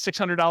minimum is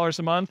 $600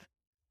 a month.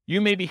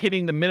 You may be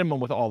hitting the minimum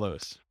with all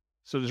those.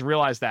 So just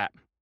realize that.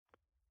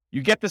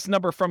 You get this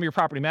number from your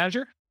property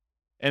manager.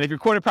 And if your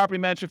quoted property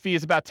management fee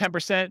is about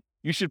 10%,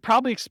 you should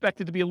probably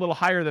expect it to be a little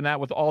higher than that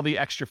with all the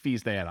extra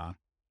fees they add on.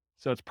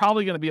 So it's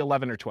probably going to be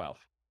 11 or 12.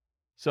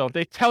 So if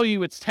they tell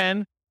you it's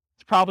 10,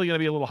 it's probably going to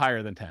be a little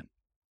higher than 10.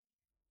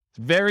 It's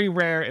very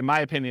rare, in my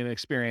opinion and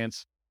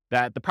experience,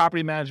 that the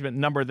property management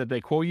number that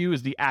they quote you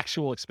is the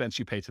actual expense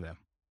you pay to them.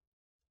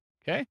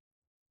 Okay?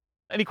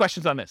 Any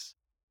questions on this?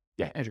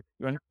 Yeah, Andrew,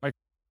 you want to?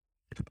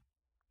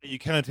 Are you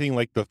counting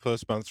like the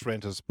first month's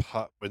rent as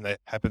part when that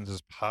happens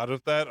as part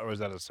of that, or is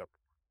that a separate?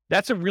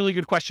 That's a really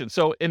good question.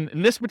 So in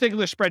this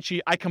particular spreadsheet,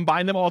 I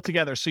combine them all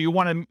together. So you'll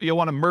want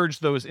to merge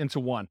those into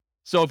one.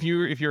 So if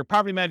your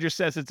property manager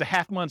says it's a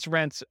half month's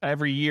rent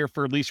every year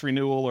for lease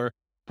renewal or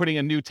putting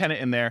a new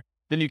tenant in there,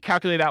 then you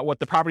calculate out what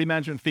the property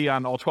management fee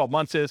on all 12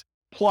 months is,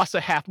 plus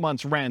a half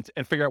month's rent,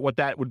 and figure out what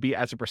that would be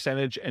as a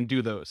percentage and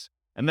do those.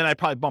 And then I'd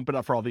probably bump it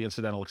up for all the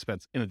incidental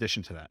expense in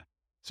addition to that.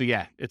 So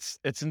yeah, it's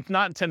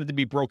not intended to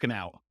be broken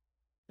out.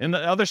 In the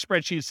other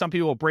spreadsheets, some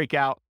people will break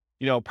out,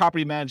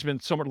 property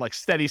management, somewhat like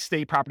steady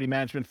state property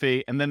management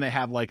fee, and then they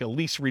have like a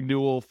lease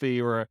renewal fee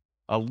or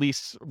a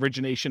lease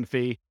origination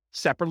fee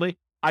separately.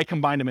 I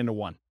combine them into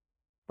one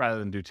rather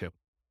than do two.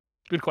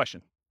 Good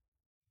question.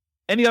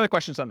 Any other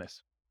questions on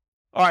this?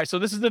 All right, so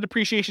this is the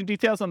depreciation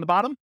details on the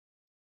bottom.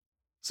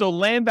 So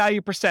land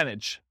value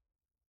percentage.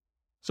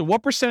 So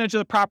what percentage of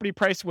the property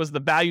price was the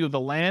value of the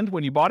land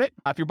when you bought it?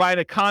 If you're buying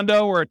a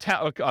condo or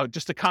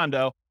just a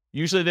condo,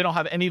 usually they don't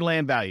have any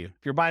land value.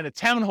 If you're buying a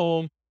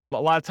townhome, a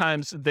lot of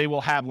times they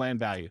will have land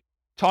value.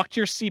 Talk to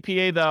your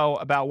CPA, though,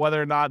 about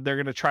whether or not they're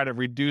going to try to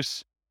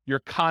reduce your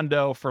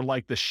condo for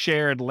like the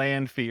shared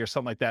land fee or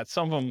something like that.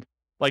 Some of them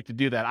like to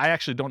do that. I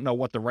actually don't know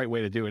what the right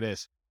way to do it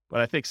is,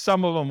 but I think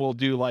some of them will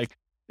do like,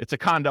 it's a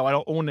condo, I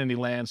don't own any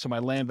land, so my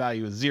land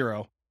value is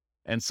zero.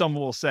 And some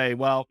will say,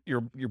 well,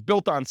 you're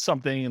built on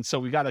something, and so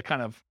we got to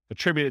kind of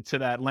attribute it to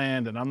that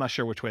land, and I'm not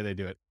sure which way they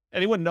do it.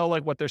 Anyone know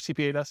like what their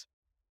CPA does?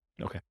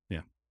 Okay,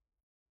 yeah.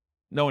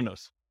 No one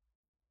knows.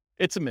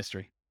 It's a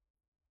mystery.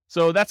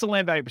 So that's a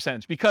land value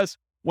percentage, because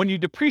when you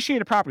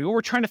depreciate a property, what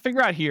we're trying to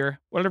figure out here,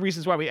 one of the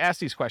reasons why we ask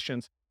these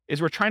questions,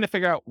 is we're trying to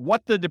figure out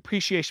what the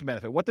depreciation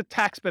benefit, what the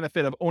tax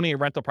benefit of owning a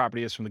rental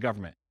property is from the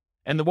government.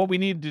 And what we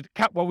need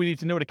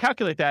to know to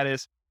calculate that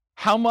is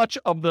how much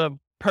of the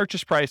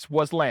purchase price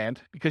was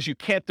land, because you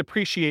can't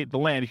depreciate the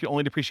land, you can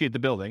only depreciate the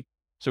building.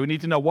 So we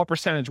need to know what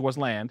percentage was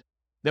land.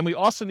 Then we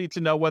also need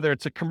to know whether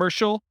it's a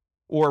commercial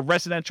or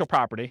residential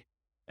property.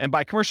 And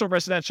by commercial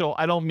residential,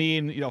 I don't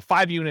mean,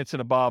 5 units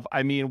and above.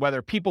 I mean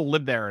whether people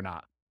live there or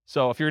not.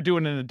 So if you're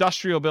doing an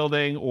industrial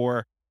building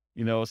or,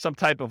 some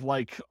type of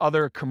like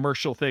other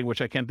commercial thing,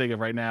 which I can't think of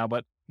right now,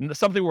 but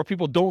something where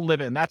people don't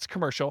live in, that's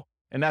commercial.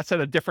 And that's at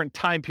a different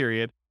time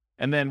period.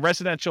 And then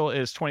residential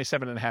is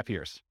 27.5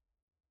 years.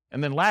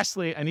 And then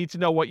lastly, I need to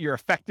know what your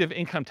effective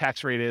income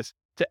tax rate is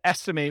to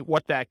estimate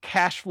what that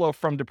cash flow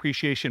from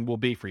depreciation will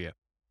be for you.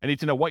 I need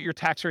to know what your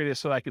tax rate is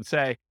so that I can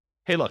say,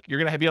 hey, look, you're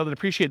going to be able to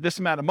depreciate this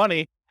amount of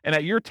money, and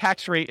at your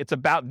tax rate, it's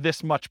about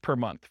this much per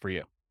month for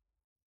you.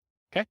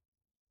 Okay?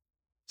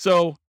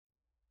 So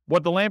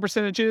what the land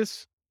percentage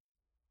is,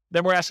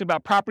 then we're asking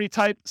about property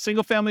type,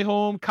 single family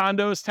home,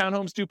 condos,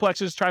 townhomes,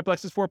 duplexes,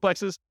 triplexes,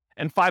 fourplexes,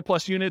 and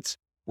 5+ units.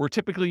 We're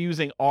typically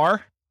using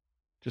R,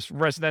 just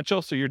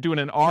residential. So you're doing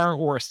an R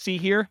or a C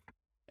here.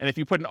 And if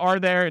you put an R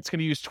there, it's going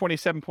to use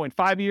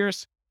 27.5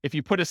 years. If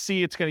you put a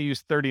C, it's going to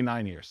use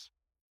 39 years.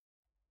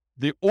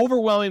 The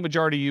overwhelming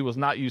majority of you will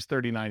not use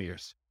 39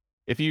 years.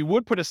 If you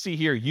would put a C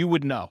here, you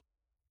would know.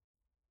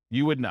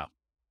 You would know.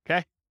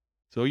 Okay.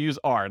 So use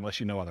R unless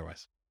you know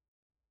otherwise.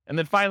 And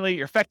then finally,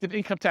 your effective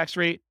income tax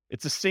rate,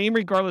 it's the same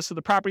regardless of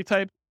the property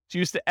type. It's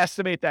used to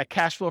estimate that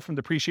cash flow from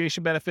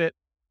depreciation benefit.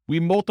 We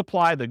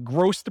multiply the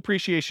gross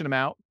depreciation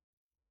amount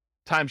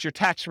times your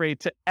tax rate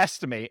to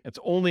estimate, it's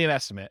only an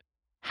estimate,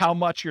 how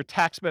much your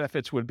tax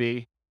benefits would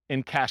be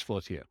in cash flow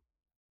to you.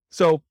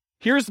 So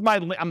here's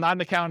I'm not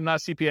an accountant,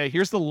 not a CPA.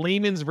 Here's the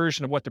layman's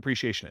version of what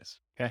depreciation is,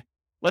 okay?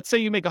 Let's say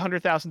you make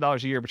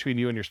 $100,000 a year between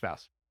you and your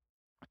spouse,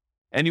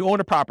 and you own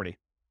a property.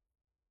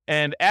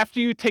 And after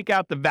you take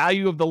out the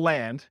value of the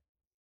land,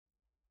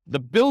 the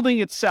building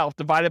itself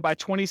divided by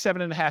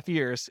 27 and a half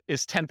years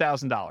is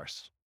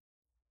 $10,000,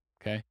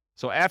 okay?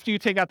 So after you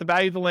take out the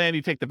value of the land,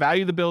 you take the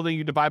value of the building,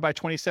 you divide by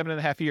 27 and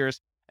a half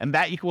years, and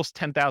that equals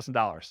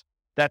 $10,000.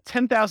 That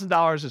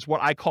 $10,000 is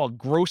what I call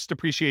gross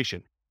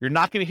depreciation. You're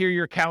not going to hear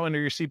your accountant or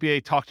your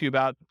CPA talk to you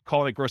about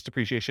calling it gross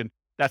depreciation.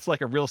 That's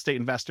like a real estate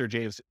investor,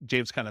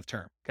 James kind of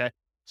term, okay?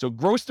 So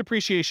gross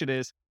depreciation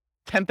is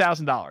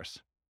 $10,000.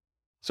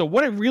 So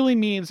what it really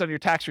means on your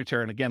tax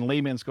return, again,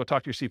 layman's, go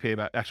talk to your CPA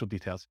about actual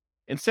details.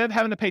 Instead of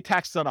having to pay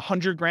taxes on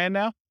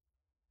 $100,000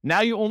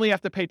 now you only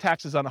have to pay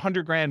taxes on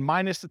 $100,000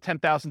 minus the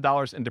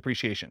 $10,000 in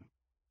depreciation.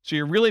 So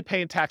you're really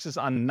paying taxes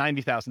on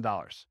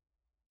 $90,000.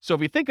 So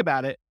if you think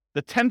about it,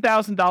 the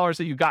 $10,000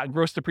 that you got in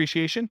gross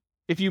depreciation,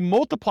 if you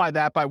multiply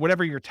that by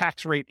whatever your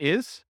tax rate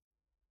is,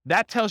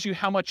 that tells you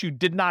how much you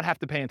did not have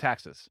to pay in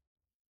taxes.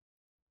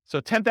 So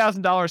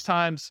 $10,000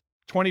 times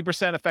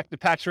 20% effective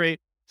tax rate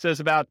says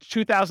about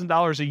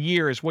 $2,000 a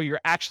year is what you're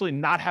actually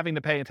not having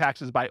to pay in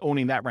taxes by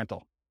owning that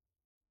rental.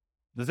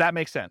 Does that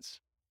make sense?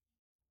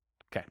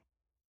 Okay.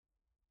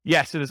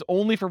 Yes, it is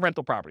only for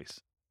rental properties.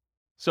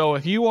 So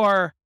if you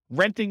are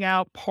renting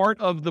out part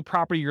of the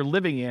property you're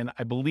living in,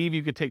 I believe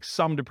you could take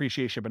some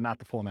depreciation, but not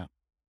the full amount.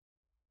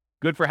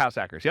 Good for house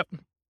hackers. Yep.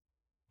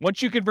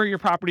 Once you convert your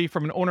property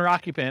from an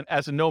owner-occupant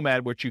as a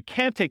nomad, which you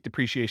can take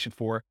depreciation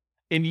for,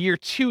 in year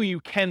 2, you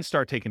can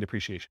start taking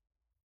depreciation.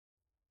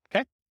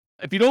 Okay?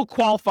 If you don't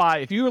qualify,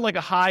 if you're like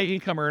a high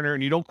income earner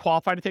and you don't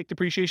qualify to take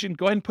depreciation,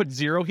 go ahead and put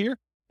 0 here,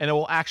 and it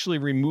will actually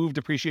remove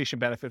depreciation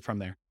benefit from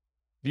there.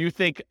 If you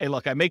think, hey,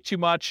 look, I make too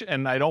much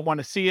and I don't want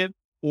to see it,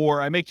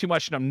 or I make too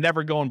much and I'm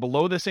never going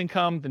below this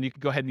income, then you can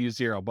go ahead and use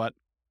 0. But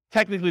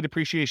technically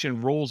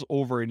depreciation rolls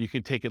over and you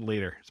can take it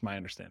later, is my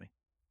understanding.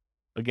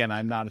 Again,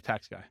 I'm not a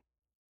tax guy.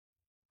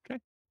 Okay.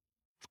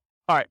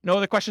 All right. No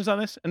other questions on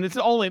this? And this is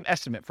only an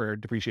estimate for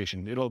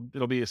depreciation.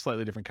 It'll be a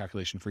slightly different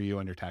calculation for you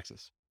on your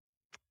taxes.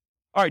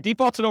 All right.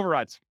 Defaults and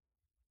overrides.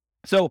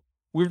 So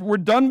we're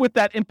done with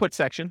that input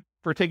section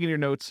for taking your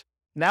notes.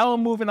 Now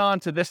I'm moving on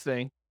to this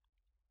thing.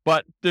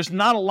 But there's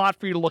not a lot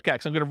for you to look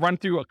at. So I'm going to run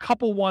through a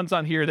couple ones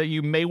on here that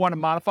you may want to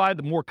modify,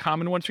 the more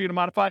common ones for you to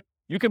modify.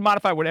 You can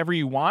modify whatever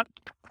you want.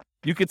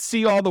 You can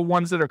see all the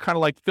ones that are kind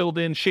of like filled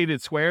in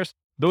shaded squares.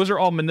 Those are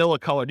all manila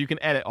colored. You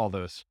can edit all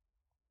those.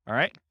 All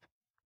right.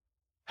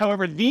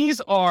 However, these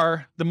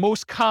are the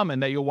most common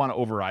that you'll want to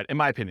override, in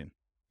my opinion.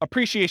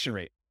 Appreciation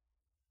rate.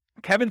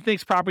 Kevin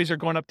thinks properties are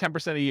going up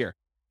 10% a year.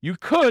 You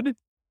could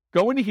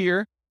go into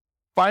here,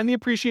 find the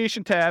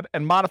appreciation tab,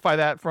 and modify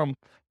that from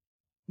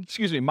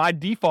my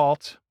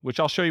default, which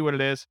I'll show you what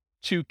it is,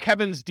 to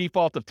Kevin's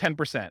default of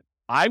 10%.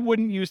 I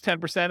wouldn't use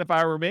 10% if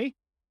I were me,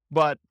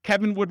 but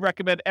Kevin would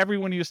recommend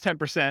everyone use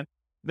 10%.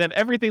 Then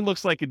everything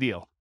looks like a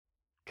deal.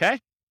 Okay?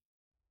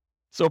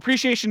 So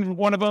appreciation is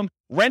one of them.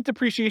 Rent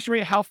appreciation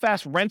rate, how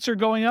fast rents are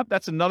going up.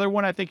 That's another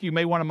one I think you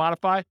may want to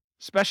modify,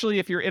 especially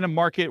if you're in a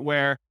market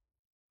where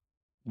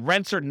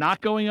rents are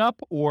not going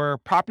up or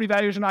property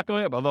values are not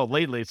going up. Although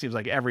lately it seems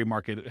like every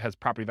market has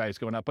property values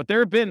going up. But there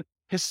have been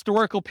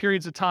historical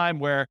periods of time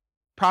where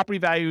property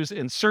values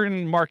in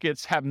certain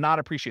markets have not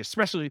appreciated,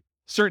 especially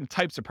certain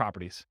types of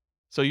properties.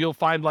 So you'll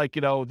find like,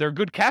 they're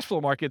good cash flow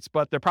markets,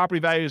 but their property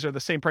values are the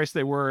same price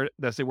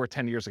as they were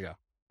 10 years ago.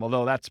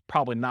 Although that's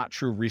probably not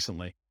true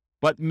recently.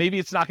 But maybe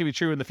it's not going to be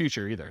true in the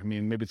future either. I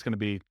mean, maybe it's going to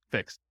be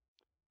fixed.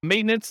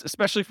 Maintenance,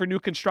 especially for new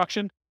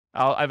construction.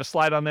 I have a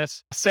slide on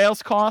this.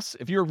 Sales costs.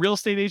 If you're a real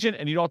estate agent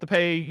and you don't have to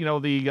pay,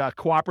 the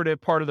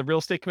cooperative part of the real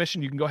estate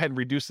commission, you can go ahead and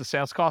reduce the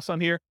sales costs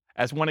on here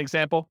as one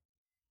example.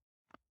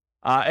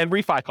 And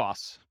refi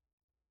costs.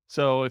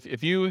 So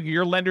if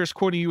your lender is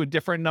quoting you a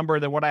different number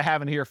than what I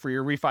have in here for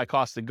your refi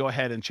costs, then go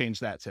ahead and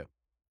change that too.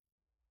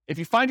 If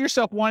you find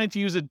yourself wanting to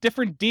use a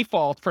different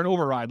default for an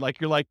override,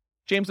 like you're like,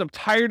 James, I'm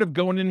tired of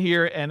going in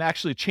here and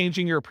actually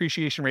changing your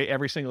appreciation rate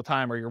every single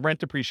time, or your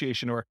rent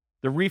appreciation, or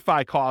the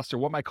refi cost, or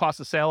what my cost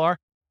of sale are,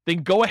 then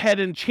go ahead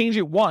and change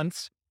it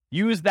once.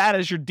 Use that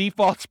as your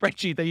default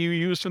spreadsheet that you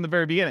used from the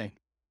very beginning.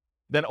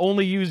 Then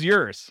only use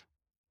yours.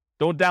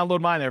 Don't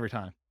download mine every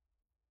time.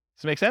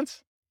 Does it make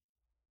sense?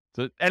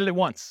 So edit it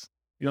once.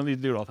 You don't need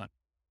to do it all the time.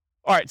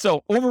 All right,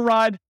 so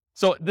override.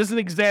 So this is an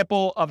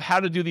example of how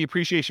to do the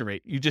appreciation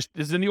rate. This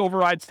is in the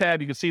overrides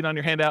tab. You can see it on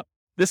your handout.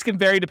 This can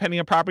vary depending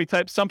on property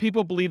type. Some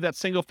people believe that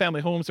single family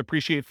homes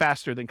appreciate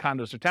faster than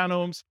condos or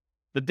townhomes.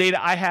 The data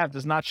I have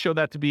does not show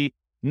that to be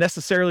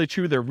necessarily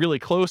true. They're really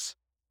close,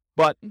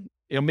 but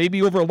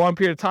maybe over a long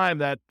period of time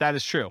that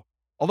is true.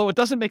 Although it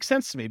doesn't make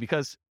sense to me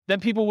because then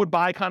people would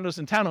buy condos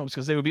and townhomes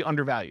because they would be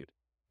undervalued.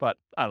 But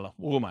I don't know.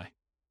 Who am I?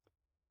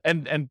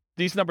 And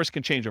these numbers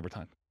can change over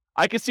time.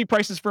 I can see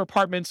prices for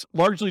apartments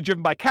largely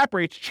driven by cap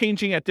rates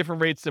changing at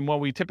different rates than what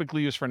we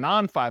typically use for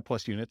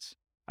non-5+ units.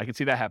 I can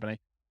see that happening.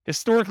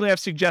 Historically, I've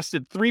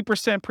suggested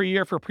 3% per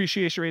year for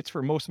appreciation rates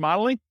for most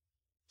modeling.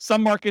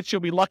 Some markets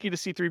you'll be lucky to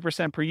see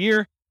 3% per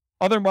year.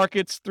 Other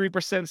markets,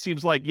 3%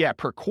 seems like,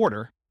 per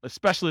quarter,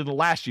 especially the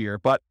last year.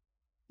 But,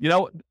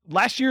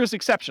 last year is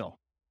exceptional.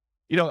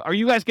 Are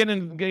you guys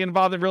getting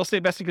involved in real estate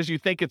investing because you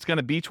think it's going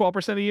to be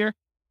 12% a year?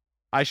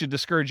 I should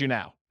discourage you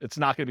now. It's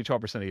not going to be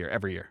 12% a year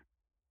every year.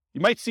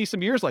 You might see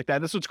some years like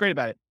that. That's what's great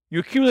about it. You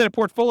accumulate a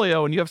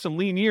portfolio and you have some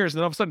lean years, and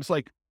then all of a sudden it's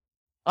like,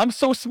 I'm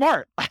so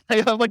smart. I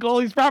have like all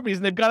these properties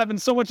and they've got up in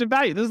so much in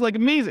value. This is like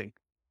amazing.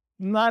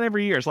 Not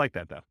every year is like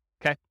that though.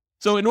 Okay.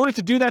 So in order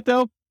to do that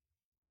though,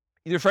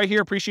 either right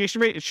here,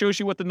 appreciation rate, it shows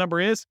you what the number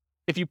is.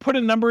 If you put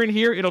a number in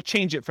here, it'll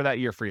change it for that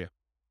year for you.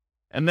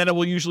 And then it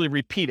will usually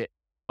repeat it,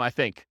 I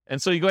think.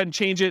 And so you go ahead and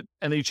change it,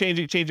 and then you change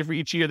it for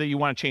each year that you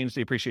want to change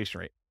the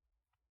appreciation rate.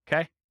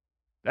 Okay.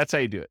 That's how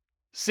you do it.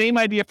 Same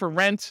idea for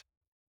rent.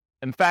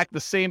 In fact, the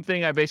same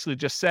thing I basically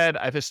just said.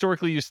 I've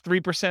historically used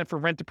 3% for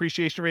rent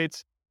depreciation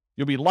rates.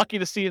 You'll be lucky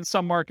to see in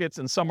some markets.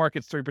 In some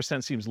markets,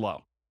 3% seems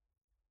low.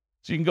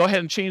 So you can go ahead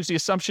and change the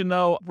assumption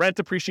though. Rent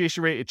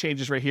depreciation rate, it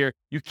changes right here.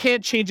 You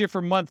can't change it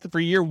for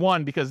year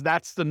one because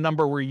that's the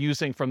number we're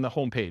using from the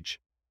homepage.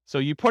 So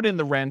you put in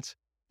the rent,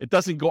 it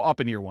doesn't go up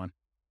in year one,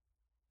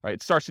 right?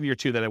 It starts in year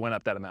two that it went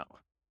up that amount.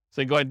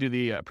 So you go ahead and do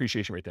the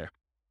appreciation rate there.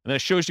 And then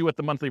it shows you what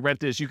the monthly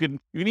rent is. You can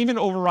even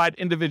override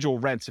individual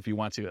rents if you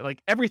want to. Like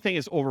everything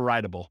is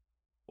overrideable.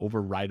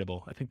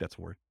 Overrideable. I think that's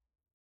a word.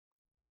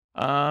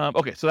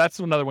 Okay, so that's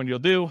another one you'll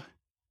do.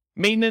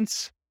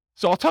 Maintenance.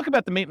 So I'll talk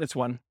about the maintenance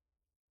one.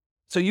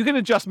 So you can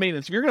adjust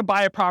maintenance. If you're going to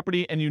buy a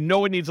property and you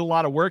know it needs a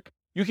lot of work,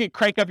 you can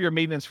crank up your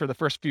maintenance for the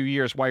first few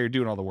years while you're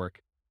doing all the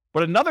work.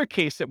 But another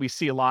case that we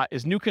see a lot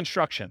is new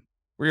construction,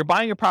 where you're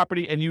buying a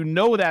property and you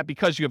know that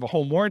because you have a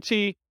home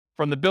warranty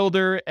from the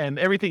builder and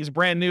everything's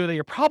brand new, that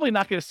you're probably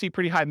not going to see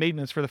pretty high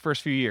maintenance for the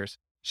first few years.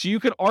 So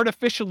you could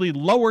artificially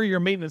lower your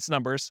maintenance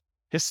numbers.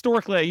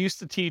 Historically, I used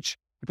to teach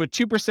you put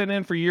 2%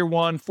 in for year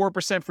one,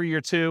 4% for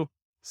year two,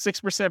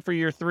 6% for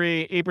year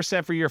three,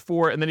 8% for year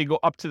four, and then you go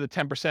up to the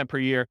 10% per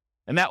year.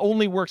 And that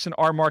only works in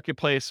our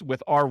marketplace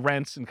with our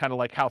rents and kind of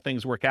like how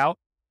things work out.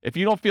 If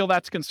you don't feel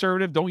that's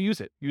conservative, don't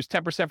use it. Use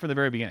 10% from the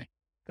very beginning.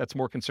 That's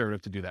more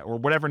conservative to do that, or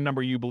whatever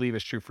number you believe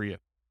is true for you.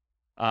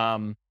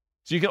 So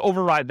you can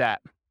override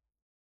that.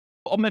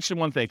 I'll mention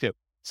one thing too.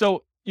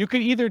 So you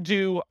could either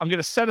do, I'm going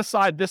to set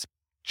aside this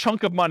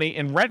chunk of money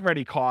in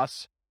rent-ready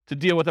costs to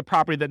deal with a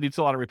property that needs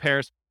a lot of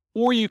repairs,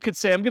 or you could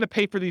say, I'm going to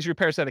pay for these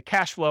repairs out of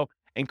cash flow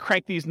and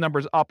crank these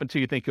numbers up until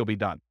you think you'll be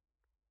done,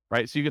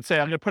 right? So you could say,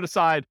 I'm going to put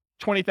aside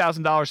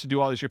 $20,000 to do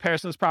all these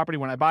repairs on this property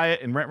when I buy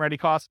it in rent-ready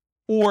costs,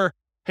 or,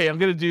 hey, I'm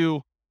going to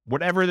do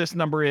whatever this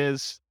number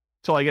is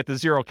till I get to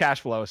zero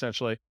cash flow,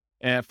 essentially,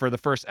 and for the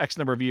first X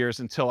number of years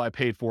until I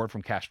paid for it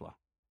from cash flow.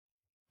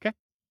 Okay.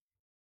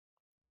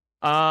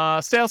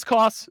 Sales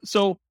costs.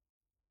 So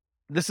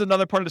this is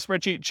another part of the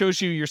spreadsheet. It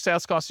shows you your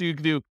sales costs. So you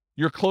can do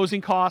your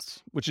closing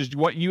costs, which is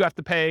what you have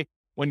to pay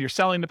when you're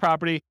selling the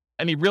property,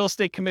 any real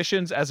estate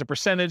commissions as a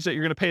percentage that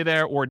you're going to pay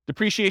there, or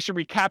depreciation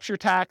recapture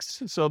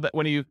tax, so that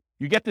when you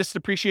get this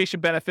depreciation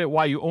benefit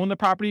while you own the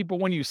property, but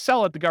when you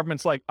sell it, the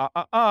government's like,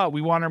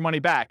 we want our money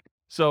back.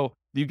 So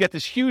you get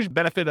this huge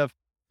benefit of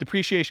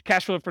depreciation,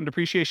 cash flow from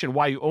depreciation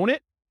while you own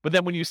it. But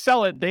then when you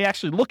sell it, they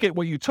actually look at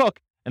what you took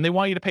and they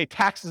want you to pay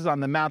taxes on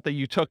the amount that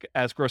you took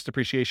as gross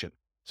depreciation.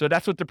 So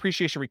that's what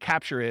depreciation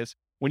recapture is.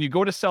 When you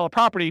go to sell a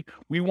property,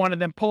 we want to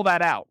then pull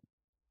that out.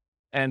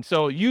 And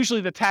so usually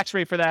the tax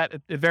rate for that,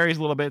 it varies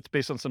a little bit. It's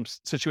based on some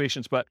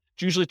situations, but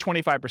it's usually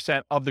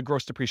 25% of the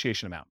gross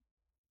depreciation amount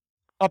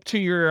up to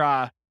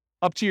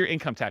your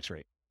income tax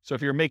rate. So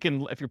if you're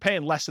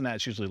paying less than that,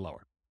 it's usually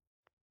lower.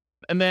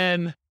 And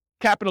then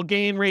capital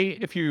gain rate.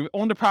 If you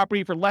own the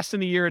property for less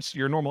than a year, it's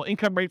your normal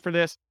income rate for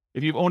this.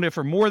 If you've owned it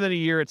for more than a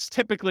year, it's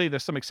typically,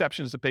 there's some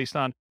exceptions based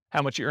on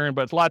how much you earn,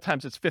 but a lot of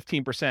times it's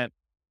 15%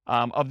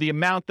 of the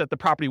amount that the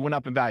property went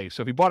up in value.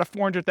 So if you bought a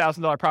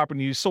 $400,000 property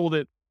and you sold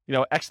it,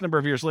 X number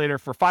of years later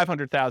for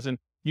 $500,000,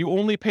 you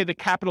only pay the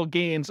capital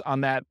gains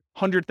on that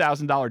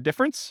 $100,000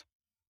 difference.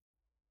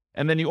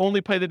 And then you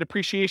only pay the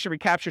depreciation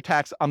recapture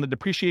tax on the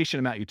depreciation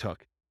amount you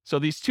took. So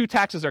these two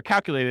taxes are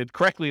calculated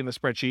correctly in the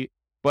spreadsheet,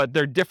 but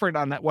they're different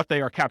on what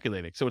they are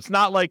calculating. So it's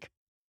not like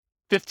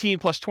 15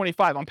 plus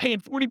 25. I'm paying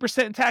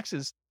 40% in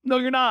taxes. No,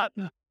 you're not.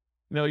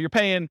 You're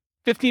paying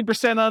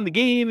 15% on the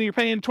gain and you're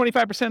paying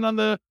 25% on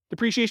the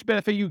depreciation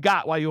benefit you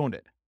got while you owned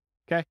it.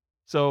 Okay.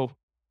 So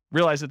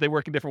realize that they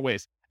work in different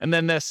ways. And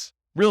then this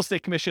real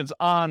estate commissions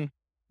on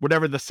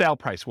whatever the sale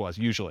price was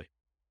usually.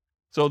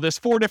 So there's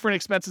 4 different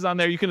expenses on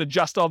there. You can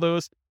adjust all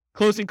those: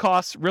 closing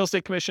costs, real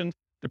estate commission,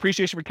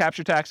 depreciation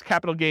recapture tax,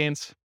 capital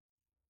gains.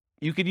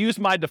 You could use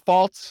my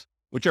defaults,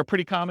 which are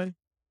pretty common.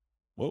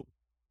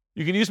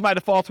 You can use my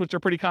defaults, which are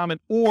pretty common,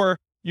 or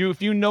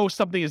if you know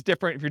something is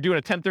different, if you're doing a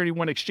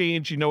 1031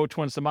 exchange, you know which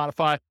ones to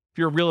modify. If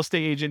you're a real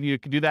estate agent, you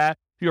can do that.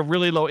 If you have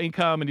really low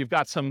income and you've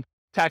got some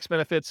tax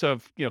benefits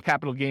of,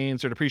 capital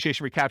gains or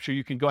depreciation recapture,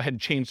 you can go ahead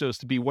and change those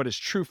to be what is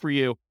true for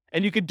you.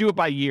 And you could do it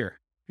by year.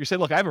 You say,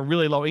 look, I have a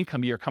really low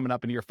income year coming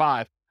up in year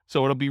 5,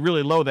 so it'll be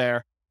really low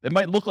there. It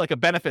might look like a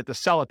benefit to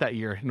sell it that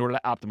year in order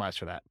to optimize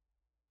for that.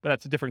 But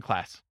that's a different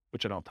class,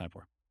 which I don't have time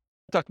for.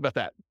 I talked about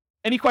that.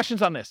 Any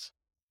questions on this?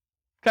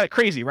 Kind of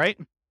crazy, right?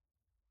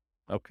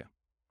 Okay.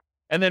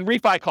 And then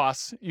refi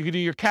costs. You can do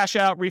your cash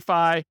out,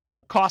 refi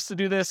costs to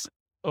do this,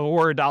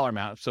 or a dollar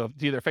amount. So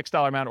it's either a fixed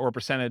dollar amount or a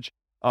percentage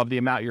of the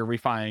amount you're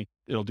refining.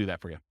 It'll do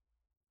that for you.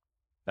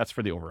 That's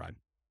for the override.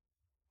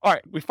 All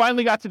right. We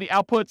finally got to the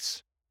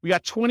outputs. We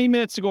got 20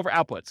 minutes to go over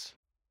outputs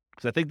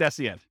because I think that's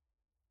the end.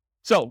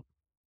 So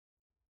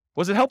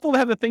was it helpful to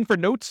have the thing for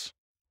notes?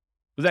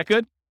 Was that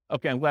good?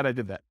 Okay. I'm glad I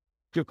did that.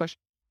 Do you have a question?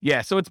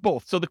 Yeah. So it's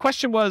both. So the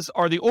question was,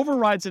 are the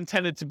overrides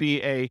intended to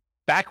be a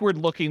backward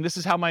looking, this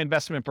is how my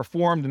investment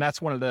performed, and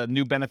that's one of the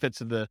new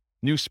benefits of the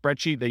new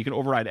spreadsheet, that you can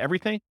override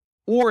everything?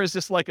 Or is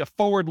this like a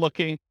forward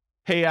looking,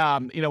 hey,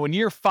 in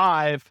year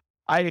 5,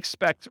 I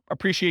expect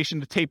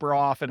appreciation to taper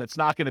off and it's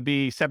not going to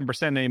be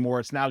 7% anymore.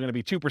 It's now going to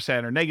be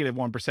 2% or negative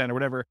 1% or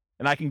whatever.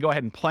 And I can go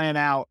ahead and plan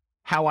out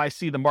how I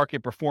see the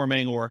market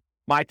performing, or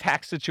my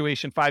tax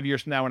situation 5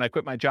 years from now when I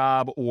quit my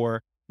job,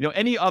 or,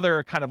 any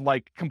other kind of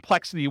like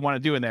complexity you want to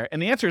do in there.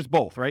 And the answer is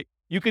both, right?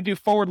 You could do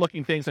forward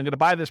looking things. I'm going to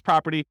buy this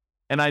property,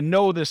 and I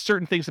know there's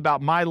certain things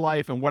about my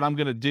life and what I'm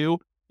going to do.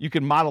 You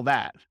can model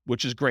that,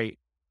 which is great.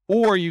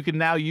 Or you can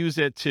now use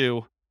it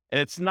to, and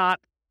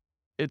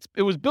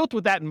it was built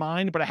with that in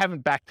mind, but I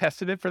haven't back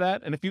tested it for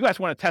that. And if you guys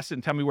want to test it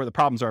and tell me where the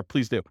problems are,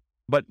 please do.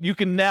 But you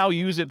can now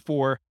use it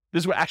for,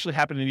 this is what actually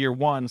happened in year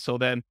 1. So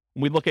then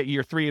when we look at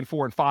year 3 and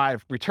 4 and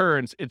 5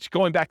 returns, it's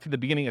going back to the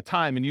beginning of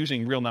time and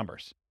using real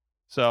numbers.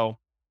 So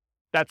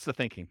that's the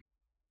thinking.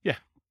 Yeah.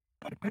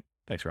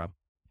 Thanks, Rob.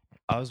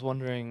 I was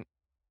wondering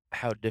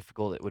how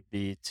difficult it would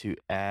be to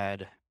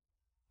add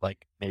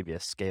like maybe a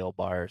scale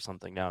bar or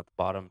something down at the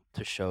bottom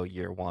to show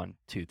year 1,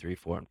 2, 3,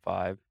 4, and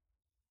 5.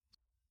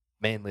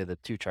 Mainly the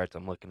 2 charts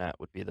I'm looking at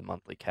would be the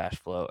monthly cash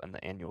flow and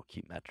the annual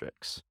key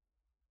metrics.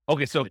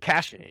 Okay,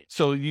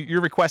 so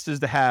your request is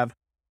to have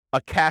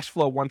a cash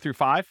flow 1 through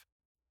 5,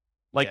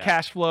 like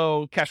cash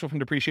flow from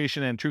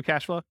depreciation and true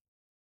cash flow,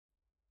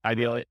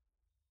 ideally,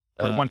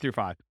 or 1 through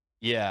 5.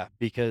 Yeah,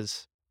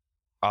 because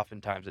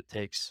oftentimes it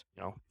takes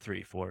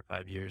 3, 4,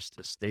 5 years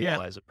to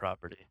stabilize a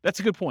property. That's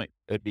a good point.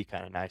 It would be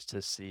kind of nice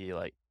to see,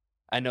 like,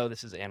 I know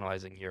this is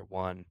analyzing year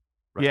 1,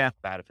 right off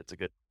the bat, if it's a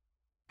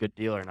good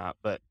deal or not,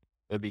 but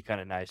it would be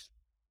kind of nice.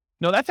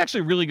 No, that's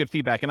actually really good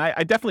feedback. And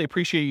I definitely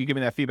appreciate you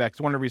giving that feedback.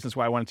 It's one of the reasons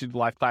why I wanted to do the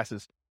live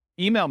classes.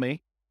 Email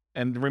me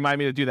and remind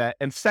me to do that.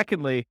 And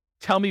secondly,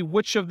 tell me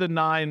which of the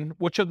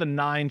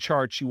 9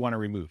 charts you want to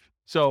remove.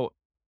 So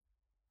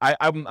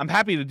I'm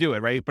happy to do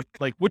it, right? But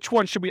like, which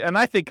one should we, and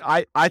I think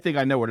I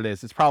know what it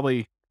is. It's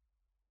probably,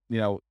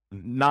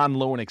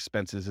 non-loan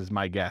expenses is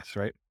my guess,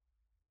 right?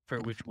 For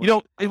which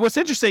one? What's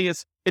interesting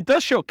is it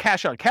does show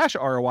cash on cash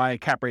ROI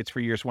and cap rates for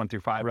years 1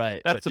 through 5.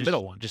 Right. That's the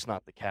middle one. Just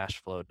not the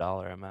cash flow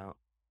dollar amount.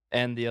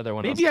 And the other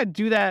one. Maybe I'd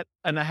do that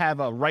and I have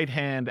a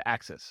right-hand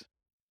axis.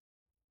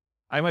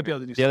 I might be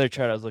able to do the other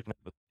chart I was looking at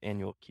with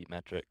annual key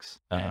metrics.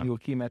 Annual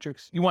key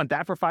metrics. You want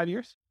that for 5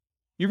 years?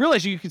 You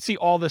realize you can see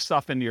all this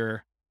stuff in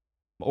your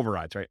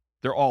overrides, right?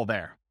 They're all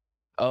there.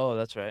 Oh,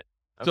 that's right.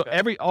 Okay.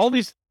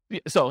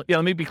 So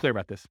let me be clear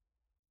about this.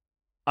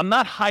 I'm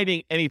not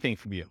hiding anything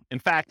from you. In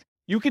fact,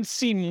 you can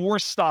see more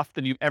stuff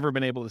than you've ever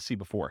been able to see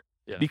before,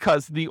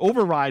 because the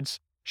overrides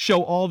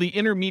show all the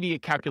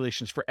intermediate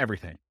calculations for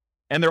everything,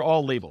 and they're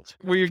all labeled.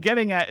 Where you're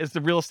getting at is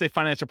the real estate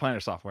financial planner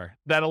software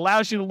that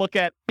allows you to look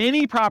at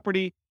any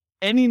property,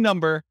 any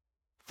number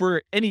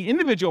for any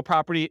individual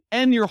property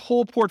and your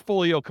whole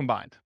portfolio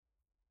combined.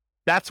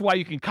 That's why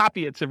you can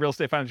copy it to Real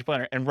Estate Financial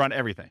Planner and run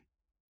everything.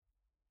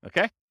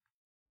 Okay?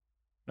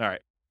 All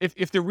right.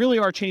 If there really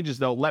are changes,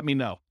 though, let me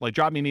know. Like,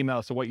 drop me an email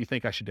as to what you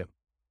think I should do.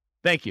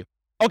 Thank you.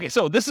 Okay,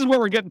 so this is where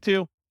we're getting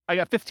to. I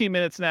got 15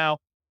 minutes now,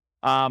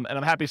 and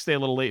I'm happy to stay a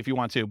little late if you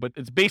want to, but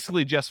it's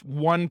basically just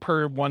one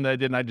per one that I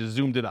did, and I just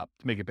zoomed it up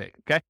to make it big,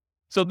 okay?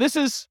 So this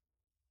is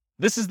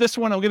this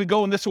one. I'm going to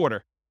go in this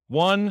order.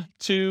 1,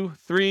 2,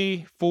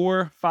 3,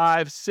 4,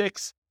 5,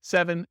 6,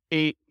 7,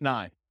 8,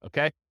 9,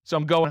 okay? So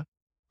I'm going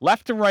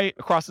left to right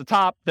across the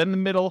top, then the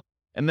middle,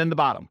 and then the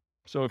bottom.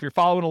 So if you're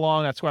following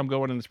along, that's where I'm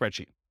going in the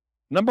spreadsheet.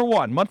 Number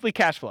 1, monthly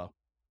cash flow.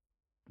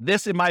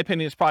 This, in my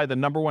opinion, is probably the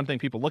number one thing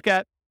people look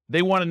at.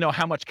 They want to know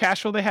how much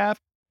cash flow they have.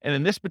 And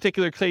in this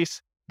particular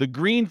case, the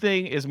green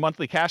thing is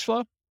monthly cash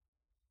flow.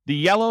 The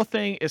yellow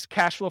thing is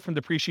cash flow from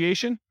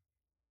depreciation.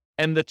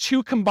 And the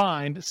 2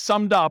 combined,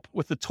 summed up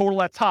with the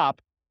total at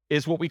top,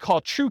 is what we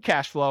call true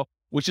cash flow,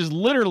 which is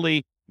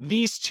literally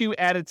these 2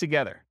 added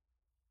together.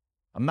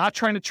 I'm not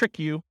trying to trick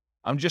you.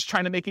 I'm just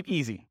trying to make it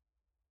easy,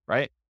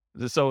 right?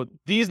 So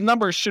these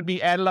numbers should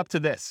be added up to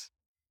this.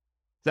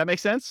 Does that make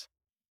sense?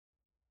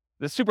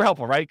 That's super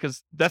helpful, right?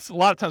 Because that's a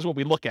lot of times what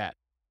we look at.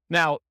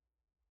 Now,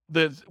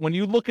 when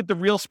you look at the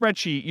real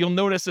spreadsheet, you'll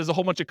notice there's a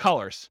whole bunch of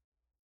colors.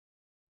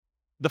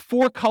 The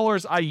 4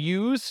 colors I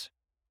use,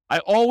 I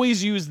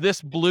always use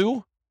this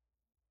blue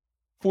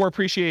for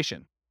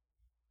appreciation.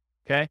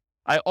 Okay.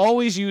 I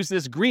always use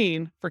this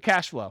green for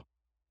cash flow.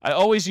 I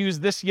always use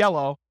this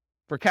yellow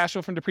for cash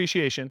flow from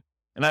depreciation.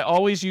 And I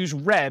always use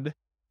red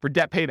for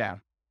debt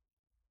paydown.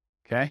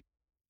 Okay.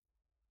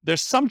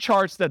 There's some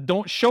charts that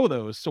don't show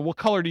those. So what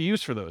color to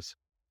use for those?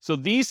 So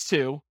these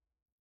two,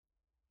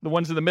 the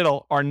ones in the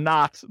middle, are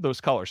not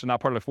those colors. They're not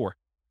part of the 4.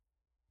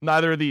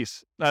 Neither of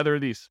these, neither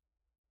of these,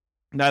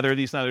 neither of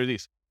these, neither of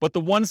these. But the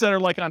ones that are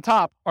like on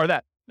top are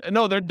that.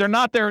 No, they're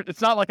not there.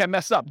 It's not like I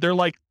messed up.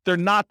 They're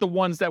not the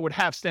ones that would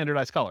have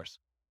standardized colors.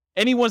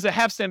 Any ones that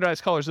have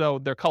standardized colors, though,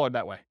 they're colored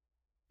that way.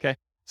 Okay.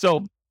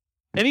 So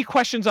any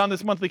questions on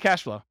this monthly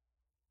cash flow?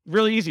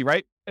 Really easy,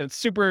 right? And it's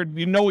super,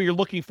 you know what you're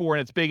looking for,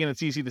 and it's big and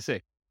it's easy to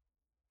see.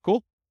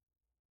 Cool?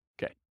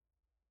 Okay.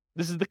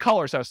 This is the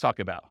colors I was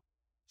talking about.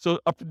 So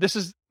this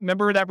is,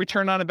 remember that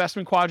return on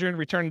investment quadrant,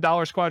 return in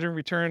dollars quadrant,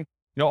 return,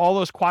 all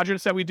those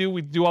quadrants that we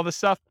do all this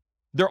stuff.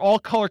 They're all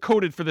color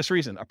coded for this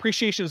reason.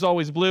 Appreciation is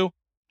always blue.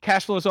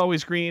 Cash flow is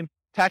always green.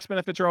 Tax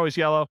benefits are always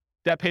yellow.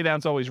 Debt pay down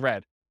is always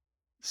red.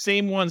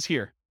 Same ones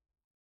here.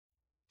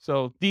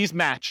 So these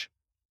match.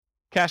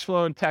 Cash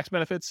flow and tax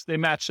benefits, they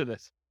match to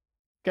this.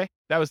 Okay?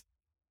 That was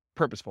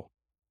purposeful.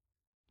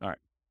 All right.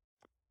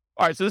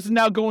 So this is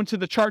now going to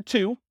the chart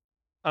 2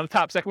 on the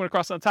top, second one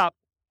across on the top.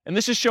 And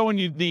this is showing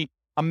you the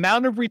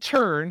amount of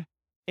return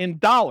in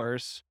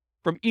dollars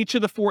from each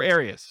of the 4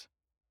 areas.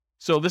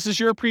 So this is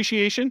your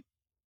appreciation.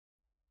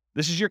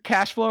 This is your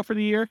cash flow for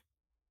the year.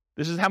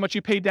 This is how much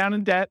you paid down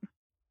in debt.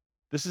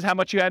 This is how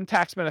much you had in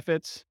tax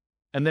benefits.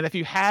 And then if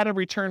you had a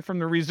return from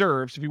the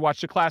reserves, if you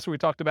watched the class where we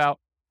talked about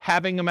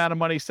having amount of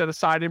money set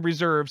aside in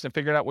reserves and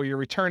figured out what your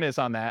return is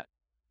on that,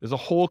 there's a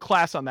whole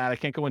class on that. I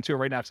can't go into it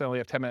right now because I only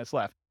have 10 minutes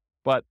left.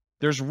 But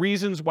there's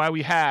reasons why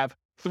we have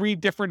 3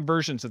 different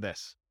versions of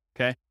this,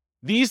 okay?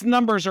 These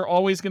numbers are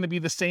always going to be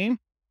the same,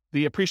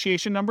 the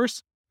appreciation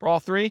numbers for all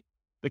 3.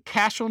 The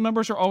cash flow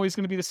numbers are always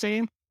going to be the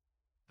same.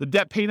 The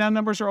debt paydown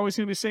numbers are always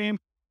going to be the same.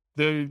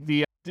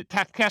 The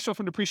cash flow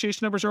from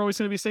depreciation numbers are always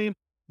going to be the same.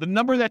 The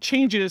number that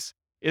changes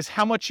is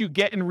how much you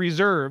get in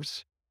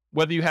reserves,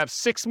 whether you have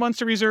 6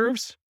 months of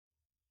reserves,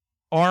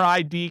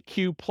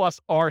 RIDQ plus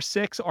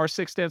R6.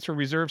 R6 stands for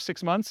reserve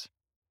 6 months,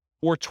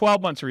 or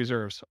 12 months of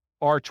reserves,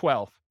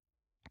 R12.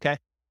 Okay.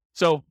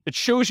 So it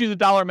shows you the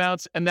dollar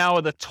amounts, and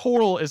now the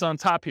total is on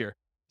top here.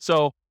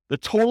 So the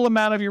total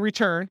amount of your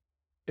return,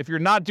 if you're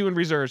not doing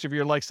reserves, if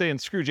you're like saying,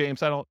 screw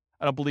James, I don't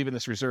believe in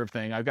this reserve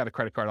thing. I've got a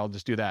credit card. I'll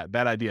just do that.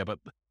 Bad idea. But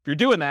if you're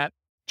doing that,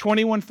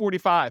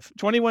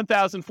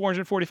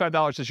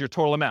 $21,445 is your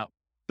total amount.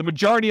 The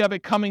majority of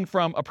it coming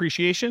from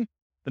appreciation.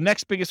 The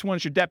next biggest one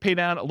is your debt pay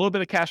down, a little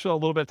bit of cash flow, a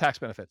little bit of tax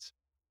benefits.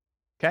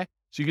 Okay.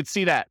 So you can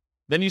see that.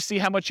 Then you see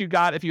how much you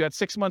got. If you had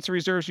 6 months of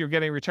reserves, you're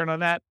getting a return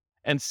on that.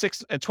 And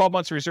 12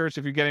 months of reserves,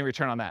 if you're getting a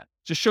return on that.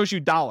 Just shows you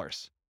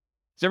dollars.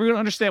 Does everyone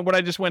understand what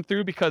I just went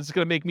through? Because it's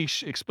going to make me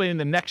explaining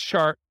the next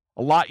chart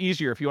a lot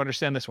easier if you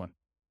understand this one.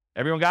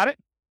 Everyone got it?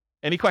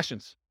 Any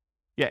questions?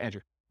 Yeah,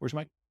 Andrew. Where's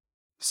Mike?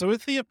 So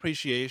with the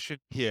appreciation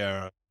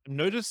here, I'm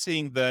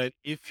noticing that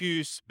if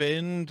you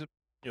spend,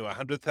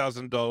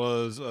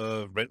 $100,000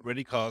 of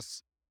rent-ready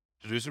costs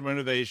to do some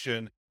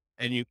renovation,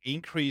 and you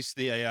increase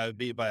the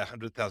ARV by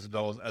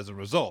 $100,000 as a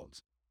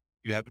result,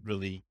 you haven't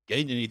really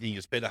gained anything.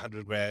 You spent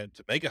 $100,000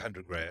 to make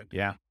 $100,000.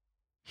 Yeah.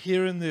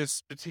 Here in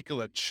this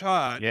particular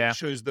chart, it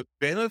shows the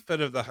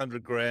benefit of the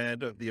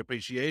 $100,000 of the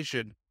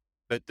appreciation,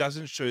 but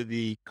doesn't show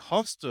the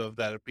cost of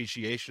that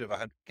appreciation of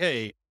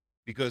 $100K,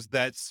 because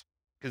that's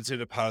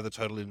considered part of the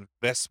total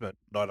investment,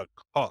 not a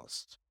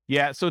cost.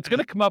 Yeah. So it's going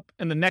to come up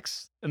in the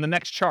next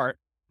chart,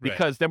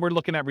 because then we're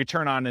looking at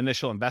return on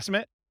initial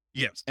investment.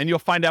 Yes. And you'll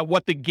find out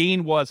what the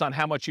gain was on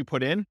how much you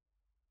put in.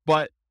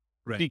 But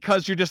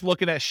because you're just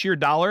looking at sheer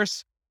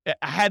dollars,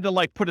 I had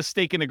to put a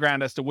stake in the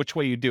ground as to which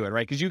way you do it,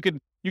 right? Because you could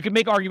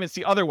make arguments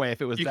the other way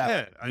if it was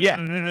that.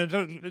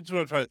 That's what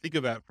I'm trying to think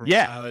about.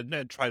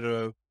 And try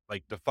to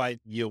define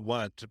year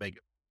 1 to make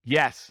it.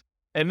 Yes.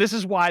 And this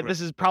is why this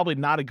is probably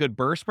not a good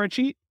BRRRR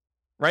spreadsheet,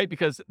 right?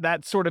 Because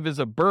that sort of is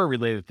a BRRRR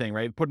related thing,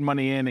 right? Putting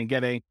money in and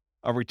getting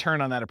a return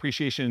on that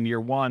appreciation in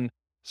year 1,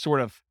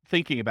 sort of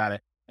thinking about it.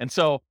 And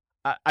so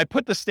I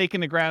put the stake in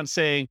the ground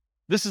saying,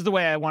 this is the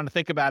way I want to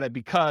think about it,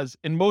 because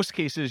in most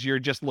cases, you're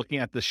just looking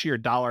at the sheer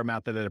dollar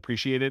amount that it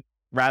appreciated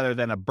rather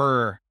than a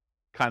BRRRR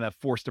kind of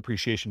forced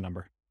appreciation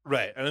number.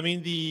 Right. And I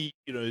mean, the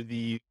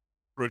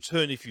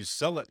return, if you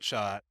sell that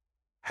chart,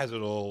 has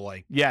it all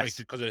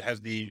because it has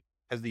the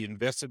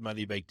invested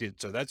money baked in.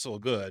 So that's all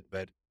good.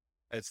 But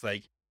it's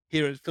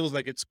here it feels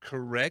like it's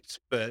correct,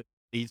 but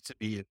needs to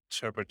be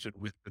interpreted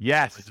with the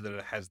knowledge that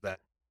it has that.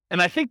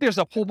 And I think there's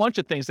a whole bunch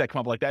of things that come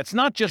up like that. It's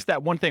not just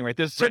that one thing, right?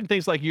 There's certain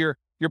things like you're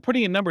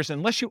putting in numbers,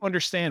 unless you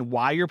understand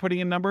why you're putting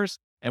in numbers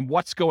and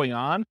what's going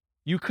on,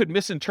 you could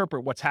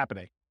misinterpret what's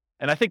happening.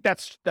 And I think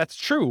that's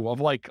true of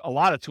a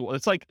lot of tools.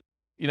 It's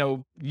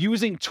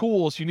using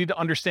tools, you need to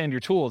understand your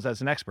tools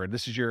as an expert.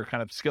 This is your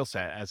kind of skill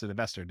set as an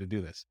investor to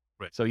do this.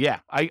 Right. So yeah,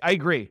 I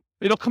agree.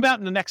 It'll come out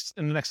in the next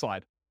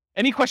slide.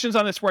 Any questions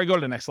on this before I go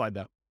to the next slide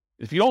though?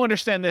 If you don't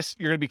understand this,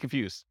 you're going to be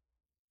confused.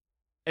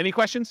 Any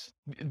questions?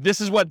 This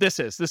is what this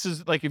is. This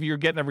is like if you're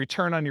getting a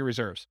return on your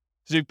reserves.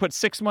 So you put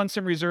 6 months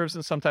in reserves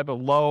in some type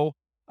of low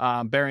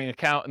bearing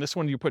account. And this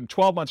one, you're putting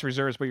 12 months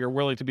reserves, but you're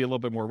willing to be a little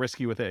bit more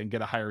risky with it and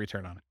get a higher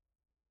return on it.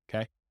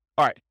 Okay.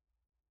 All right.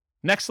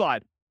 Next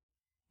slide.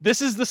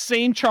 This is the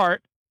same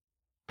chart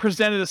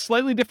presented a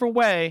slightly different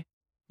way,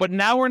 but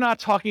now we're not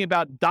talking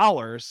about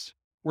dollars.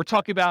 We're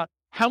talking about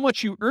how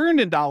much you earned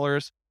in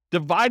dollars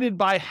divided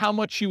by how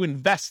much you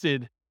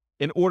invested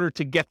in order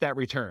to get that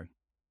return.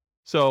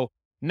 So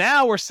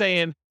now we're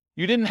saying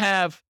you didn't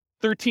have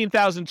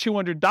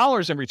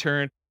 $13,200 in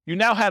return. You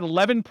now had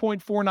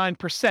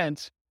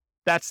 11.49%.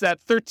 That's that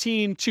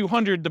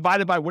 13,200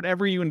 divided by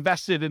whatever you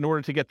invested in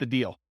order to get the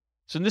deal.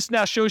 So this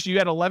now shows you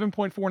had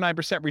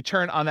 11.49%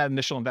 return on that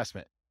initial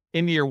investment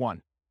in year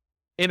one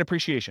in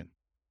appreciation.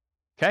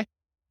 Okay.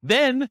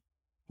 Then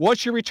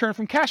what's your return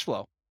from cash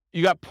flow?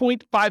 You got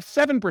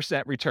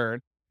 0.57%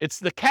 return. It's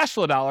the cash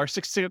flow dollar,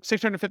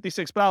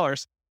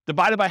 $656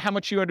 divided by how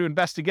much you had to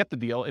invest to get the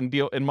deal in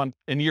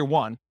year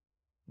one.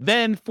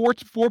 Then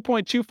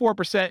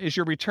 4.24% is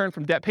your return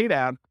from debt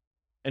paydown,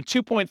 and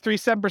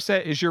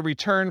 2.37% is your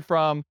return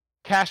from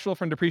cash flow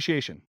from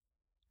depreciation.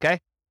 Okay.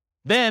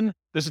 Then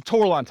there's a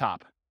total on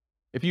top.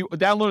 If you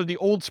downloaded the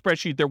old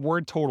spreadsheet, there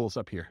weren't totals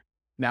up here.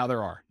 Now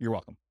there are. You're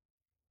welcome.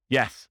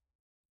 Yes.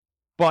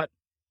 But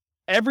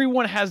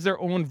everyone has their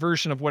own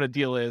version of what a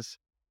deal is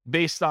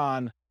based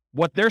on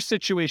what their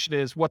situation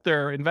is, what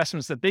their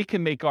investments that they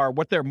can make are,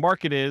 what their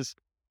market is.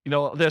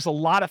 There's a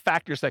lot of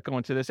factors that go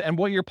into this and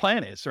what your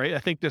plan is, right? I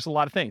think there's a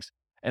lot of things.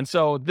 And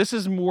so this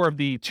is more of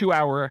the 2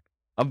 hour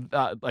of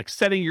like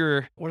setting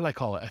your, what did I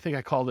call it? I think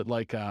I called it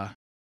like,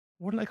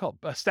 what did I call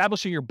it?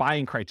 Establishing your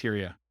buying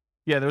criteria.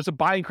 Yeah, there was a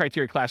buying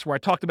criteria class where I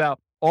talked about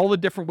all the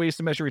different ways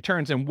to measure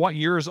returns and what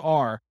yours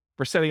are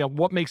for setting up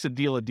what makes a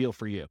deal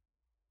for you.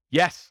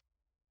 Yes,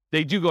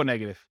 they do go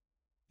negative.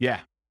 Yeah.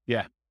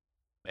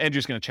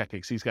 Andrew's going to check it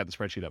because he's got the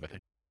spreadsheet up, I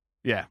think.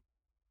 Yeah.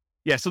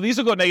 So these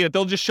will go negative.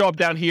 They'll just show up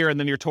down here and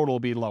then your total will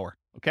be lower.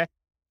 Okay.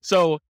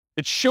 So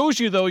it shows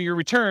you though your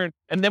return.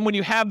 And then when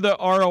you have the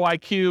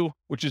ROIQ,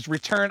 which is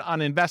return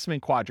on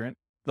investment quadrant,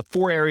 the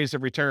 4 areas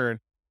of return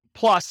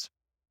plus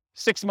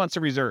 6 months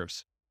of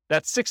reserves.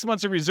 That 6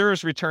 months of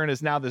reserves return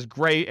is now this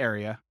gray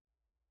area.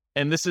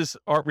 And this is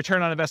our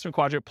return on investment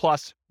quadrant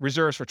plus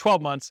reserves for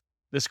 12 months.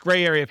 This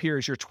gray area up here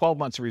is your 12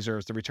 months of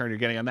reserves, the return you're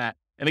getting on that.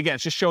 And again,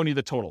 it's just showing you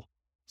the total.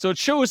 So it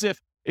shows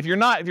if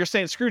you're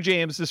saying, screw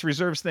James, this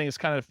reserves thing is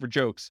kind of for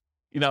jokes.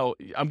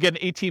 I'm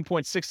getting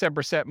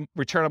 18.67%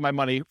 return on my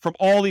money from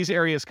all these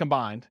areas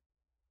combined.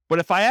 But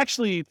if I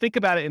actually think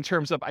about it in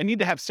terms of, I need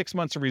to have 6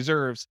 months of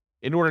reserves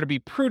in order to be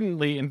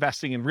prudently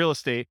investing in real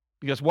estate,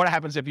 because what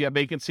happens if you have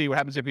vacancy? What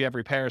happens if you have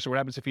repairs? Or what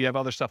happens if you have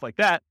other stuff like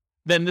that?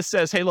 Then this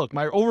says, hey, look,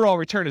 my overall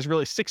return is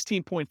really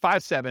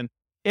 16.57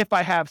 if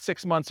I have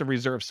 6 months of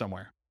reserve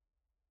somewhere,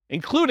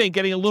 including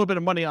getting a little bit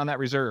of money on that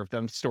reserve that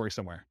I'm storing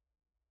somewhere.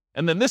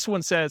 And then this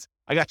one says,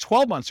 I got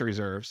 12 months of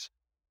reserves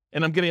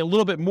and I'm getting a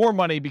little bit more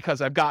money because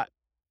I've got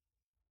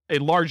a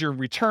larger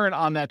return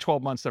on that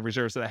 12 months of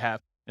reserves that I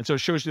have. And so it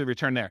shows you the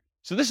return there.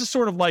 So this is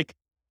sort of like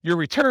your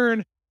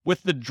return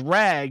with the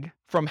drag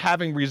from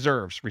having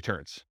reserves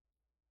returns.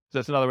 So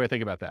that's another way to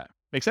think about that.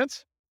 Make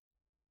sense?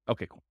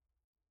 Okay, cool.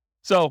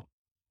 So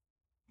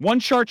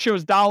one chart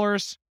shows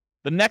dollars.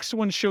 The next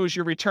one shows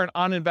your return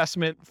on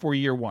investment for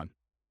year one.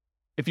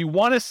 If you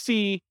want to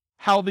see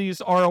how these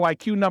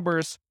ROIQ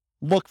numbers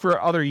look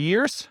for other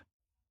years,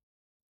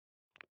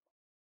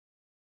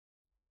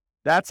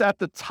 that's at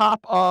the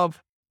top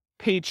of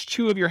page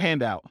 2 of your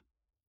handout.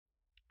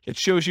 It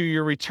shows you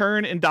your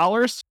return in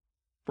dollars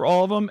for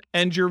all of them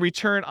and your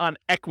return on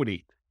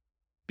equity.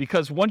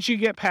 Because once you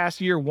get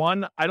past year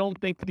one, I don't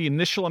think the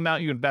initial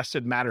amount you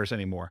invested matters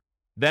anymore.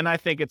 Then I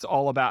think it's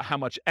all about how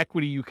much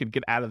equity you could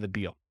get out of the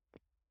deal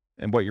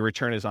and what your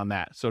return is on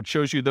that. So it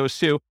shows you those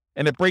two,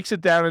 and it breaks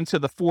it down into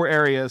the 4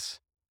 areas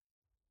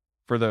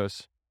for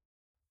those.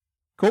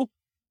 Cool?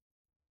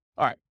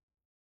 All right.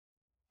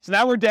 So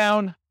now we're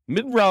down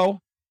mid-row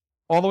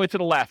all the way to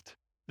the left.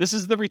 This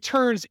is the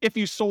returns if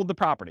you sold the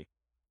property.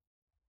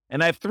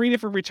 And I have 3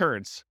 different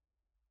returns.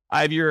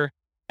 I have your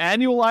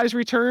annualized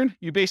return.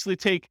 You basically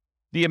take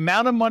the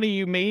amount of money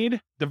you made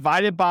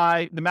divided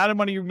by the amount of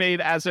money you made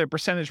as a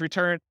percentage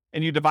return,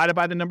 and you divide it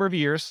by the number of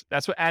years.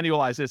 That's what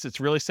annualized is. It's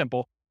really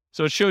simple.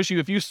 So it shows you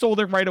if you sold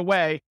it right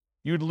away,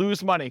 you'd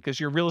lose money because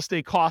your real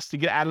estate costs to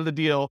get out of the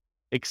deal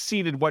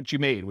exceeded what you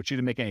made, which you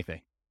didn't make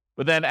anything.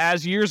 But then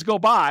as years go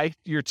by,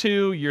 year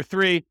 2, year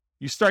 3,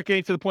 you start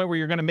getting to the point where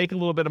you're going to make a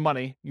little bit of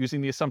money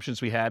using the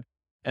assumptions we had.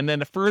 And then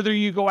the further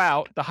you go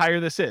out, the higher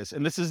this is.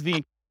 And this is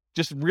the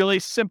just really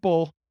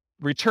simple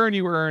return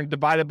you earn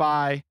divided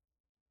by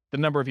the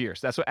number of years.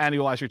 That's what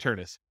annualized return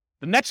is.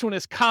 The next one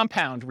is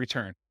compound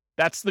return.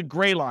 That's the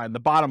gray line,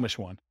 the bottomish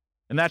one.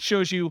 And that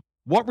shows you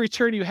what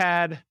return you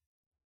had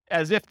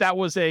as if that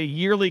was a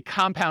yearly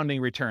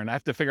compounding return. I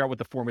have to figure out what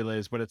the formula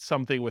is, but it's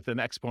something with an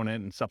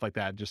exponent and stuff like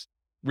that. Just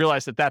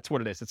realize that that's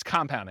what it is. It's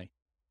compounding.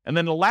 And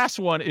then the last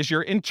one is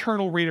your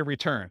internal rate of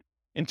return.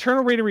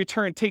 Internal rate of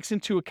return takes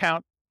into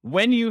account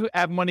when you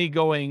have money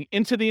going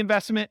into the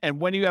investment and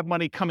when you have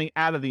money coming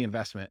out of the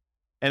investment.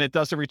 And it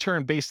does a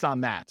return based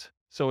on that.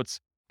 So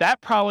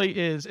that probably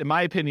is, in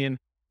my opinion,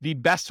 the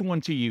best one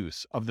to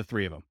use of the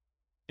three of them,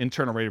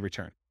 internal rate of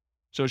return.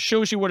 So it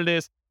shows you what it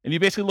is. And you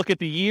basically look at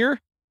the year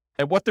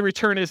and what the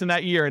return is in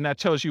that year. And that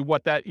tells you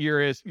what that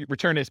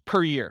return is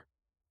per year.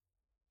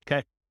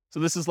 Okay. So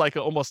this is like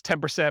almost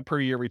 10% per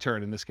year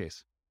return in this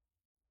case.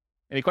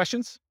 Any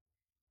questions?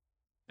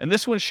 And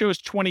this one shows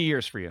 20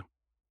 years for you.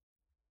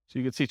 So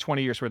you can see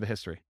 20 years worth of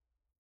history.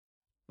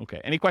 Okay.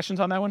 Any questions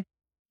on that one?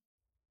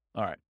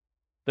 All right.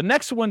 The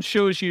next one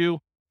shows you,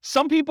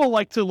 some people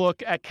like to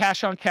look at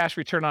cash on cash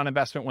return on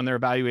investment when they're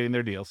evaluating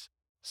their deals.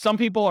 Some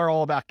people are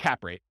all about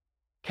cap rate.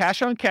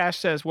 Cash on cash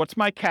says, what's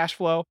my cash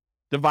flow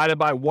divided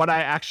by what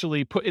I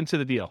actually put into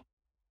the deal?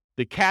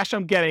 The cash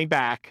I'm getting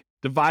back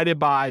divided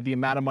by the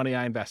amount of money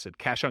I invested.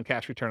 Cash on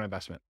cash return on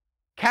investment.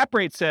 Cap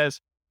rate says,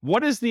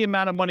 what is the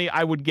amount of money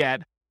I would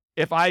get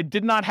if I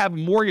did not have a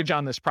mortgage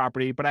on this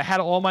property, but I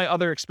had all my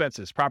other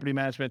expenses, property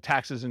management,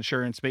 taxes,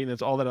 insurance,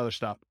 maintenance, all that other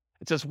stuff.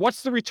 It says,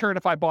 what's the return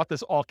if I bought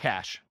this all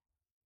cash?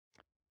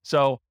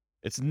 So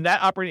it's net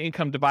operating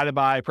income divided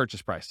by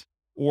purchase price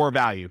or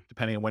value,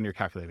 depending on when you're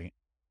calculating it.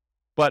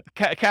 But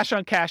cash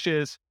on cash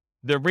is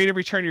the rate of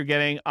return you're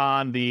getting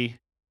on the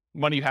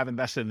money you have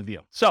invested in the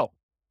deal. So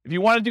if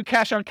you want to do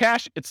cash on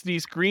cash, it's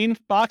these green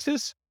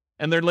boxes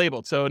and they're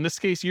labeled. So in this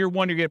case, year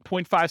one, you get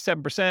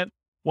 0.57%, 1.14,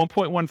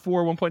 1.73,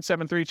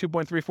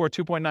 2.34,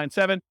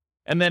 2.97.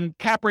 And then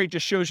cap rate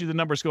just shows you the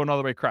numbers going all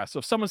the way across. So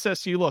if someone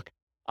says to you, look,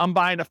 I'm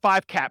buying a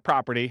 5 cap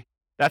property,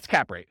 that's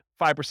cap rate,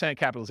 5%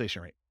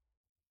 capitalization rate.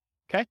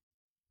 Okay.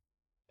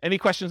 Any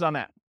questions on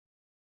that?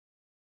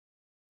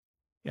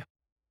 Yeah.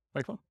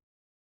 Microphone.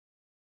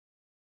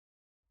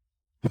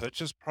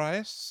 Purchase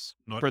price,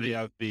 not the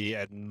ARV,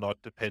 and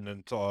not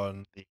dependent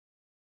on the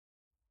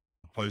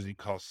closing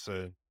costs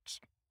and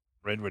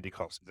rent ready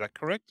costs. Is that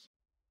correct?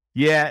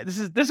 Yeah, this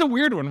is a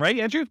weird one, right,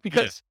 Andrew?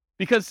 Because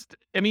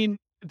I mean,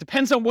 it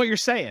depends on what you're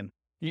saying.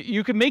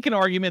 You can make an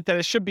argument that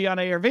it should be on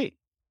ARV,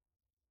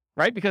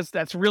 right? Because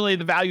that's really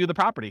the value of the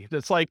property.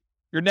 It's like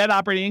your net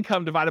operating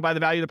income divided by the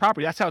value of the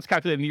property. That's how it's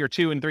calculated in year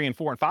 2 and 3 and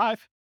 4 and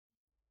 5.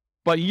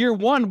 But year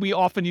 1, we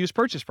often use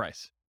purchase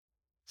price.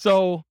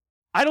 So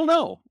I don't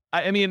know.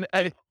 I mean,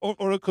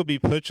 or it could be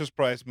purchase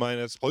price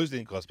minus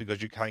closing costs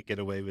because you can't get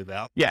away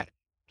without. Yeah.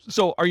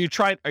 So are you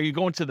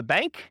going to the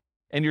bank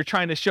and you're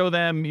trying to show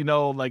them,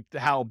 like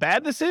how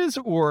bad this is,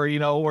 or,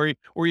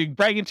 or you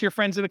bragging to your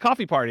friends at a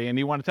coffee party and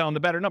you want to tell them the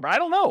better number? I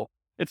don't know.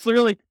 It's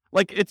literally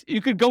like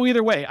you could go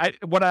either way.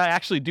 What I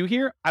actually do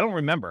here, I don't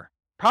remember.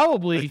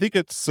 Probably. I think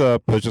it's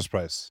purchase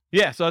price.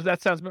 Yeah. So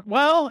that sounds,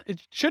 well,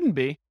 it shouldn't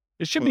be.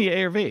 It should be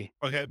ARV.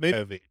 Okay, maybe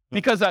ARV.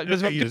 Because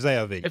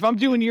if I'm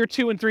doing year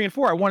 2 and 3 and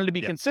 4, I wanted to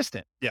be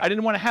consistent. Yeah. I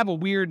didn't want to have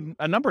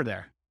a number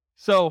there.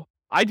 So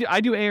I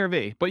do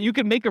ARV, but you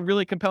can make a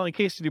really compelling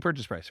case to do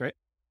purchase price, right?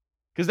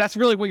 Because that's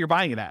really what you're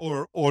buying it at.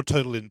 Or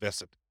total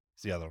invested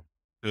is the other,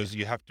 because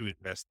you have to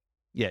invest.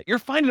 Yeah, you're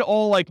finding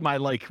all like my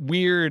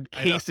weird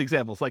case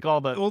examples, like all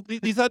the. Well,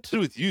 these are to do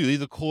with you.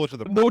 These are core to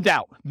the. No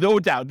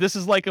doubt. This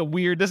is like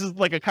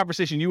a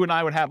conversation you and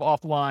I would have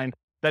offline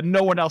that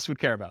no one else would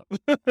care about.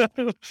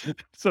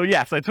 So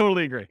yes, I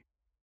totally agree.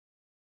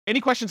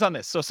 Any questions on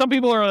this? So some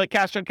people are like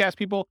cash on cash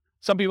people.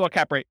 Some people are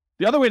cap rate.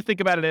 The other way to think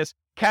about it is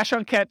cash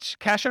on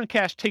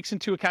cash takes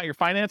into account your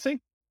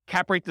financing.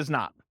 Cap rate does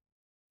not.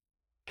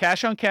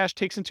 Cash on cash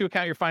takes into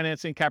account your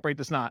financing. Cap rate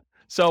does not.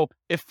 So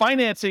if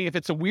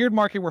it's a weird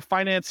market where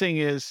financing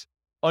is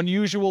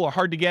unusual or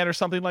hard to get or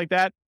something like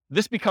that,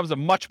 this becomes a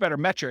much better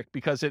metric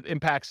because it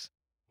impacts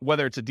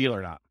whether it's a deal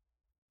or not.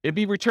 It'd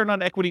be return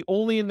on equity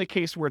only in the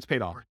case where it's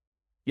paid off.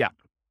 Yeah.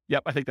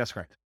 Yep. I think that's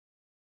correct.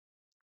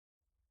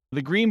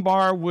 The green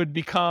bar would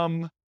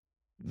become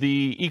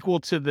the equal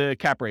to the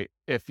cap rate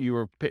if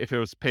it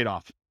was paid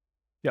off.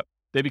 Yep.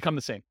 They become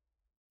the same.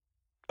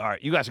 All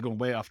right. You guys are going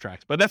way off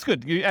track, but that's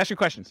good. You ask your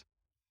questions.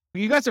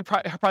 You guys have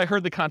probably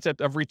heard the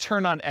concept of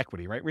return on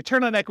equity, right?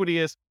 Return on equity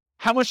is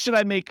how much should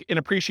I make in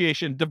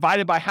appreciation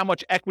divided by how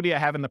much equity I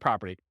have in the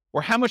property,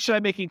 or how much should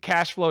I make in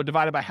cash flow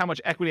divided by how much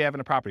equity I have in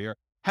the property, or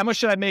how much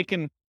should I make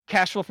in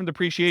cash flow from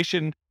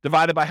depreciation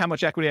divided by how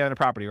much equity I have in a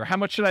property, or how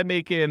much should I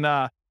make in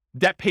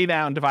debt pay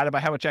down divided by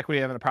how much equity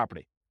I have in a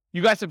property.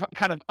 You guys have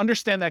kind of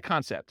understand that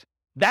concept.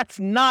 That's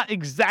not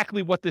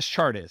exactly what this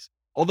chart is,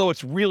 although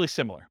it's really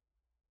similar.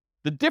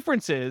 The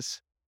difference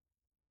is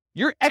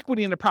your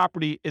equity in the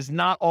property is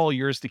not all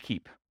yours to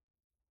keep.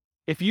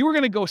 If you were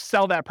going to go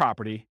sell that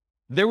property,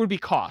 there would be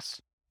costs.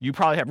 You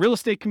probably have real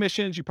estate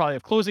commissions. You probably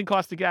have closing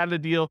costs to get out of the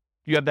deal.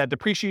 You have that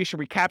depreciation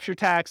recapture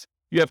tax.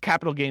 You have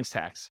capital gains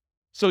tax.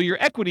 So your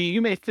equity,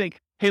 you may think,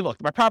 hey,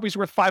 look, my property's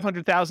worth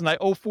 $500,000. I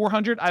owe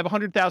 $400,000. I have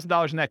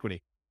 $100,000 in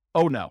equity.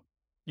 Oh no,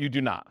 you do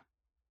not.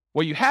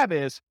 What you have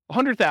is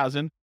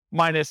 $100,000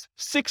 minus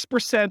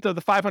 6% of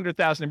the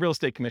 $500,000 in real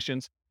estate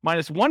commissions,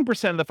 minus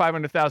 1% of the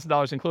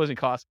 $500,000 in closing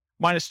costs,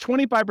 minus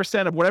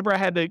 25% of whatever I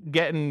had to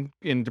get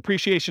in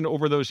depreciation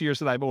over those years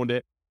that I've owned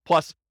it,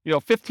 plus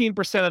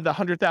 15% of the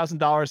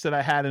 $100,000 that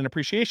I had in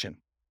appreciation.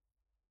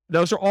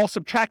 those are all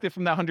subtracted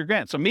from that 100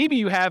 grand. So maybe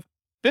you have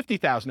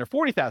 50,000 or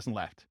 40,000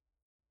 left.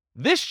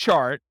 This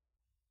chart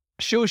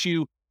shows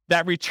you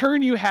that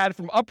return you had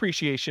from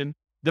appreciation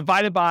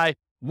divided by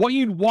what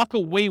you'd walk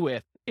away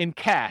with in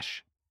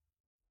cash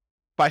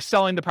by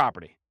selling the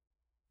property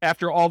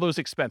after all those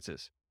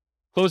expenses,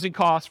 closing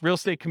costs, real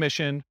estate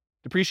commission,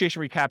 depreciation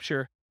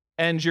recapture,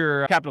 and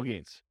your capital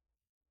gains.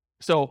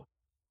 So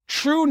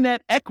true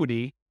net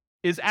equity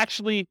is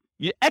actually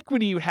the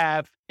equity you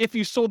have if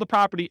you sold the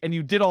property and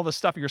you did all the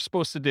stuff you're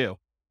supposed to do,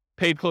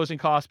 paid closing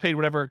costs, paid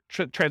whatever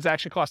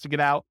transaction costs to get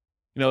out,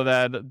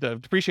 the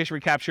depreciation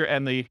recapture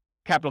and the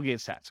capital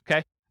gains tax.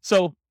 Okay.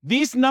 So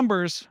these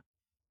numbers,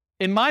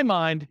 in my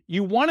mind,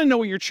 you want to know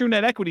what your true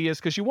net equity is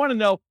because you want to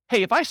know,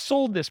 hey, if I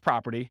sold this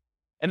property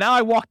and now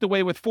I walked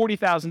away with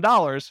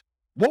 $40,000,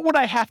 what would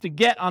I have to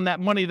get on that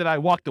money that I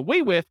walked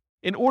away with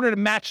in order to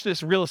match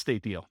this real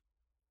estate deal?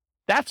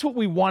 That's what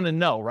we want to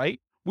know, right?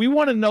 We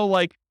want to know,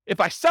 like, if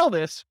I sell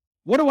this,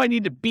 what do I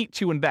need to beat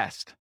to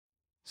invest?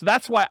 So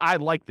that's why I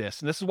like this.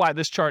 And this is why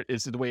this chart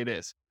is the way it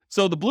is.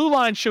 So the blue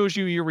line shows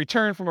you your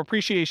return from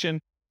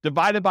appreciation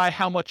divided by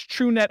how much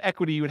true net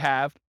equity you would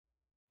have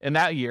in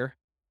that year.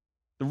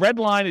 The red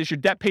line is your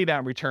debt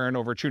paydown return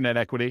over true net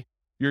equity.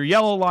 Your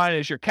yellow line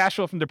is your cash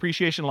flow from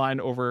depreciation line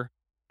over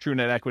true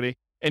net equity.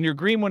 And your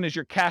green one is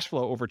your cash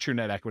flow over true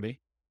net equity.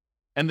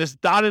 And this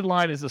dotted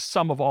line is the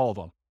sum of all of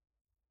them.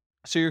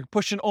 So you're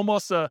pushing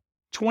almost a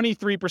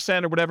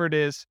 23% or whatever it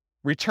is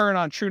return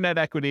on true net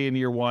equity in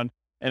year one,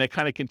 and it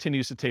kind of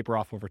continues to taper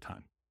off over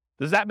time.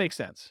 Does that make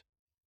sense?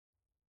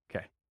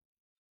 Okay.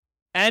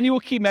 Annual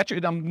key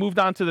metric. I'm moved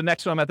on to the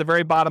next one. I'm at the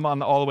very bottom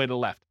all the way to the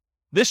left.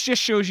 This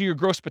just shows you your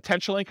gross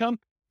potential income.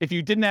 If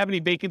you didn't have any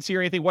vacancy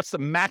or anything, what's the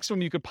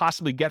maximum you could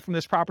possibly get from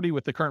this property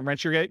with the current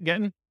rent you're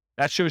getting?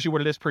 That shows you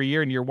what it is per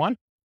year in year one.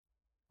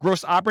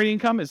 Gross operating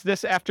income is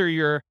this after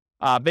your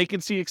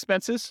vacancy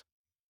expenses.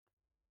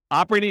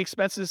 Operating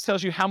expenses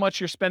tells you how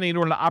much you're spending in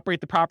order to operate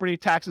the property,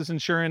 taxes,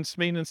 insurance,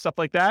 maintenance, stuff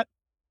like that.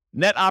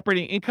 Net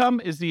operating income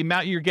is the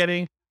amount you're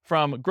getting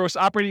from gross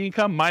operating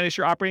income minus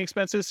your operating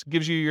expenses,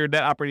 gives you your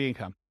net operating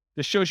income.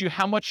 This shows you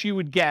how much you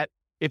would get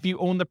if you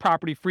own the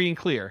property free and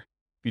clear,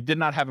 if you did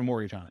not have a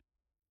mortgage on it.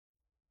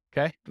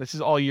 Okay, this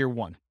is all year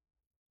one.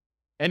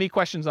 Any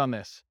questions on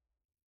this?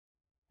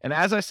 And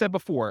as I said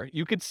before,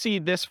 you could see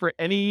this for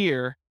any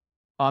year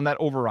on that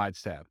overrides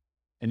tab,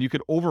 and you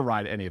could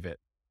override any of it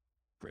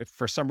if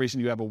for some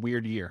reason you have a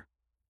weird year.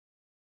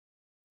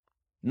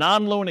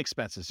 Non-loan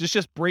expenses. This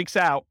just breaks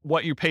out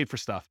what you paid for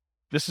stuff.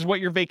 This is what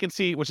your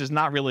vacancy, which is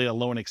not really a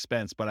loan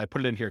expense, but I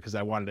put it in here because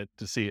I wanted it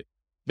to see it.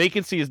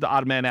 Vacancy is the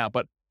odd man out,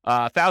 but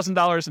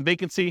 $1,000 in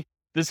vacancy.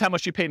 This is how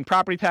much you paid in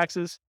property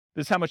taxes.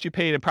 This is how much you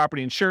paid in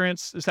property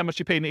insurance. This is how much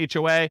you paid in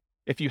HOA.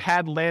 If you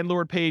had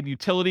landlord paid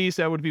utilities,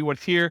 that would be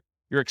what's here.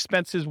 Your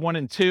expenses 1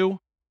 and 2.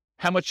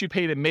 How much you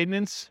paid in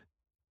maintenance.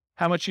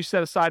 How much you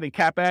set aside in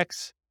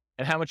CapEx.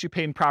 And how much you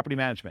pay in property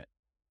management.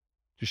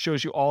 Just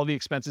shows you all the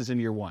expenses in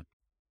year one.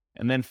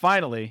 And then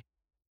finally,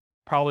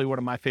 probably one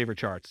of my favorite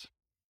charts.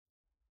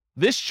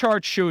 This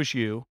chart shows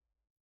you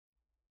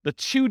the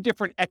two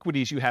different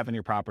equities you have in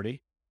your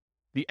property.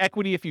 The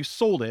equity if you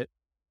sold it,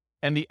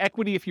 and the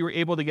equity if you were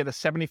able to get a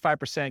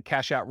 75%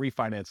 cash out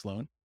refinance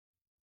loan.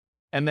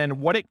 And then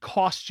what it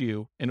costs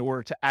you in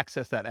order to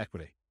access that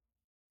equity.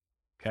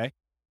 Okay.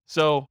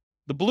 So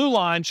the blue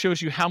line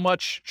shows you how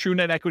much true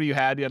net equity you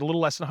had. You had a little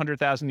less than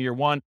 100,000 in year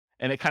one,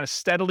 and it kind of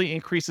steadily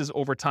increases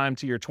over time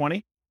to year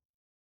 20.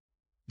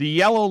 The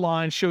yellow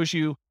line shows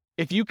you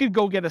if you could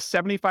go get a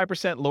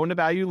 75% loan to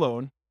value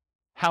loan,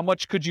 how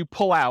much could you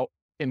pull out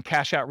in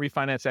cash out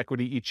refinance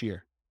equity each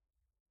year?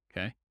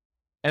 Okay.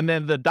 And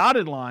then the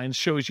dotted line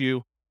shows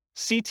you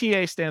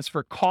CTA stands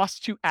for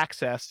cost to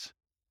access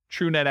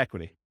true net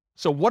equity.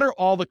 So what are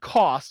all the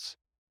costs,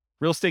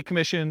 real estate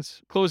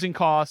commissions, closing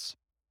costs,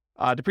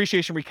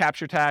 depreciation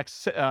recapture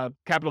tax,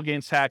 capital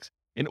gains tax,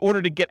 in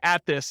order to get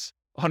at this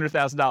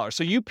 $100,000.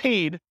 So you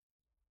paid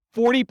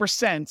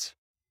 40%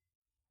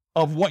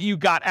 of what you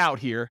got out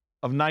here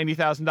of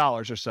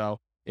 $90,000 or so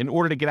in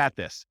order to get at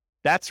this.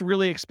 That's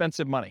really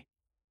expensive money,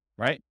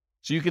 right?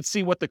 So you could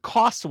see what the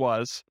cost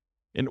was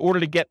in order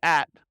to get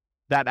at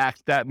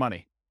that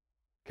money,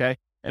 okay?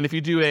 And if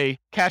you do a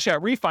cash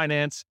out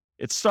refinance,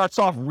 it starts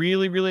off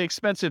really, really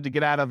expensive to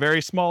get out a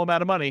very small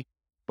amount of money.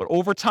 But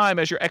over time,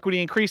 as your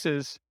equity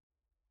increases,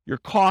 your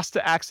cost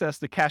to access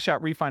the cash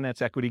out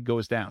refinance equity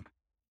goes down.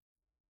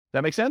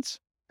 That make sense?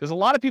 Because a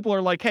lot of people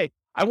are like, hey,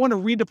 I want to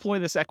redeploy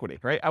this equity,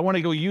 right? I want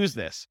to go use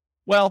this.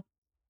 Well,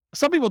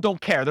 some people don't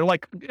care. They're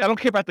like, I don't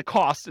care about the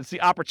cost. It's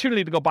the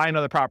opportunity to go buy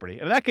another property.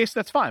 And in that case,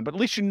 that's fine. But at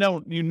least you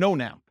know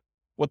now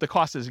what the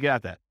cost is to get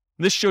at that.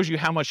 This shows you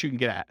how much you can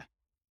get at.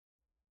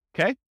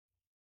 Okay?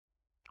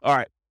 All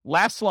right.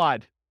 Last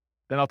slide.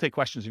 Then I'll take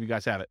questions if you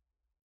guys have it.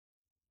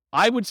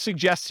 I would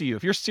suggest to you,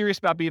 if you're serious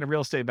about being a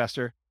real estate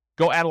investor,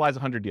 go analyze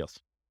 100 deals.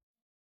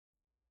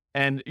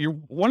 And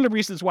one of the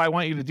reasons why I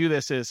want you to do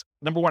this is,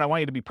 number one, I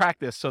want you to be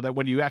practiced so that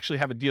when you actually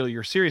have a deal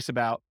you're serious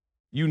about,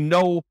 you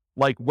know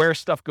like where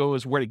stuff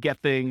goes, where to get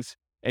things,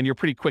 and you're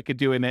pretty quick at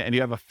doing it, and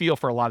you have a feel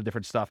for a lot of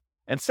different stuff.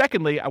 And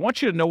secondly, I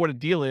want you to know what a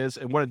deal is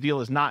and what a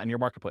deal is not in your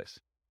marketplace.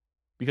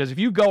 Because if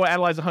you go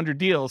analyze 100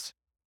 deals,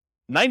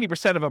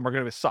 90% of them are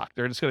going to suck.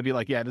 They're just going to be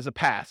like, yeah, it is a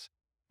pass.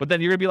 But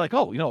then you're going to be like,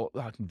 oh,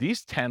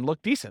 these 10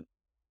 look decent.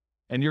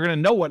 And you're going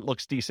to know what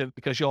looks decent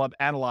because you'll have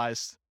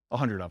analyzed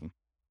 100 of them.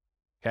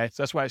 Okay.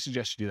 So that's why I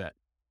suggest you do that.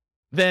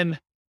 Then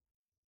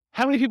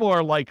how many people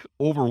are like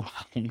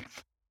overwhelmed?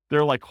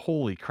 They're like,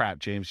 holy crap,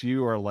 James,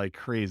 you are like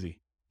crazy.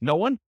 No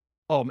one?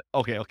 Oh,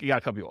 okay. You got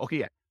a couple people. Okay.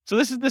 Yeah. So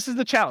this is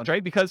the challenge,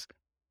 right? Because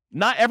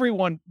not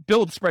everyone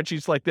builds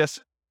spreadsheets like this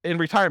in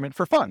retirement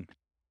for fun,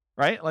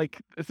 right? Like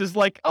this is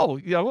like,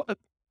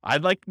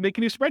 I'd like to make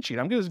a new spreadsheet.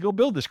 I'm going to go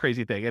build this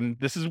crazy thing. And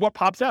this is what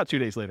pops out 2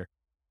 days later.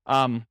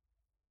 And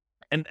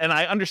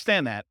I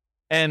understand that.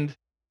 And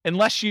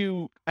unless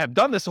you have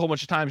done this a whole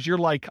bunch of times, you're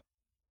like,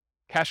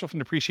 cash flow from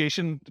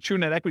depreciation, true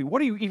net equity,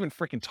 what are you even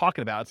freaking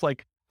talking about? It's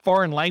like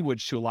foreign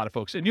language to a lot of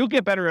folks. And you'll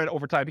get better at it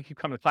over time if you keep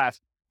coming to class,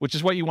 which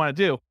is what you want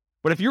to do.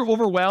 But if you're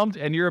overwhelmed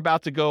and you're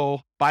about to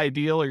go buy a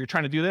deal or you're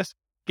trying to do this,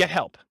 get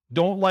help.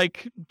 Don't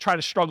like try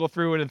to struggle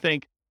through it and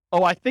think,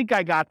 oh, I think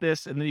I got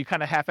this. And then you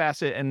kind of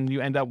half-ass it and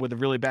you end up with a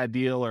really bad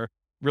deal or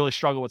really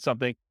struggle with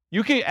something.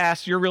 You can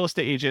ask your real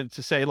estate agent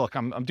to say, look,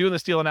 I'm doing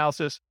this deal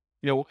analysis.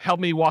 Help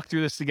me walk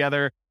through this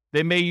together.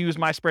 They may use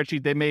my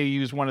spreadsheet. They may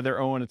use one of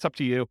their own. It's up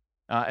to you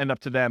and up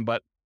to them.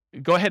 But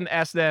go ahead and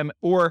ask them,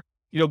 or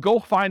go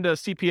find a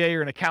CPA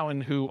or an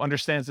accountant who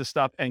understands this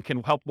stuff and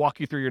can help walk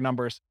you through your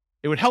numbers.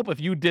 It would help if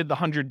you did the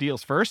 100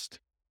 deals first.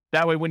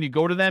 That way, when you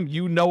go to them,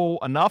 you know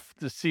enough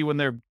to see when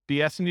they're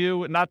BSing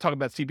you. Not talking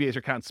about CPAs or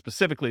accountants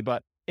specifically,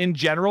 but in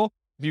general,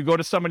 if you go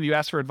to someone, you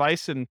ask for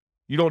advice and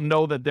you don't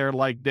know that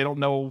they don't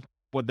know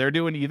what they're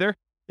doing either.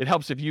 It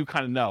helps if you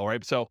kind of know,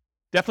 right? So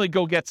definitely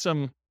go get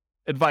some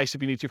advice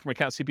if you need to from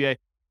account CPA.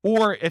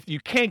 Or if you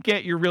can't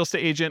get your real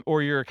estate agent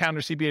or your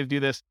accountant or CPA to do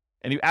this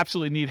and you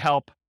absolutely need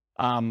help,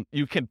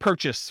 you can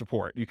purchase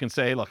support. You can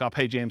say, look, I'll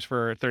pay James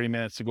for 30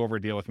 minutes to go over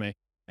a deal with me.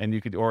 And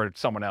you could, or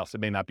someone else.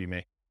 It may not be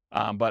me,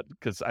 but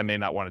because I may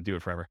not want to do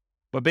it forever.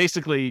 But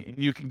basically,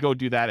 you can go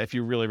do that if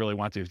you really, really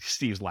want to.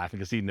 Steve's laughing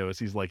because he knows.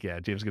 He's like,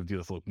 yeah, James is going to do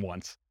this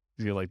once.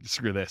 He's going to like,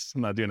 screw this.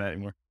 I'm not doing that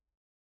anymore.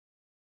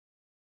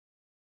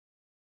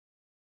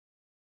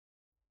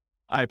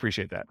 I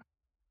appreciate that.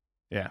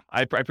 Yeah,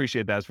 I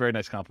appreciate that. It's a very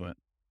nice compliment.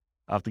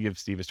 I'll have to give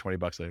Steve his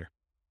 $20 later.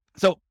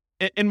 So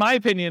in my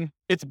opinion,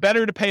 it's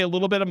better to pay a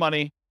little bit of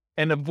money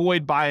and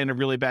avoid buying a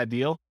really bad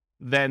deal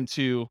than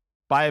to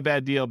buy a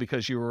bad deal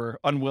because you were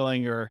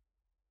unwilling or,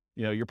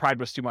 your pride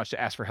was too much to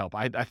ask for help.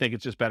 I think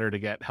it's just better to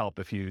get help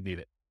if you need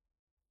it.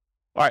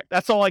 All right.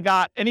 That's all I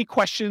got. Any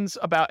questions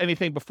about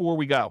anything before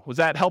we go? Was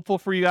that helpful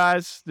for you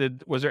guys?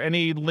 Was there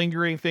any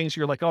lingering things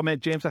you're like, oh man,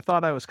 James, I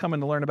thought I was coming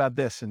to learn about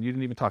this and you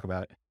didn't even talk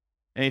about it.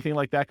 Anything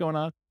like that going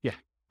on? Yeah.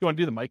 You want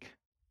to do the mic?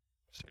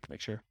 Just to make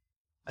sure.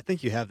 I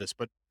think you have this,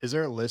 but is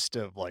there a list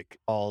of like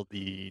all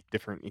the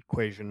different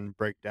equation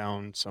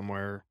breakdown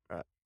somewhere?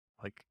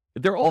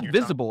 They're all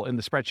visible in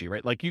the spreadsheet,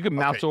 right? Like you can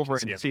mouse over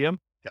and see them.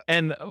 Yeah.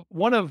 And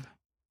one of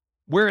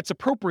where it's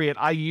appropriate,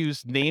 I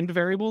use named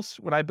variables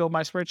when I build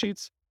my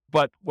spreadsheets.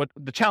 But what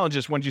the challenge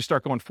is when you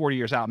start going 40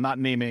 years out, I'm not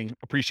naming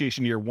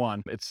appreciation year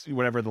one. It's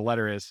whatever the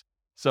letter is.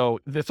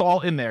 So it's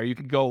all in there. You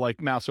can go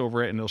like mouse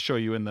over it and it'll show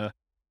you in the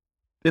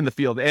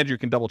field. Andrew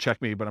can double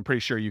check me, but I'm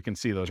pretty sure you can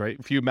see those, right?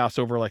 If you mouse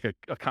over like a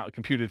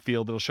computed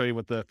field, it'll show you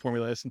what the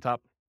formula is on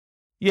top.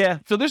 Yeah.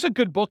 So there's a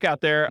good book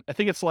out there. I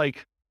think it's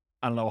like,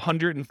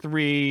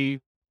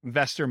 103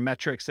 investor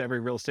metrics every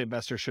real estate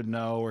investor should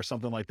know or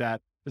something like that.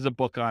 There's a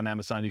book on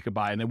Amazon you could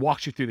buy and it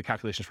walks you through the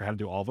calculations for how to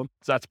do all of them.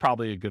 So that's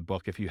probably a good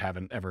book if you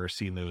haven't ever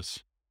seen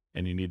those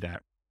and you need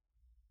that.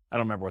 I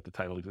don't remember what the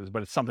title is,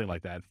 but it's something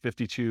like that.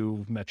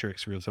 52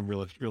 metrics some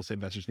real estate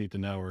investors need to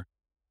know, or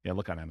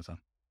look on Amazon.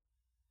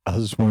 I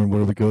was just wondering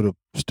where we go to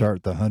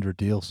start the 100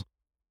 deals.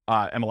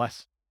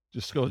 MLS.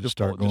 Just start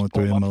going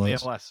through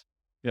MLS.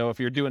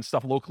 If you're doing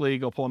stuff locally,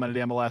 go pull them out of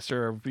the MLS,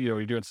 or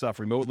you're doing stuff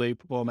remotely,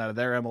 pull them out of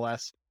their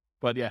MLS.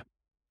 But yeah,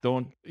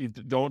 don't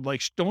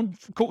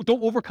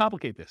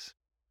overcomplicate this.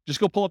 Just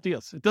go pull up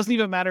deals. It doesn't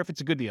even matter if it's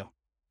a good deal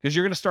because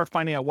you're going to start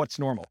finding out what's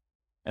normal,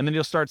 and then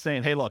you'll start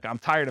saying, "Hey, look, I'm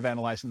tired of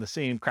analyzing the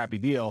same crappy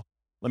deal.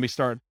 Let me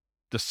start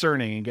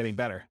discerning and getting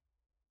better."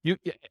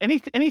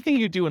 Anything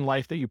you do in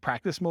life that you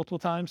practice multiple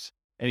times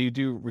and you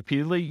do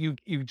repeatedly, you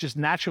just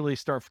naturally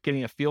start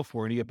getting a feel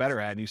for it and you get better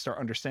at it, and you start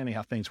understanding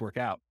how things work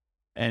out.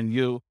 And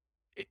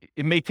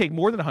it may take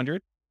more than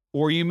 100,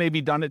 or you may be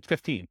done at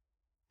 15. It's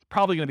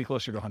probably going to be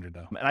closer to 100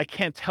 though. And I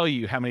can't tell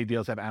you how many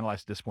deals I've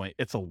analyzed at this point.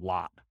 It's a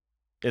lot.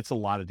 It's a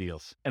lot of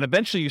deals. And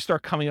eventually you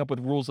start coming up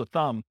with rules of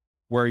thumb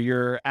where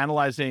you're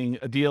analyzing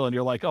a deal and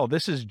you're like, oh,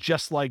 this is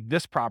just like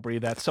this property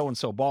that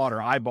so-and-so bought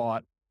or I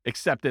bought,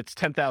 except it's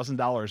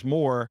 $10,000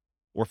 more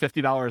or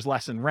 $50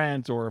 less in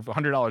rent or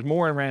 $100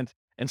 more in rent.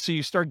 And so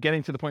you start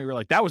getting to the point where you're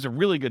like, that was a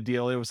really good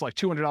deal. It was like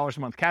 $200 a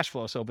month cash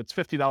flow. So if it's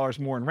 $50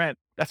 more in rent,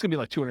 that's going to be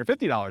like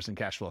 $250 in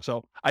cash flow.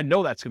 So I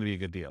know that's going to be a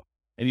good deal.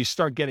 And you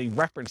start getting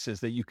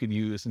references that you can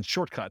use and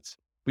shortcuts,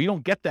 but you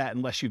don't get that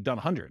unless you've done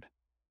 100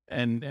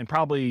 and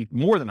probably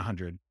more than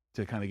 100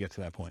 to kind of get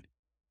to that point.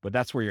 but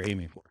that's where you're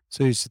aiming for.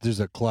 So you said there's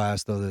a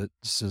class though that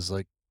says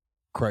like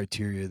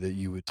criteria that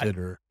you would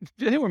consider.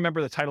 Do you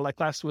remember the title of that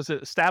class? Was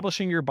it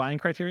Establishing Your Buying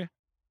Criteria?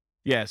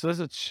 Yeah. So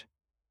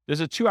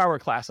there's a 2-hour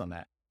class on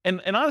that.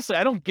 And honestly,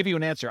 I don't give you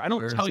an answer. I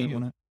don't tell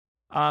you.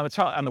 It's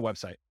on the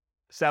website,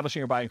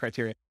 Establishing Your Buying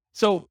Criteria.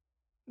 So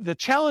the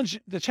challenge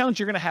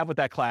you're going to have with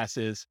that class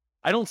is,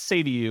 I don't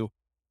say to you,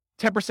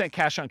 10%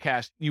 cash on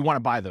cash, you want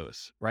to buy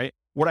those, right?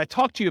 What I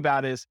talk to you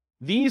about is,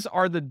 these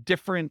are the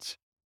different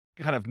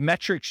kind of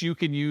metrics you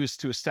can use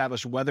to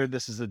establish whether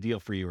this is a deal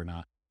for you or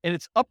not. And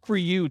it's up for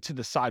you to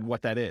decide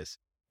what that is.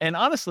 And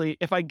honestly,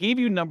 if I gave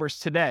you numbers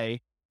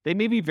today, they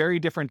may be very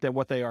different than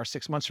what they are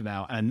 6 months from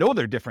now. And I know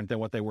they're different than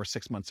what they were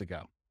 6 months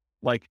ago.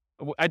 Like,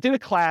 I did a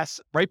class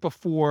right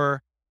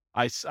before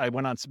I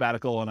went on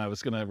sabbatical and I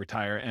was going to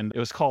retire, and it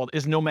was called,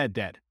 Is Nomad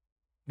Dead?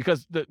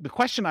 Because the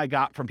question I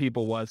got from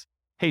people was,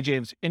 hey,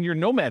 James, in your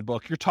Nomad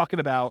book, you're talking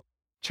about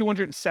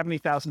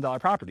 $270,000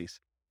 properties.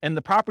 And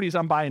the properties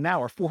I'm buying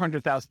now are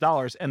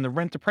 $400,000, and the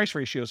rent to price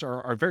ratios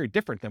are very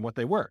different than what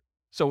they were.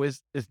 So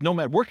is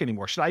Nomad work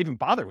anymore? Should I even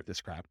bother with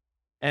this crap?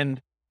 And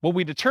what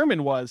we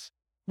determined was,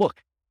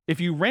 look, if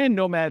you ran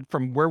Nomad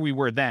from where we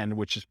were then,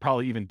 which is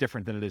probably even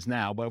different than it is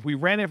now, but if we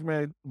ran it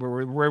from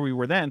where we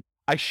were then,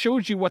 I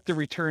showed you what the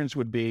returns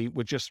would be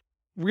with just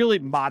really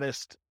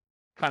modest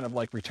kind of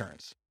like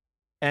returns.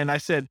 And I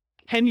said,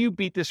 can you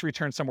beat this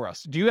return somewhere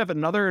else? Do you have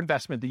another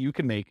investment that you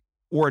can make,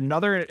 or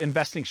another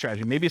investing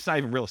strategy? Maybe it's not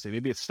even real estate,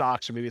 maybe it's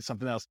stocks, or maybe it's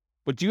something else,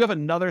 but do you have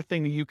another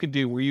thing that you can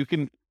do where you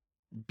can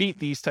beat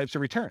these types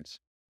of returns?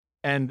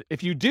 And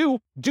if you do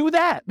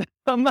that.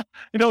 I'm not,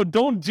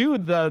 don't do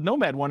the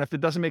Nomad one if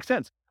it doesn't make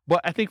sense.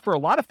 But I think for a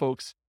lot of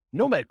folks,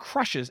 Nomad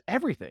crushes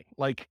everything.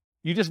 Like,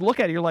 you just look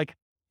at it, you're like,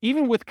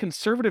 even with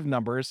conservative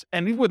numbers,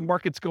 and even with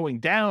markets going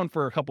down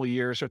for a couple of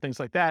years or things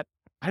like that,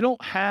 I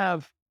don't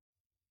have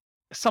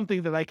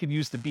something that I can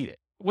use to beat it.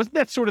 Wasn't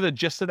that sort of the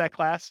gist of that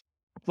class?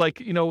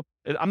 Like,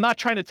 I'm not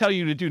trying to tell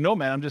you to do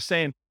Nomad. I'm just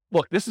saying,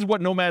 look, this is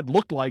what Nomad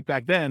looked like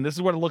back then. This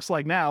is what it looks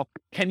like now.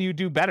 Can you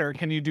do better?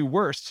 Can you do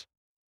worse?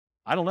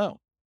 I don't know.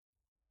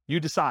 You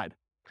decide.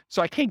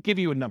 So I can't give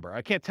you a number.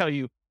 I can't tell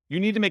you, you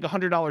need to make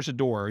 $100 a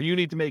door, or you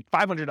need to make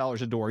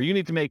 $500 a door, or you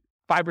need to make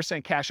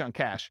 5% cash on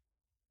cash,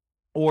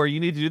 or you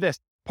need to do this.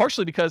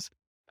 Partially because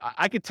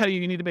I could tell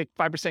you need to make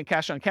 5%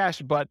 cash on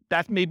cash, but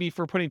that may be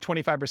for putting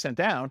 25%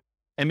 down.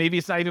 And maybe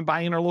it's not even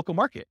buying in our local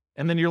market.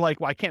 And then you're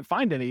like, well, I can't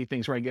find any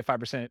things where I can get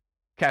 5%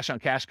 cash on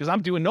cash because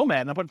I'm doing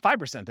Nomad and I'm putting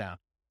 5% down.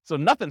 So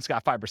nothing's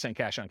got 5%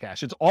 cash on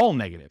cash. It's all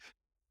negative.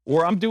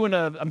 Or I'm doing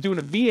a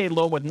VA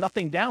loan with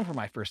nothing down for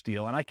my first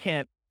deal,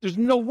 and there's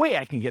no way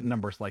I can get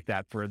numbers like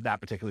that for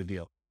that particular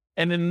deal.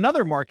 And in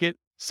another market,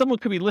 someone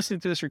could be listening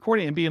to this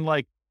recording and being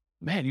like,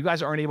 man, you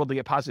guys aren't able to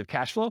get positive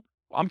cash flow.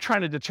 I'm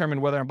trying to determine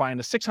whether I'm buying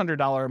a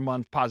 $600 a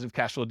month positive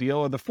cash flow deal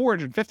or the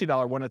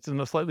 $450 one that's in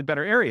a slightly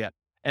better area.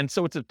 And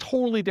so it's a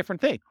totally different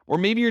thing. Or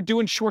maybe you're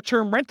doing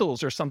short-term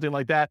rentals or something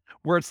like that,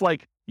 where it's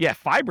like, yeah,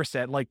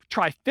 5%, like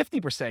try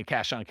 50%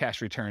 cash on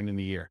cash return in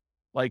the year.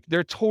 Like,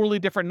 they're totally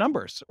different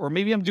numbers. Or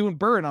maybe I'm doing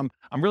Burr and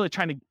I'm really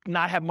trying to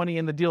not have money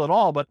in the deal at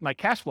all, but my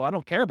cash flow I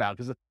don't care about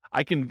because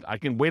I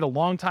can wait a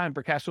long time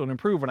for cash flow to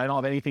improve when I don't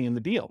have anything in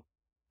the deal.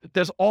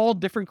 There's all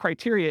different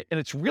criteria, and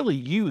it's really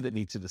you that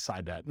needs to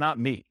decide that, not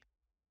me.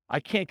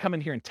 I can't come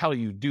in here and tell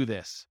you do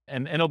this,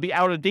 and it'll be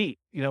out of date,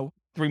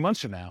 3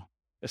 months from now.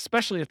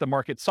 Especially if the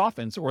market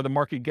softens or the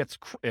market gets,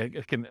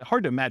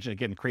 hard to imagine it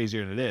getting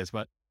crazier than it is,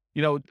 but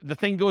the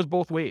thing goes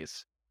both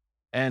ways.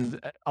 And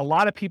a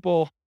lot of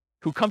people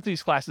who come to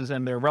these classes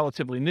and they're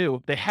relatively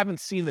new, they haven't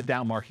seen the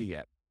down market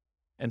yet.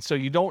 And so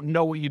you don't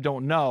know what you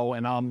don't know.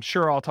 And I'm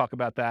sure I'll talk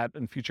about that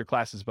in future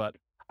classes, but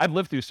I've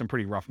lived through some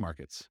pretty rough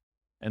markets.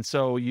 And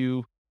so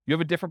you have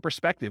a different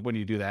perspective when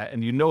you do that.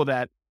 And you know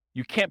that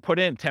you can't put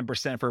in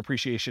 10% for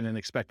appreciation and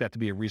expect that to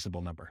be a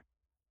reasonable number.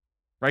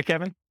 Right,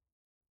 Kevin?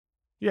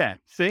 Yeah,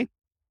 see?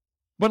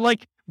 But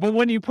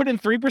when you put in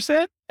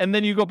 3% and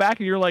then you go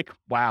back and you're like,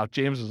 wow,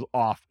 James is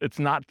off. It's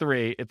not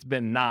 3, it's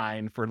been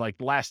 9 for like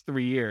the last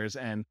 3 years,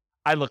 and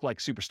I look like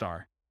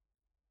superstar.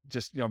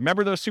 Just,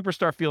 remember those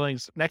superstar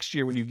feelings next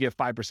year when you give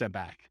 5%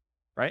 back,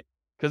 right?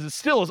 Because it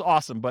still is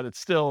awesome, but it's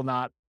still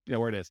not,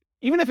 where it is.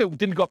 Even if it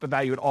didn't go up in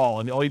value at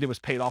all and all you did was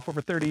pay it off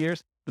over 30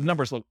 years, the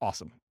numbers look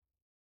awesome.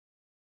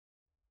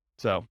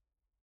 So,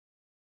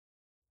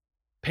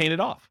 paying it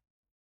off.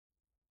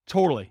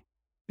 Totally.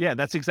 Yeah,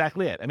 that's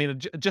exactly it. I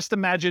mean, just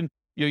imagine,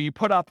 you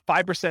put up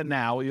 5%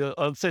 now.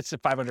 Let's say it's a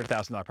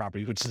 $500,000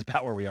 property, which is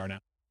about where we are now.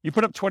 You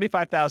put up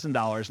 $25,000 in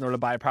order to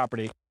buy a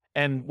property,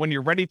 and when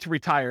you're ready to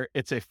retire,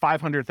 it's a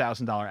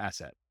 $500,000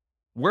 asset.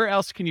 Where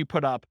else can you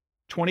put up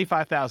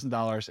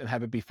 $25,000 and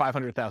have it be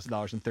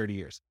 $500,000 in 30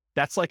 years?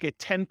 That's like a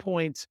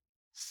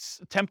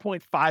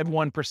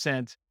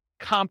 10.51%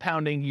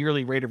 compounding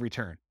yearly rate of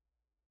return.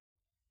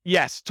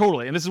 Yes,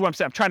 totally. And this is what I'm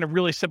saying. I'm trying to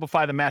really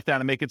simplify the math down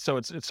and make it so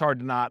it's hard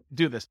to not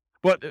do this.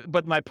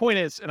 But my point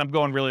is, and I'm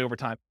going really over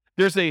time,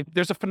 there's a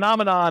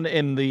phenomenon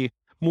in the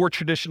more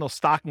traditional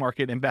stock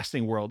market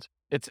investing world.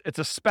 It's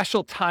a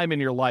special time in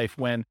your life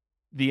when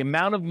the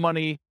amount of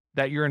money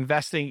that you're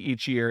investing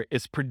each year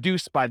is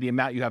produced by the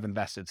amount you have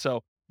invested.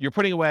 So you're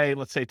putting away,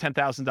 let's say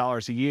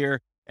 $10,000 a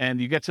year, and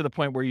you get to the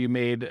point where you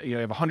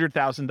have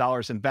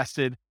 $100,000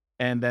 invested.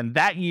 And then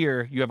that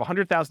year you have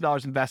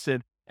 $100,000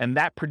 invested, and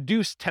that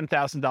produced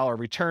 $10,000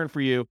 return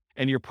for you,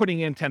 and you're putting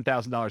in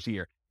 $10,000 a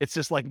year. It's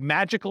this like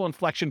magical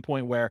inflection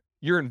point where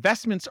your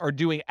investments are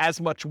doing as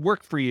much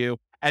work for you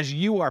as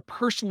you are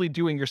personally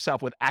doing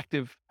yourself with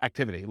active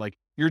activity, like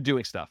you're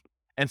doing stuff.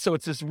 And so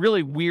it's this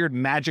really weird,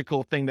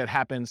 magical thing that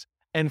happens.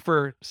 And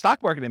for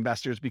stock market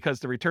investors, because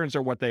the returns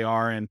are what they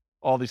are and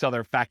all these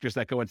other factors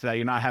that go into that,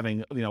 you're not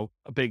having,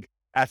 a big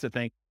asset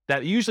thing,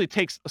 that usually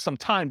takes some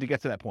time to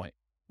get to that point.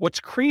 What's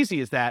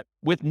crazy is that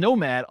with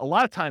Nomad, a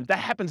lot of times that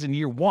happens in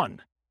year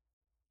one,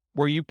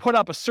 where you put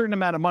up a certain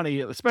amount of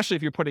money, especially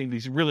if you're putting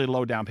these really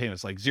low down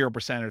payments, like 0%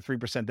 or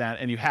 3% down,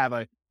 and you have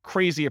a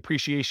crazy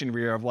appreciation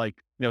year of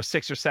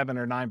 6 or 7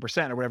 or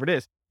 9% or whatever it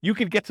is. You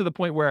could get to the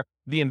point where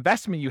the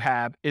investment you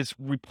have is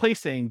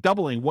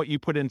doubling what you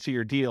put into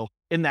your deal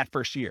in that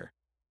first year.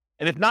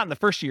 And if not in the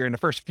first year, in the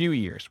first few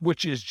years,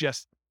 which is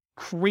just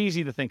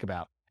crazy to think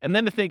about. And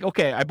then to think,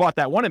 okay, I bought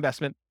that one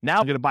investment. Now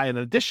I'm going to buy an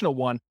additional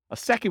one, a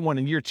second one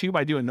in year 2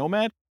 by doing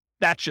Nomad.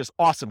 That's just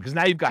awesome, because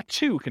now you've got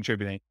 2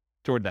 contributing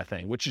toward that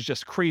thing, which is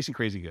just crazy,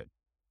 crazy good.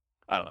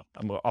 I don't know.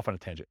 I'm off on a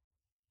tangent.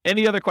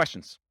 Any other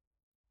questions?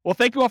 Well,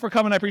 thank you all for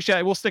coming. I appreciate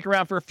it. We'll stick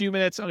around for a few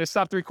minutes. I'm going to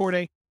stop the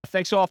recording.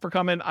 Thanks all for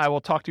coming. I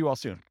will talk to you all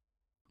soon.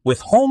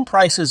 With home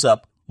prices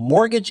up,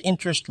 mortgage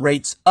interest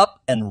rates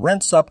up, and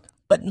rents up,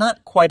 but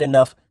not quite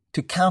enough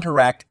to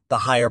counteract the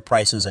higher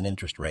prices and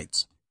interest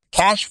rates.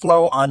 Cash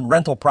flow on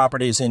rental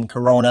properties in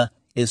Corona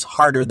is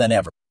harder than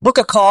ever. Book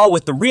a call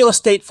with the Real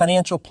Estate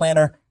Financial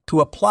Planner to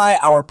apply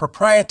our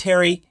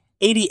proprietary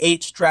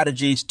 88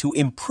 strategies to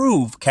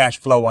improve cash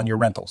flow on your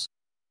rentals.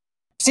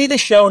 See the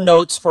show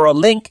notes for a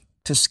link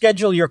to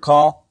schedule your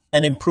call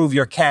and improve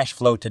your cash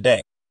flow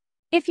today.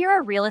 If you're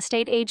a real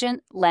estate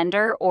agent,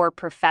 lender, or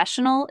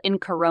professional in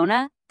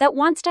Corona that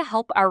wants to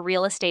help our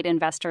real estate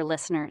investor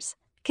listeners,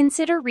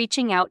 consider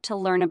reaching out to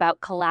learn about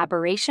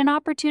collaboration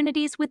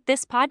opportunities with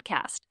this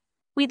podcast.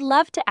 We'd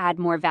love to add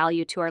more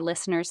value to our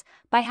listeners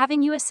by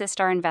having you assist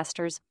our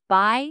investors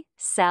buy,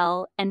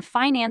 sell, and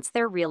finance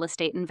their real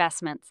estate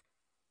investments.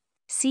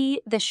 See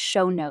the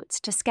show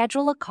notes to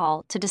schedule a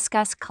call to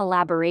discuss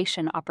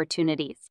collaboration opportunities.